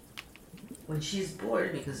when she's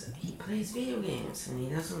bored, because he plays video games and he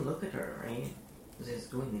doesn't look at her, right? Because he's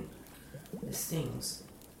doing these things.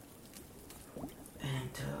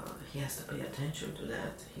 And he has to pay attention to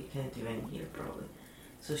that. He can't even hear probably.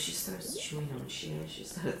 So she starts chewing on shit, she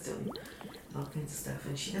starts doing all kinds of stuff.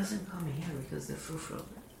 And she doesn't come here because the Frou-Frou,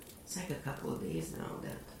 it's like a couple of days now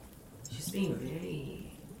that she's being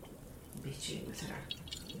very bitchy with her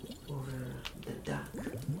over the duck.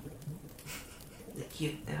 The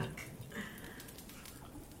cute duck.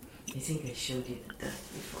 I think I showed you the duck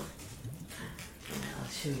before. And I'll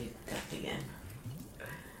show you the duck again.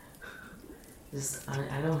 Just,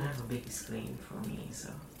 I don't have a big screen for me, so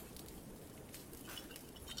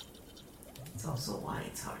it's also why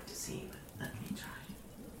it's hard to see, but let me try.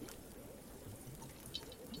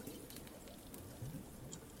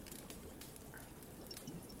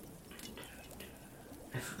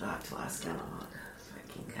 I forgot to ask him about the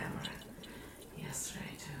fucking camera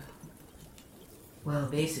yesterday too. Well,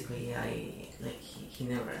 basically, he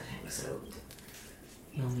never hangs out.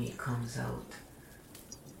 He only comes out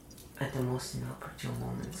at the most inopportune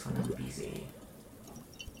moments when I'm busy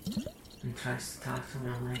and tries to talk to me.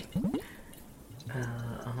 I'm like,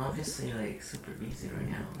 I'm obviously like super busy right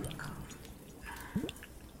now.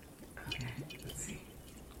 Okay, let's see.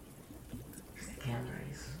 The camera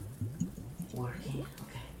is working.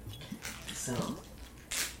 Okay, so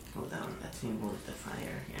hold on, let me move the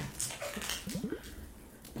fire here.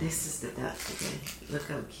 This is the duck again. Look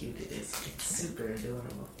how cute it is. It's super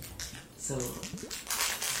adorable. So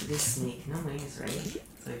this make noise, right?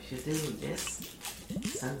 So if you do this, it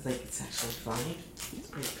sounds like it's actually funny. It's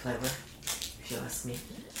pretty clever, if you ask me.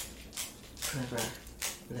 Clever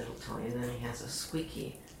little toy. And then it has a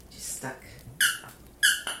squeaky just stuck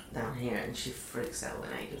down here, and she freaks out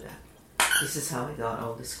when I do that. This is how I got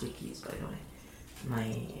all the squeakies, by the way.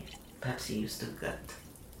 My Pepsi used to gut.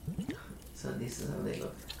 So this is how they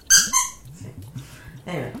look. See?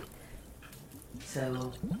 Anyway,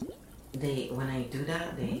 so when I do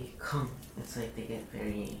that, they come. It's like they get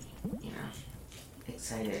very,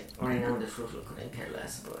 excited. Right now the Frou-Frou couldn't care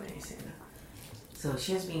less about anything. So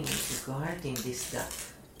she has been guarding this duck,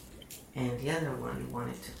 and the other one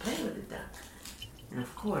wanted to play with the duck. And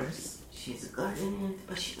of course, she's guarding it,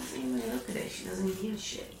 but she doesn't even look at it. She doesn't give a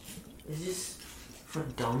shit. It's just for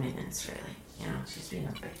dominance, really. She's being a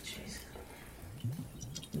bitch, basically.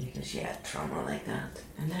 Because she had trauma like that.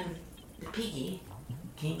 And then the piggy,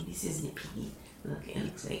 okay, this is the piggy. Look, it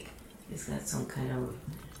looks like it's got some kind of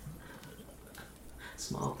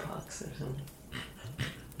smallpox or something.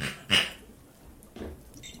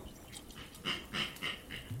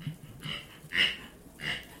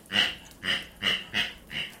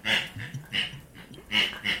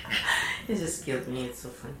 It just killed me, it's so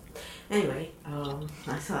funny. Anyway,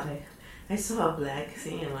 I saw a black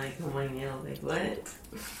thing and like on my nail, like what?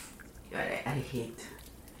 I hate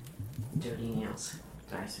dirty nails, it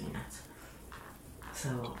drives me nuts.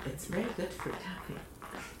 So it's very good for tapping.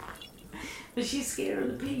 But she's scared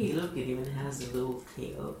of the piggy. Look, it even has a little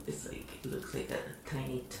tail. It's like, it looks like a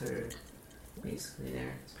tiny turd basically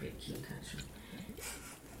there. It's pretty cute actually.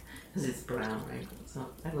 Because it's brown, right? So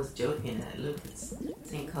I was joking that, look, it's the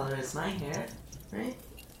same color as my hair, right?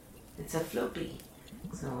 It's a floppy.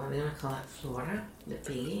 So I'm gonna call it Flora, the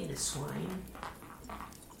piggy, the swine.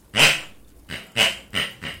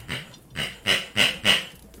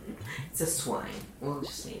 It's a swine. We'll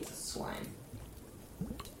just say it's a swine.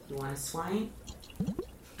 You want a swine?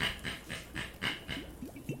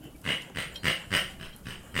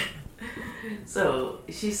 So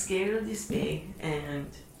she's scared of this pig and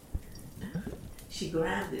she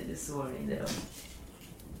grabbed it this morning though.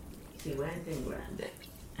 She went and grabbed it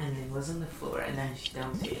and it was on the floor and then she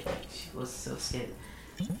dumped it. She was so scared.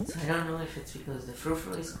 So I don't know if it's because the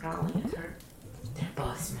Frou-Frou is crawling at her. They're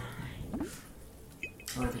both mine.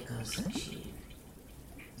 Or because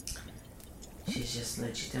she's just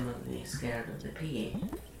legitimately scared of the piggy.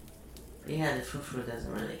 But yeah, the frou-frou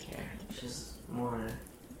doesn't really care. She's more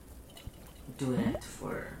doing it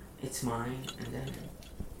for it's mine, and then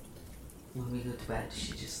when we go to bed,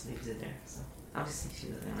 she just leaves it there. So obviously she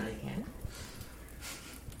doesn't really care.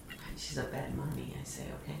 She's a bad mommy, I say,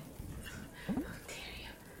 okay? How dare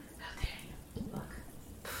you? How dare you? Look.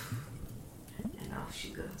 And off she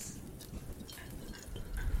goes.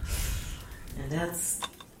 And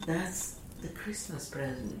that's the Christmas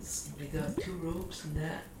presents. We got 2 robes and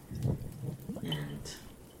that. And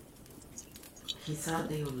he thought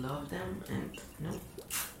they would love them, and no.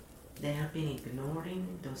 They have been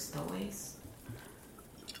ignoring those toys.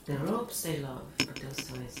 The robes they love, but those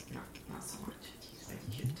toys, no, not so much. It's very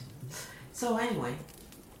cute. So anyway,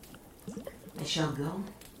 I shall go.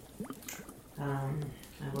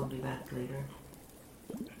 I will be back later,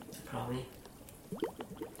 probably.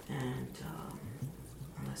 And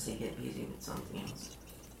unless I get busy with something else.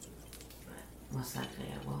 But most likely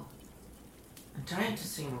I will. I'm trying to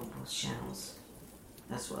stream on both channels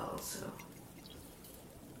as well, so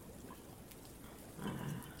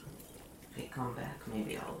if I come back,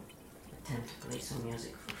 maybe I'll attempt to play some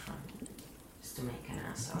music for fun, just to make an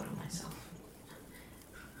ass out of myself.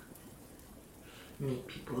 Make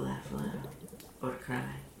people laugh loud, or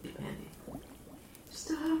cry, depending.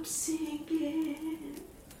 Stop singing!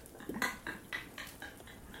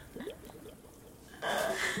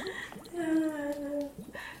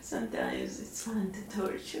 Sometimes it's fun to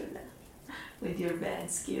torture them with your bad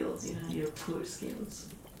skills, you know, your poor skills.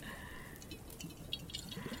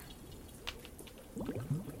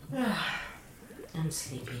 I'm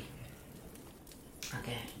sleepy.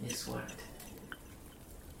 Okay, this worked.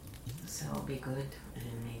 So I'll be good,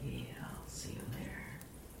 and maybe I'll see you later.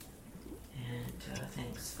 And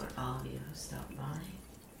thanks for all of you who stopped by.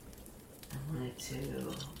 I wanted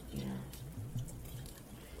to,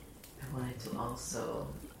 I wanted to also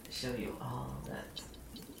show you all that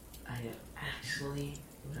I have actually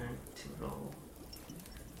learned to roll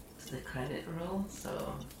the credit roll,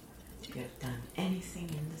 so if you have done anything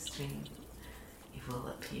in the stream, it will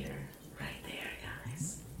appear right there,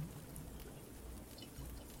 guys.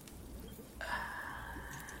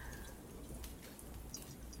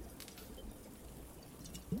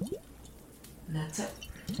 That's it.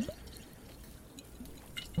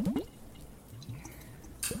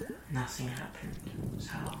 Nothing happened,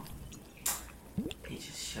 so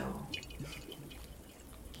pages show.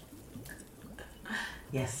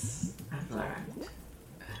 Yes, I've learned.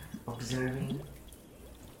 Observing.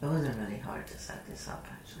 It wasn't really hard to set this up,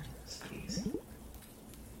 actually. It's pretty easy.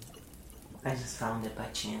 I just found it by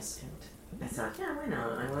chance, and I thought, yeah, why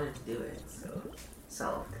not? I wanted to do it, so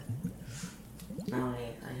solved. Now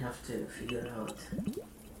I have to figure out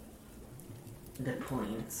the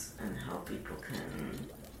points and how people can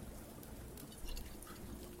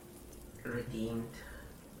redeem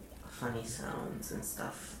funny sounds and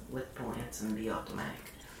stuff with points and be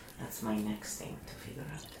automatic. That's my next thing to figure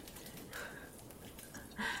out.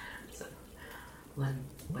 So, one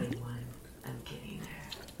by one, I'm getting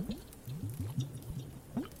there.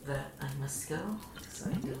 But I must go, so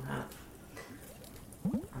I do have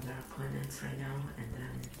other appointments right now, and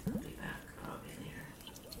then I'll be back probably later.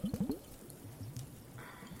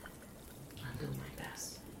 I'll do my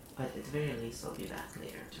best. But at the very least, I'll be back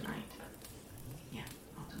later tonight. But yeah,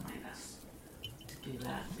 I'll do my best to do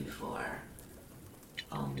that before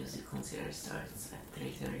All Music Concert starts at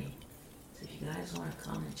 3:30. So if you guys want to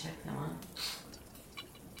come and check them out,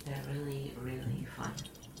 they're really, really fun.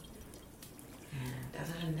 And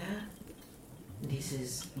other than that, this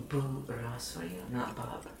is Boo Ross for you, not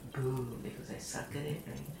Bob. Boo, because I suck at it,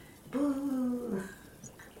 right? Boo!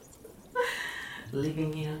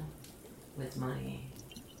 Leaving you with my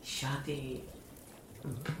shoddy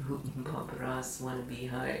Bob Ross wannabe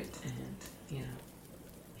heart and,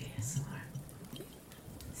 ASMR.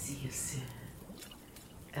 See you soon.